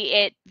ready,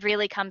 it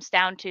really comes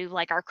down to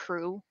like our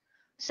crew.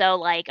 So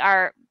like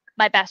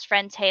my best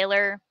friend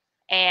Taylor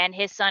and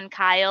his son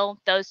Kyle,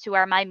 those two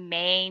are my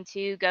main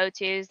two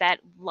go-tos that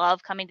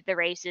love coming to the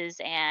races,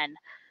 and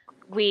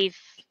we've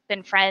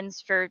been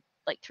friends for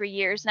like 3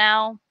 years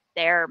now.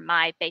 They're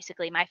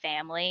basically my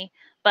family,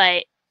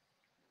 but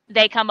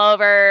they come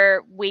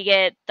over, we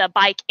get the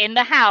bike in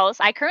the house.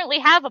 I currently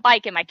have a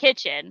bike in my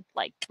kitchen,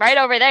 like right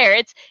over there.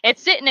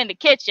 It's sitting in the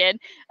kitchen.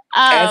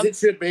 As it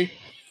should be.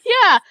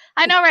 Yeah,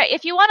 I know, right?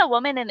 If you want a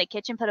woman in the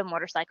kitchen, put a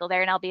motorcycle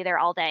there, and I'll be there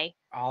all day.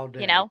 All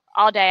day. You know,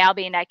 all day I'll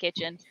be in that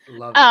kitchen.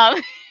 Love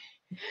it.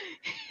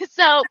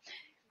 So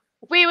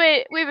we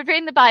would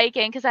bring the bike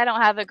in because I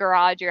don't have a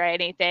garage or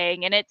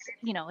anything, and it's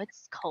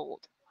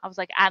cold. I was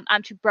like,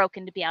 I'm too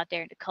broken to be out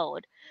there in the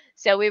cold.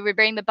 So we would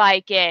bring the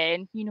bike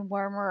in,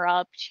 warm her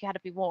up. She got to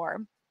be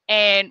warm.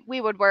 And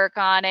we would work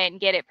on it and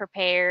get it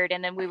prepared,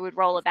 and then we would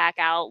roll it back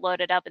out, load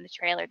it up in the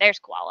trailer. There's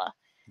Koala.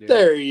 Yeah.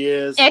 There he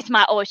is. It's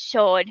my old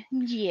sword.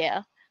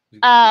 Yeah.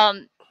 So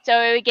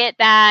we would get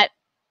that,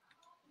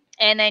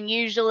 and then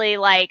usually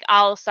like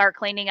I'll start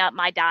cleaning up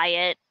my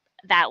diet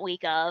that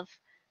week of.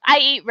 I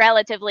eat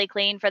relatively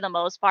clean for the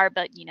most part,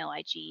 but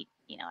I cheat.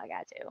 I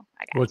got to.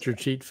 What's your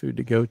cheat food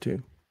to go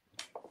to?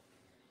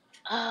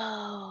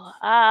 Oh,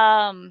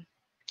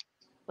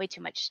 way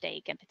too much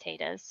steak and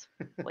potatoes.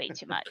 Way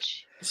too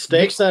much.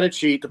 Steak's not a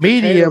cheat. The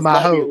medium,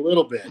 I hope. A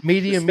little bit.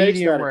 Medium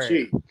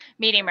rare.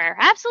 Medium rare,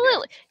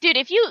 absolutely, yeah.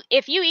 Dude.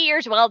 If you eat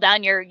yours well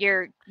done, you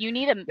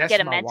need to get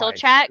a mental wife.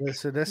 check.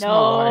 Listen, that's no.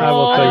 my wife. I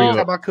will tell you.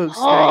 Every time I cook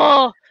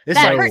steak, it's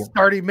like hurts.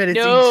 30 minutes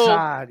each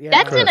side.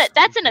 Yeah,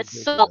 that's an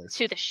assault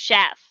to the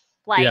chef.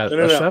 Like, yeah,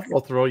 a chef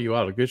will throw you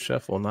out. A good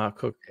chef will not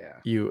cook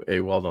you a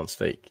well done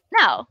steak.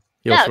 No,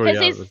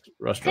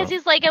 because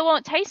he's like, it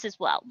won't taste as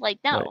well. Like,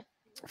 no. Right.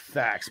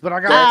 Facts, but I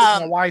got to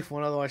ask my wife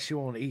one, otherwise she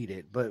won't eat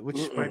it. But which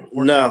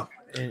no,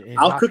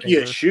 I'll cook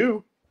you a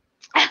shoe.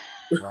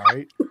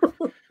 Right.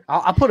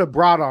 I'll put a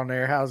brat on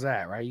there. How's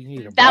that? Right? You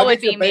need a. That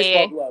would be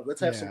me. Glove.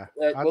 Let's have some.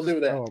 We'll do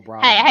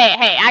that.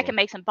 Hey! I can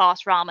make some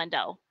boss ramen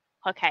dough.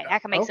 Okay, I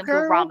can make some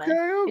good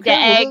ramen. The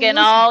egg and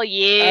all.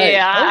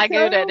 Yeah, I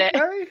good at it.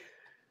 I'm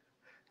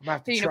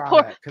about to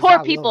try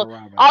poor people.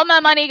 All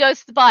my money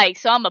goes to the bike,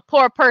 so I'm a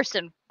poor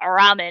person. A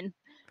ramen,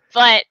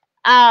 but.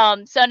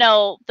 So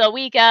no, the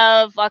week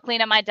of, I'll clean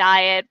up my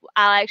diet.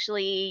 I'll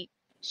actually eat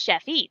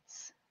Chef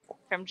Eats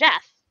from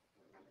Jeff.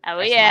 Oh,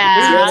 that's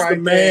That's the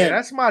man.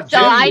 That's my so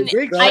I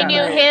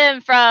knew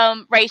him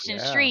from racing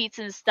streets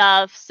and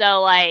stuff.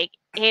 So like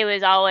he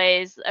was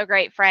always a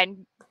great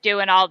friend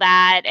doing all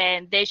that.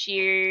 And this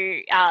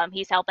year,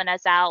 he's helping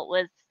us out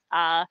with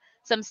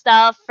some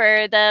stuff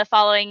for the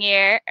following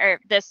year,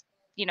 or this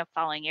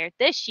following year.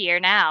 This year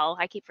now,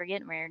 I keep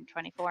forgetting we're in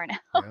 24 now.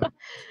 Yeah.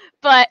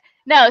 But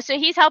no, so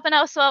he's helping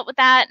us out with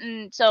that,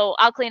 and so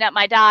I'll clean up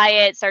my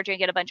diet, start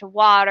drinking a bunch of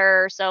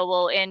water. So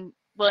we'll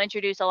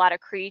introduce a lot of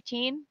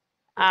creatine,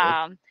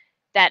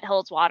 that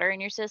holds water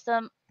in your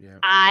system. Yeah.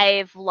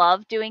 I've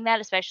loved doing that,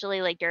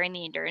 especially like during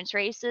the endurance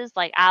races.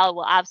 Like I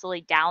will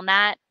absolutely down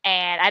that,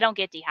 and I don't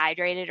get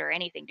dehydrated or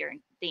anything during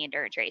the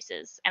endurance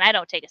races, and I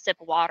don't take a sip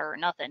of water or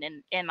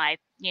nothing in my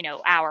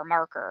hour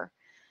marker.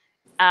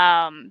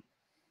 And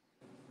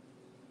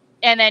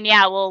then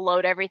we'll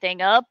load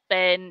everything up,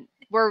 and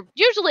we're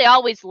usually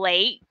always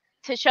late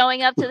to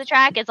showing up to the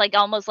track. It's like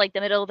almost like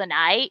the middle of the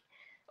night,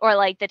 or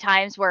like the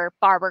times where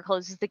Barber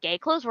closes the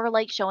gate close. We're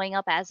like showing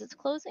up as it's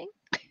closing.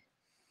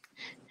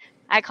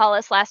 I call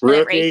us last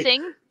minute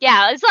racing.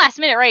 Yeah, it's last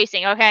minute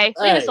racing. Okay,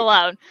 leave us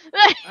alone.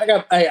 I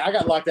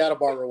got locked out of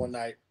Barber one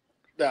night.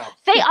 No,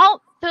 they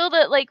all filled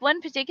it. Like one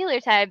particular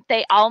time,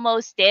 they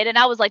almost did, and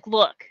I was like,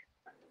 "Look,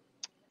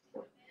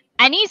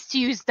 I need to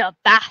use the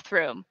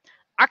bathroom.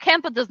 Our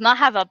camper does not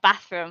have a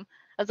bathroom."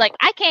 I was like,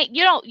 I can't,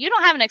 you don't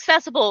have an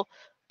accessible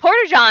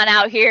porta-john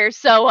out here,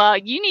 so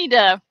we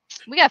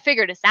gotta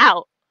figure this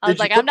out. I was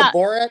like, I'm not. Did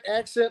you put the Borat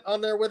accent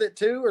on there with it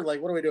too, or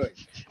like, what are we doing?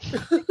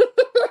 Well,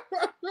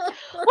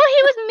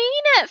 he was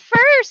mean at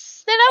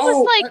first, and I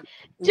was like,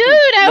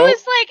 dude, I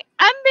was like,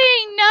 I'm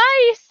being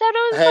nice, and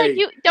I was like,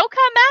 you don't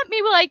come at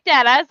me like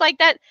that. I was like,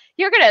 that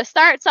you're gonna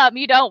start something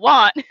you don't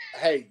want.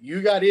 Hey,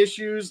 you got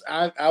issues.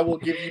 I will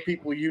give you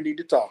people you need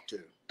to talk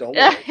to. Don't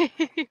worry.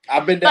 I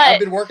have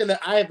been working.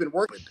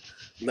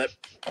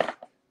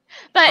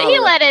 But he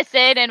let us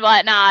in and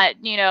whatnot,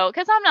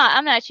 because I'm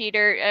not a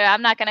cheater.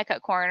 I'm not gonna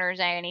cut corners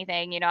or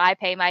anything. I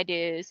pay my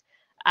dues,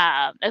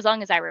 as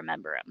long as I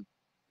remember them.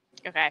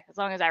 Okay, as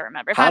long as I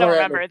remember. If I don't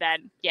remember,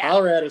 then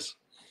holler at us.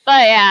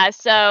 But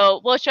so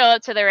we'll show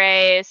up to the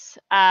race,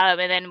 and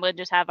then we'll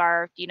just have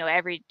our,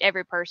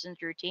 every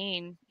person's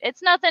routine.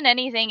 It's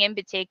anything in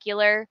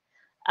particular,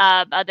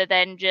 other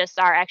than just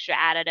our extra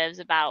additives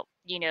about,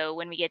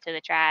 when we get to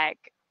the track,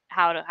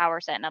 how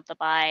we're setting up the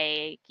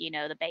bike,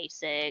 the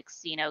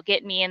basics,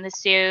 getting me in the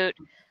suit,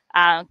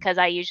 because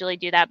I usually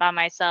do that by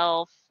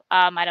myself.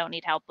 I don't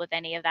need help with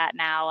any of that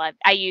now.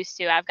 I used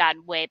to. I've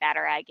gotten way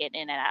better at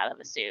getting in and out of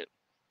a suit.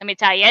 Let me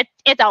tell you,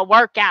 it's a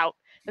workout.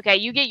 Okay,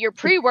 you get your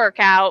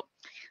pre-workout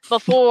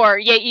before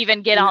you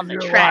even get on the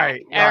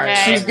track. Right.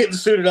 Okay? She's getting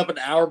suited up an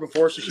hour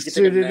before so she can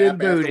Suited take a and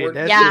nap booted.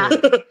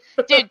 afterward. That's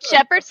it. Dude,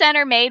 Shepherd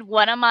Center made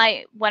one of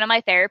my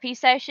therapy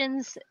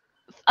sessions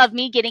of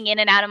me getting in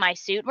and out of my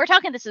suit. We're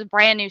talking this is a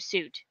brand new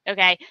suit,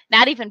 okay?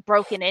 Not even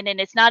broken in, and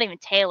it's not even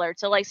tailored.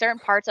 So like certain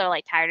parts are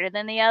like tighter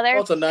than the other.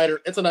 Well,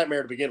 it's a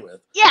nightmare to begin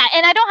with. Yeah,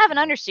 and I don't have an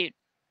undersuit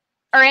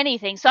or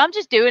anything, so I'm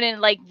just doing it in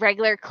like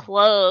regular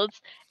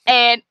clothes.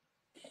 And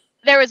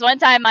there was one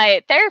time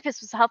my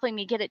therapist was helping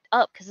me get it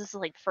up because this is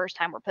like the first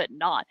time we're putting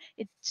it on.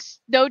 It's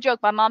no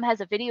joke. My mom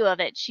has a video of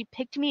it. She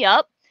picked me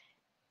up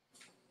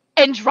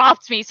and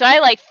dropped me, so I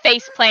like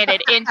face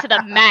planted into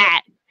the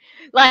mat.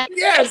 Like,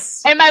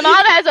 yes. And my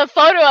mom has a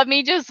photo of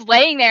me just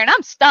laying there, and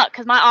I'm stuck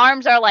because my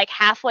arms are like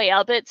halfway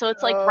up it, so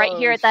it's like right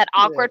here at that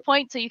awkward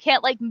point, so you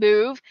can't like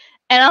move.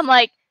 And I'm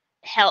like,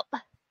 help,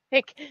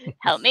 like,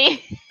 help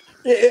me.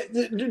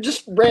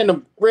 Just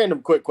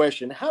random quick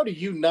question. How do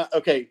you not?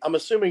 Okay, I'm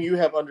assuming you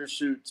have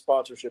undersuit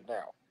sponsorship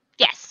now.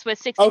 Yes, with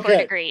 64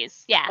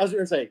 degrees. Yeah. I was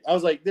gonna say, I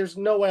was like, there's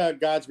no way on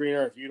God's green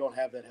earth you don't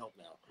have that help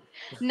now.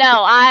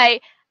 No, I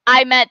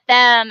met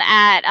them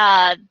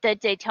at the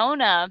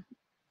Daytona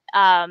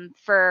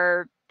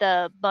for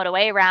the Moto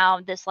A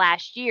round this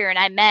last year, and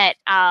I met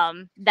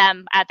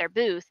them at their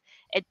booth.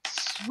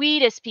 It's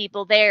sweetest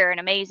people there, an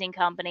amazing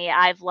company.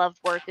 I've loved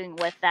working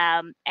with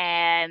them,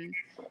 and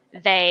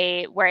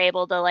they were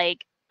able to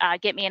like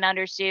get me an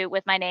undersuit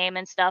with my name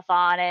and stuff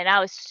on it. And I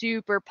was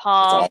super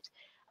pumped.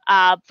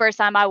 First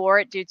time I wore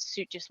it, dude's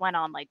suit just went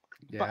on like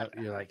butter.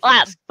 You're like,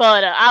 yes.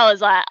 Butter. I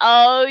was like,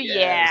 oh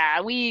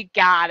yeah, we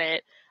got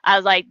it. I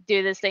was like,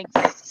 dude, this thing's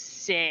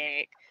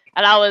sick.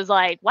 And I was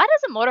like, why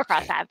doesn't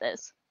motocross have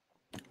this?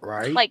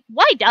 Right. Like,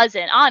 why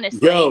doesn't,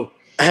 honestly? Yo,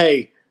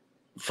 hey,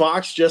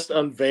 Fox just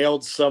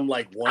unveiled some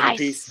like one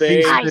piece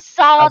thing. I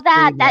saw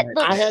that. That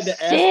looks I had to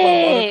ask my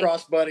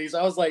motocross buddies.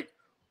 I was like,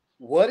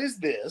 what is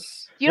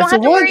this? You don't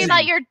have to worry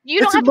about your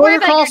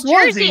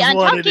jersey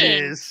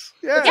untucking.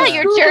 Yeah,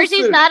 your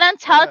jersey's not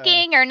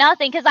untucking or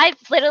nothing. Because I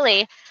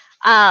literally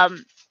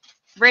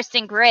Rist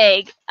and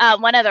Greg,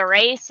 one of the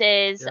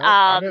races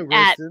at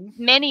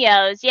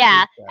Minio's,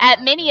 at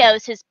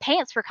Minio's, his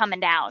pants were coming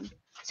down.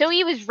 So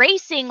he was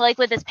racing like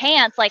with his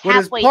pants like with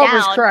halfway his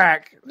down.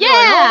 Crack.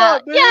 Yeah,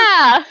 like,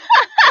 yeah.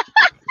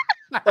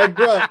 Like,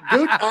 bro, all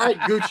right,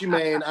 Gucci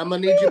Mane, I'm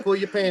gonna need you to pull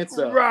your pants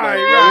up. Right,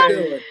 like,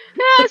 right.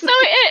 Yeah, so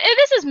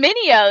this is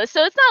Minio's,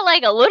 so it's not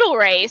like a little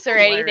race or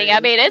anything. I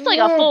mean, it's like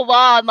a full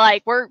on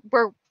like we're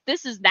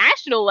this is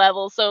national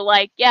level. So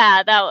like,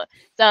 yeah, that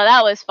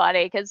was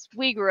funny because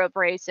we grew up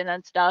racing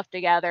and stuff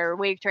together.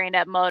 We trained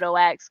at Moto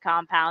X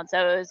compound,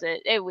 so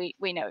we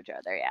know each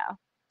other. Yeah,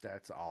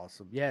 that's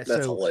awesome. Yeah,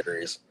 that's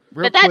hilarious.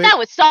 But that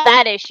would solve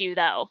that issue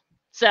though.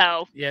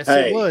 So yes,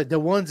 it would. The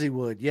onesie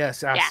would.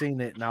 Yes, I've seen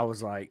it, and I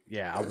was like,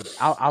 yeah,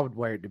 I would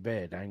wear it to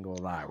bed. I ain't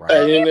gonna lie, right?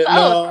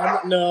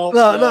 No.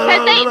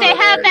 Because they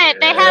have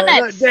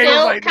that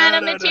silk kind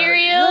of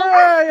material.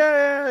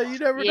 Yeah. You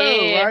never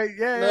know, right?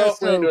 Yeah. No,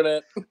 we ain't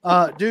doing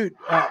that. Dude,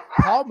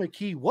 Paul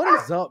McKee, what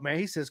is up, man?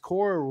 He says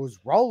Cora was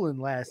rolling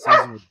last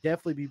season. Would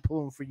definitely be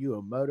pulling for you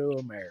in Moto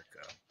America.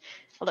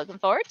 Looking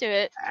forward to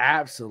it.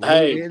 Absolutely.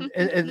 Hey.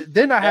 And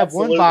then I have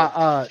one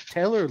by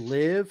Taylor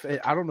Liv.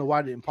 I don't know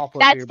why it didn't pop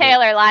up. That's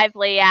Taylor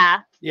Lively,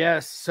 yeah.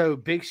 Yes. So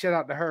big shout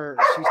out to her.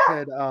 She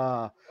said,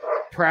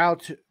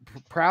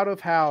 proud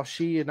of how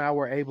she and I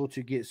were able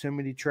to get so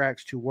many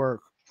tracks to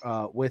work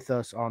with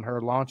us on her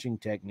launching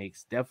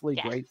techniques. Definitely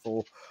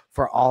grateful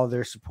for all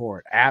their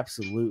support.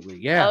 Absolutely.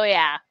 Yeah. Oh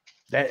yeah.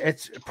 That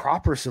it's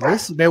proper. So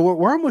listen, man,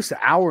 we're almost an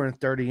hour and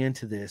 30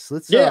 into this.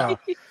 Let's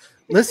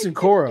listen,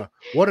 Cora,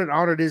 what an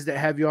honor it is to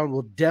have you on.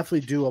 We'll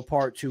definitely do a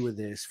part 2 of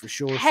this for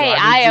sure. Hey,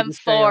 I am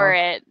for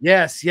it.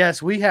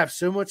 Yes. We have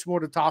so much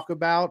more to talk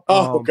about.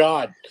 Oh,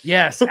 God.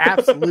 Yes,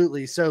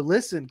 absolutely. So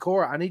listen,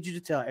 Cora, I need you to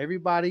tell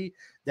everybody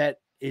that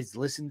is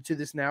listening to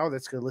this now,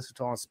 that's going to listen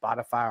to it on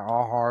Spotify or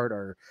AllHeart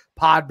or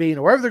Podbean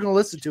or wherever they're going to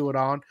listen to it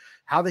on,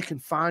 how they can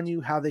find you,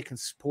 how they can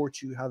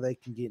support you, how they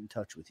can get in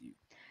touch with you.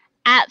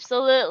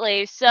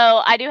 Absolutely.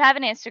 So I do have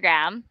an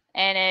Instagram,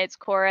 and it's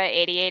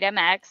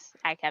Cora88MX.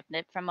 I kept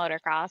it from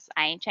motocross.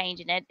 I ain't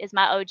changing it. It's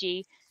my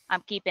OG.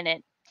 I'm keeping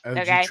it.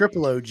 OG,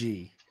 triple OG.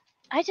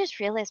 I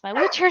just realized my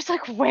wheelchair's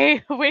like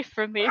way away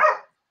from me.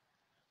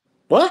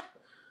 What?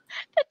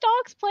 The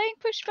dog's playing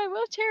pushed my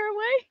wheelchair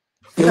away.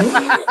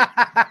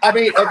 I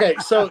mean, okay,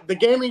 so the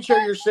gaming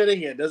chair you're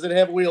sitting in, does it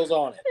have wheels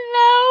on it?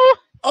 No.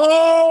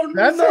 Oh,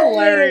 that's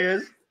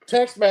hilarious.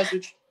 Text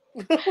message.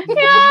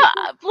 Yeah,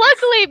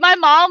 luckily my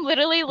mom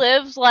literally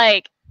lives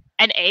like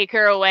an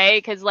acre away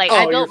because like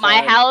I built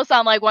my house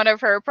on like one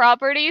of her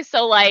properties,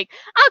 so like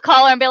I'll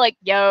call her and be like,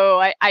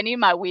 yo, I need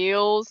my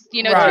wheels,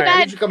 you know.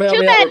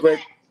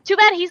 Too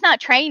bad he's not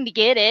trained to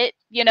get it,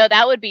 you know.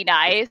 That would be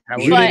nice.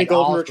 You need a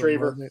golden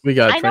retriever. We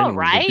got to train him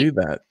to do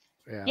that.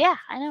 Yeah,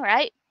 I know,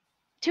 right?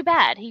 Too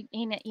bad he's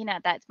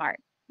not that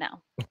smart.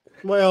 No.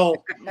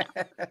 Well,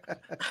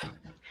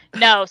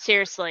 no,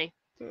 seriously.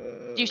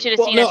 You should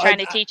have seen us trying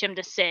to teach him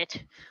to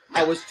sit.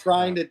 I was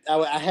trying to.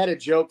 I had a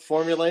joke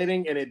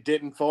formulating, and it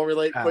didn't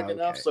formulate quick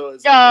enough. So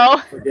it's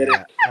forget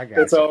it.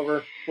 It's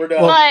over. We're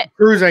done. Well,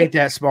 Cruz ain't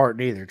that smart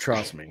neither.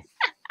 Trust me.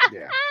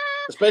 Yeah.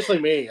 Especially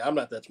me. I'm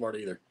not that smart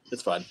either.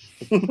 It's fine.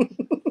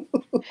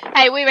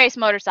 Hey, we race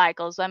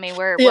motorcycles. I mean,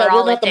 we're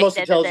all not the most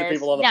addicted intelligent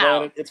people on the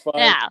planet. It's fine.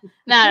 No,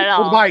 not at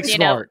all. We're bike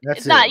smart. That's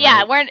it's not. Right?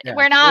 Yeah,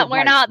 we're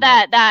not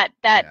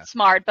that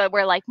smart, but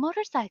we're like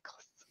motorcycles.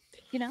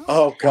 You know?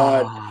 Oh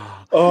God!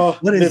 Oh,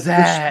 what is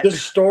that? The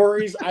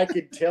stories I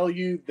could tell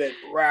you that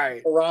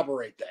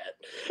corroborate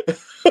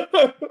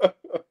that.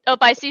 Oh,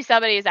 I see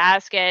somebody's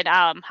asking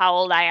how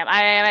old I am.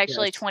 I am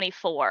actually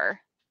 24.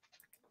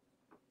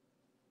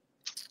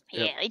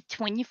 Yep. Yeah,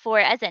 24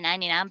 as a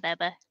 99,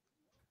 baby.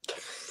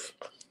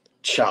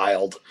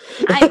 Child.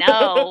 I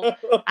know.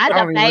 I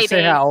don't even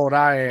say how old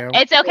I am.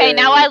 It's okay.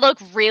 Now I look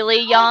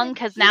really young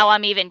because now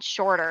I'm even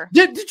shorter.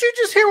 Did you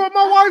just hear what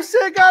my wife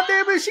said? God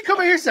damn it. She come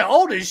in here and said,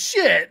 old as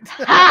shit.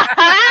 I'm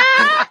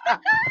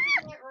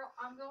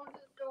going to the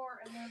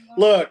store and then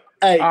look,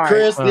 hey,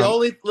 Chris, right. the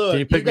only look. Can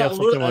you pick me up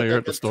something while you're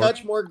at the store?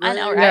 Touch more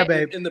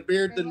gray in the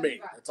beard than me.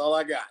 That's all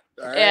I got.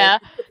 All right? Yeah.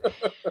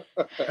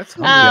 That's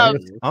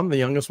I'm the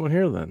youngest one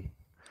here then.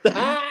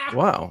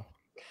 Wow.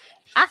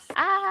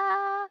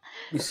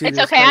 It's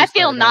okay. I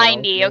feel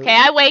 90. Okay,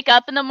 I wake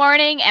up in the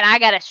morning and I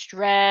gotta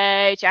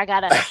stretch. I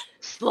gotta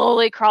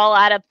slowly crawl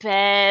out of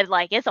bed.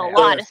 Like it's a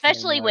lot,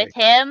 especially with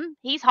him.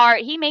 He's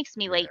hard. He makes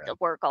me late to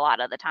work a lot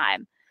of the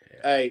time.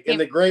 Hey, in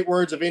the great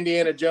words of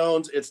Indiana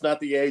Jones, it's not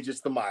the age,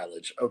 it's the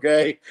mileage.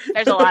 Okay.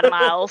 There's a lot of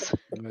miles.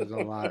 There's a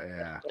lot.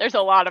 Yeah. There's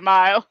a lot of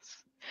miles.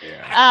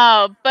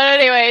 Yeah. But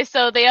anyway,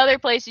 so the other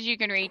places you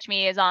can reach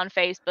me is on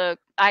Facebook.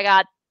 I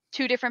got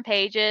 2 different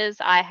pages.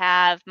 I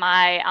have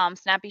my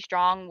Snappy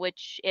Strong,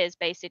 which is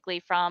basically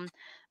from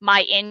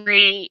my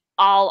injury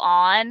all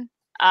on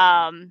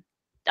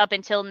up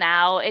until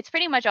now. It's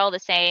pretty much all the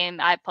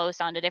same. I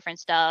post onto different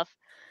stuff.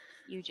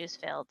 You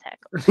just failed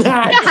tackle.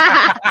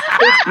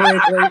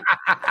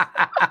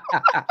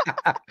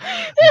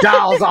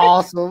 Dial's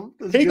awesome.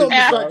 He's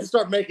gonna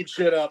start making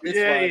shit up. It's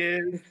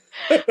fine.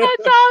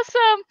 That's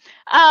awesome.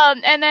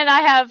 And then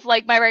I have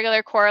like my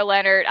regular Cora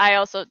Leonhardt. I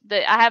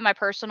have my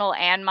personal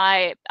and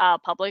my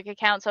public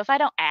account. So if I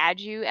don't add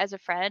you as a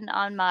friend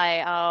on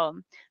my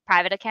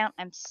private account,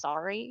 I'm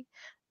sorry.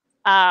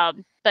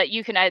 But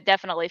you can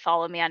definitely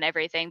follow me on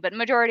everything. But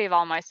majority of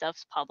all my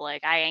stuff's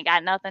public. I ain't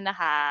got nothing to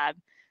hide.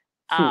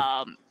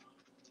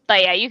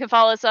 But yeah, you can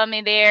follow us on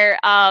me there.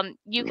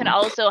 You can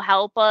also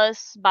help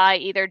us by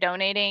either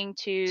donating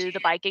to the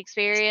bike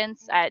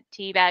experience at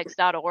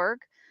tbags.org.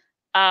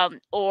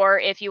 Or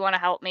if you want to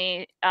help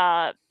me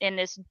in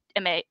this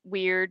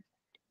weird,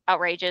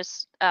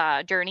 outrageous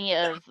journey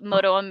of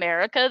Moto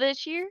America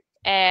this year,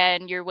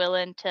 and you're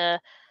willing to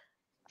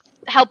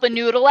help a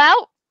noodle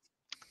out,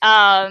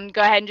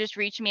 go ahead and just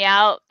reach me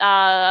out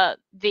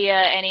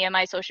via any of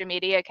my social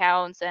media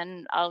accounts,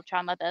 and I'll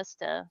try my best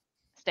to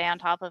stay on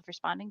top of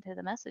responding to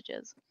the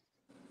messages.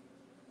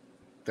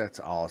 That's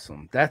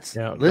awesome.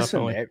 Listen,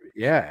 definitely.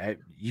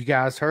 You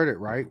guys heard it,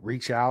 right?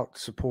 Reach out,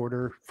 support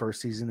her. First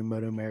season of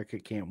Moto America.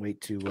 Can't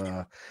wait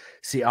to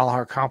see all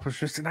her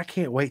accomplishments, and I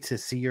can't wait to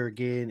see her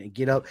again and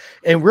get up.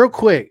 And real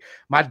quick,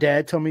 my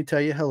dad told me to tell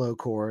you hello,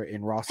 Cora,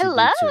 and Rossi.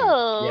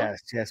 Hello.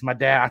 Yes. My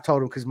dad. I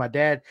told him because my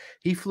dad,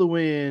 he flew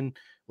in.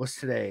 What's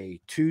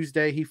today?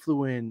 Tuesday. He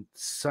flew in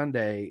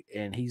Sunday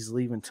and he's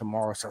leaving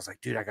tomorrow. So I was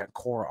like, dude, I got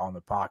Cora on the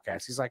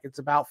podcast. He's like, it's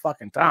about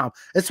fucking time.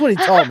 That's what he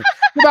told me.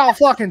 It's about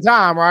fucking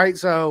time, right?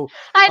 So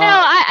I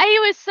know. He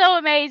was so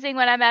amazing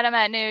when I met him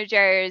at New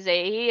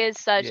Jersey. He is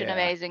such an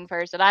amazing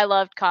person. I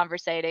loved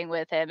conversating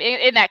with him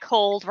in that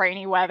cold,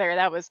 rainy weather.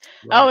 I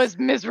was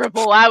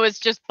miserable. I was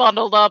just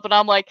bundled up and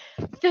I'm like,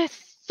 this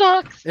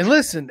sucks. And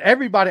listen,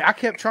 everybody, I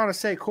kept trying to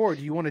say, Cora,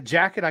 do you want a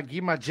jacket? I give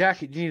you my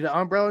jacket. Do you need an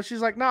umbrella? She's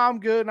like, no, I'm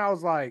good. And I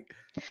was like,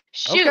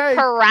 shoot, okay.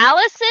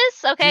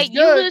 Paralysis? Okay,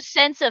 you lose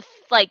sense of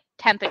like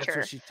temperature. That's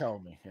what she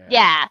told me.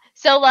 Yeah.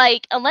 So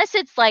like, unless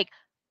it's like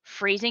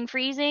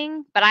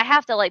freezing, but I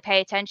have to like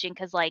pay attention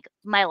because like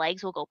my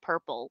legs will go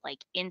purple like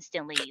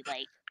instantly,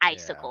 like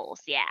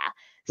icicles. Yeah.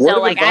 Word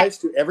of advice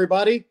to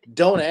everybody: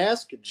 don't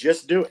ask,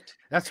 just do it.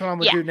 That's what I'm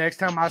gonna do next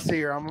time I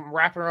see her. I'm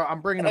wrapping her. I'm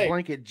bringing a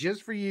blanket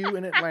just for you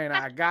in Atlanta.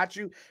 I got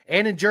you,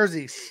 and in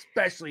Jersey,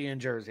 especially in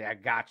Jersey, I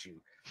got you,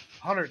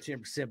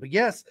 110%. But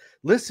yes,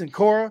 listen,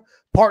 Cora,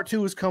 part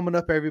 2 is coming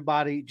up.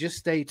 Everybody, just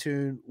stay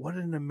tuned. What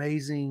an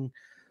amazing.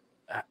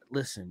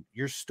 Listen,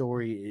 your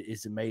story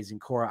is amazing,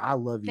 Cora. I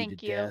love you to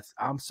death.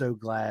 I'm so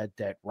glad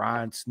that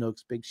Ryan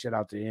Snooks, big shout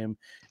out to him,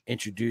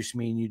 introduced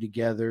me and you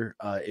together.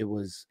 It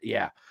was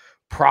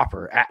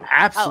proper.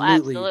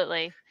 Absolutely. Oh,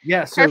 absolutely.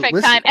 Yeah. So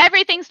perfect time.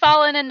 Everything's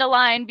fallen into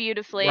line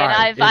beautifully.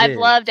 Right, and I've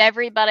loved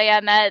everybody I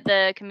met.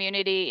 The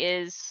community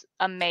is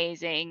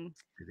amazing.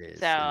 It is.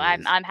 So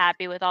I'm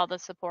happy with all the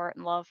support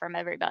and love from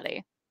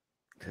everybody.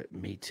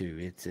 Me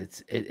too.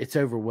 It's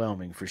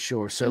overwhelming for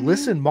sure. So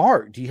listen,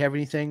 Mark, do you have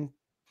anything?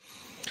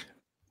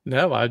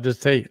 No, I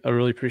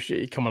really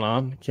appreciate you coming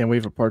on. Can't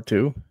wait for part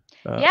 2.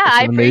 Yeah, it's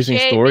I an amazing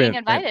appreciate story being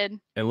invited.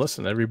 And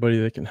listen, everybody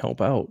that can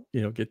help out,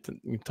 get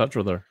in touch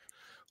with her.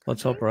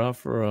 Let's help her out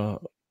for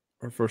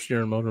her first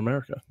year in Motor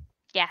America.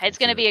 Yeah, it's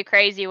going to be a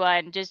crazy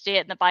one. Just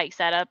getting the bike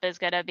set up is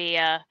going to be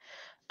a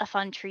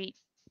fun treat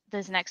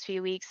this next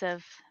few weeks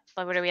of,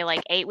 what are we,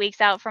 like 8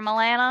 weeks out from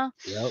Atlanta?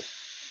 Yep.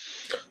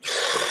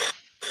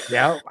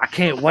 Yeah, I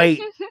can't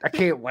wait. I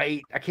can't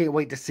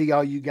wait to see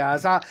all you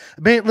guys.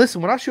 Man,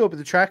 listen, when I show up at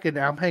the track and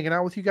I'm hanging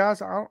out with you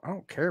guys, I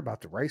don't care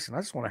about the racing. I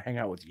just want to hang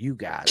out with you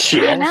guys.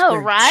 I know,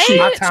 right?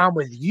 My time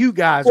with you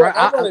guys, right?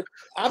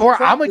 Cora,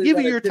 I'm gonna give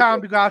you your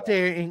time to go out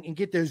there and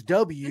get those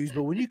W's,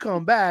 but when you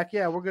come back,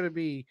 yeah, we're gonna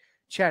be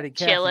chatting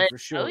Cathy for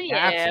sure. Oh,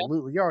 yeah.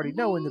 Absolutely. You already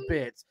know in the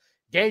pits.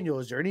 Daniel,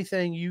 is there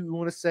anything you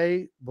want to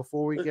say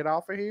before we get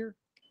off of here?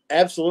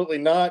 Absolutely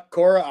not.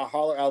 Cora,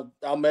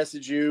 I'll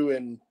message you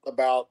in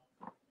about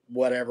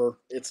whatever.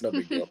 It's no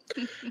big deal.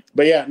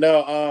 But yeah,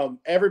 no,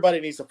 everybody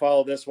needs to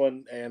follow this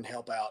one and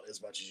help out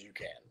as much as you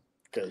can,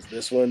 because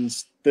this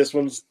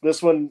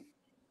one,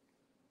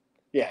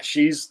 yeah,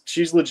 she's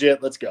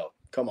legit. Let's go.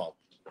 Come on.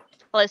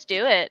 Let's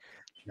do it.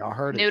 Y'all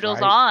heard noodles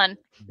it, right? on.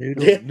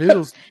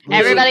 Noodles.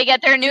 Everybody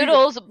get their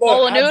noodles,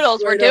 bowl of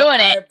noodles. We're doing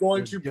it. I'm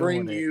going to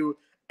bring you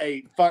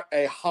a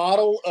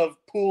hodl of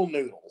pool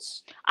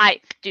noodles. I'm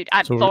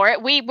for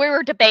it. We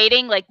were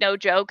debating, like, no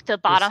joke, the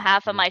bottom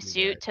half of my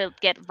suit to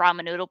get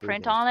ramen noodle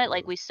print on it.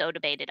 Like, we so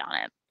debated on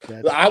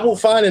it. I will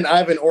find an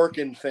Ivan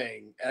Orkin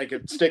thing, like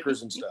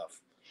stickers and stuff.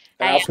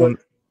 And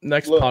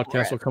next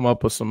podcast will come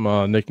up with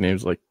some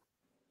nicknames like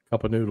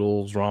cup of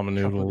noodles, ramen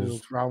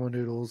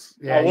noodles.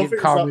 Yeah, you can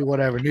call me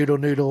whatever.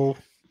 Noodle.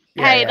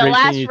 Yeah, hey, the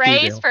last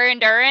race for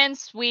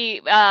endurance, we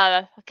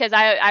because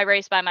I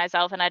raced by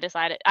myself and I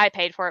decided I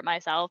paid for it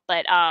myself,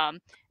 but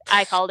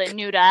I called it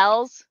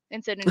noodles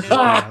instead of noodles.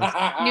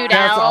 Noodles.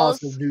 That's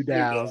awesome.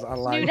 Noodles. I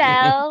like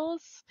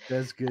noodles.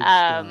 That's good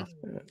stuff.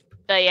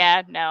 But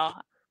yeah, no,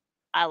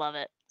 I love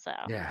it. So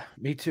yeah,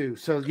 me too.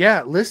 So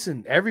yeah,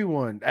 listen,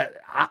 everyone.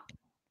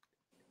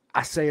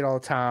 I say it all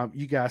the time.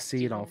 You guys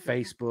see it on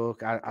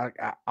Facebook.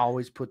 I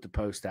always put the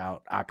post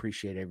out. I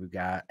appreciate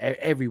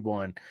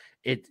everyone.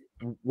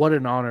 What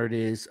an honor it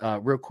is.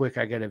 Real quick,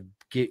 I gotta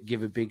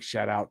give a big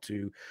shout out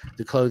to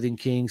the Clothing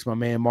Kings, my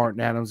man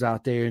Martin Adams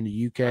out there in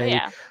the UK. Oh,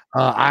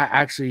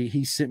 yeah.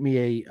 He sent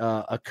me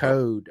a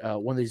code,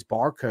 one of these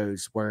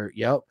barcodes where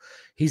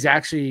he's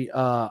actually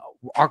our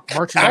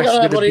merchandise. I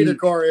don't have one either,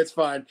 Cora. It's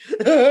fine.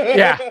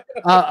 Yeah.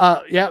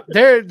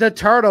 They're the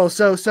turtle.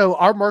 So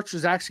our merch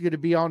is actually going to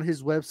be on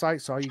his website,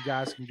 so you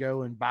guys can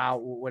go and buy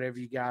whatever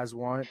you guys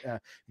want.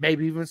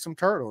 Maybe even some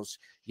turtles.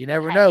 You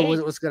never know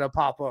what's going to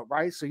pop up,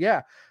 right? So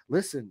yeah,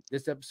 listen,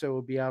 this episode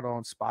will be out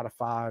on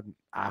Spotify and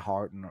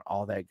iHeart and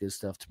all that good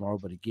stuff tomorrow.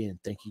 But again,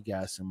 thank you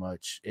guys so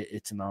much.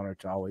 It's an honor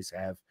to always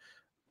have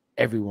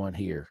everyone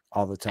here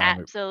all the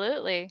time.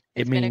 Absolutely.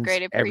 It's been a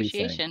great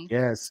appreciation.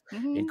 Everything. Yes.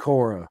 Mm-hmm. And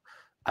Cora,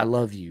 I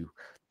love you.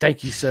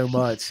 Thank you so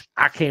much.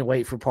 I can't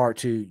wait for part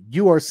 2.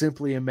 You are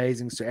simply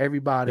amazing. So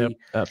everybody,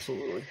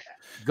 absolutely,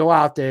 go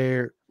out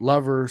there,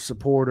 love her,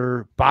 support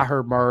her, buy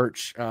her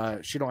merch.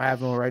 She don't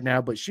have one right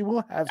now, but she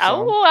will have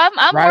some.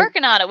 I'm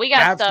working on it. We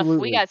got stuff.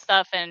 We got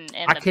stuff in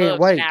I the can't books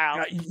wait.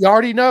 now. You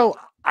already know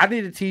I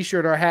need a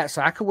t-shirt or a hat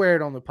so I could wear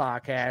it on the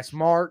podcast.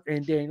 Mark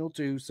and Daniel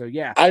too. So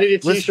yeah, I need a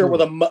t-shirt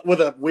with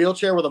a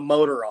wheelchair with a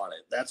motor on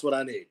it. That's what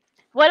I need.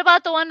 What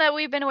about the one that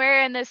we've been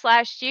wearing this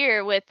last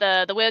year with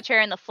the wheelchair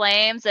and the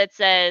flames that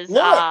says,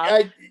 look,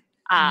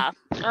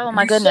 oh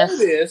my goodness.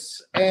 Say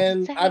this,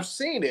 and I've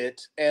seen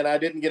it, and I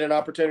didn't get an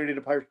opportunity to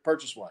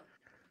purchase one.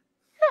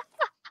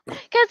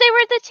 Because they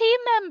were the team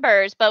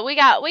members, but we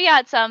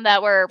got some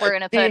that we're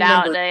gonna put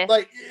out today.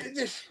 Like,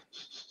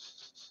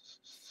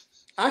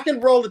 I can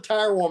roll the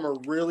tire warmer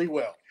really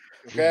well.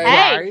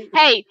 Okay.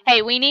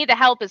 Hey, we need the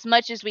help as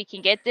much as we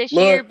can get this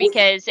year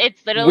because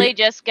it's literally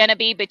just gonna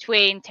be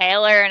between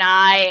Taylor and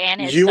I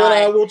and his son. And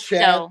I will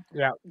chat. So,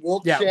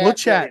 we'll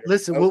chat.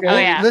 Listen,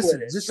 okay?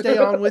 Listen. Just stay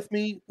on with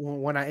me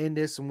when I end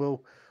this, and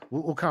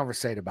we'll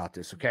conversate about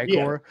this. Okay,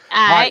 Cora.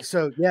 All right.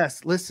 So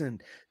yes,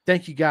 listen.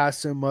 Thank you guys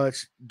so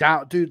much.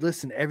 Dude,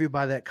 listen,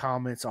 everybody that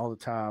comments all the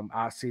time,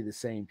 I see the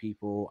same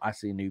people. I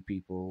see new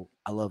people.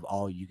 I love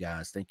all you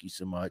guys. Thank you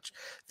so much.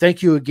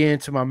 Thank you again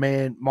to my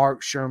man,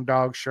 Mark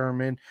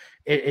Sherman.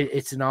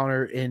 It's an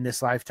honor in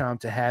this lifetime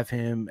to have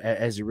him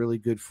as a really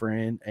good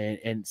friend.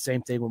 And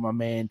same thing with my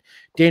man,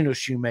 Daniel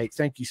Shoemake.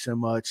 Thank you so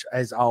much,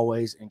 as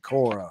always. And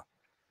Cora,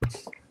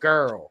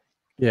 girl.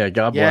 Yeah,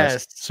 God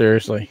bless.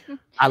 Seriously.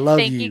 I love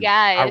you. Thank you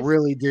guys. I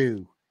really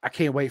do. I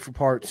can't wait for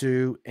part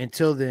 2.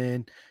 Until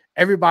then,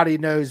 everybody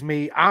knows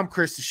me. I'm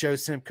Chris the Show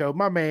Simcoe,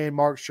 my man,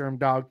 Mark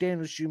Shermdog,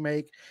 Daniel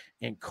Shoemake,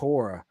 and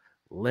Cora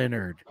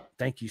Leonhardt.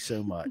 Thank you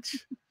so much.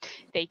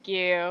 Thank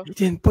you. You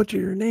didn't butcher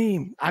your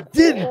name. I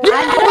didn't. You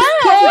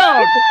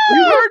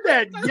heard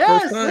that?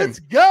 Yes, let's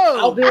go.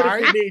 I'll do it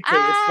if you need to.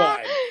 It's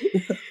fine.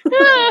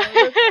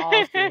 That's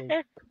awesome.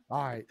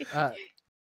 All right.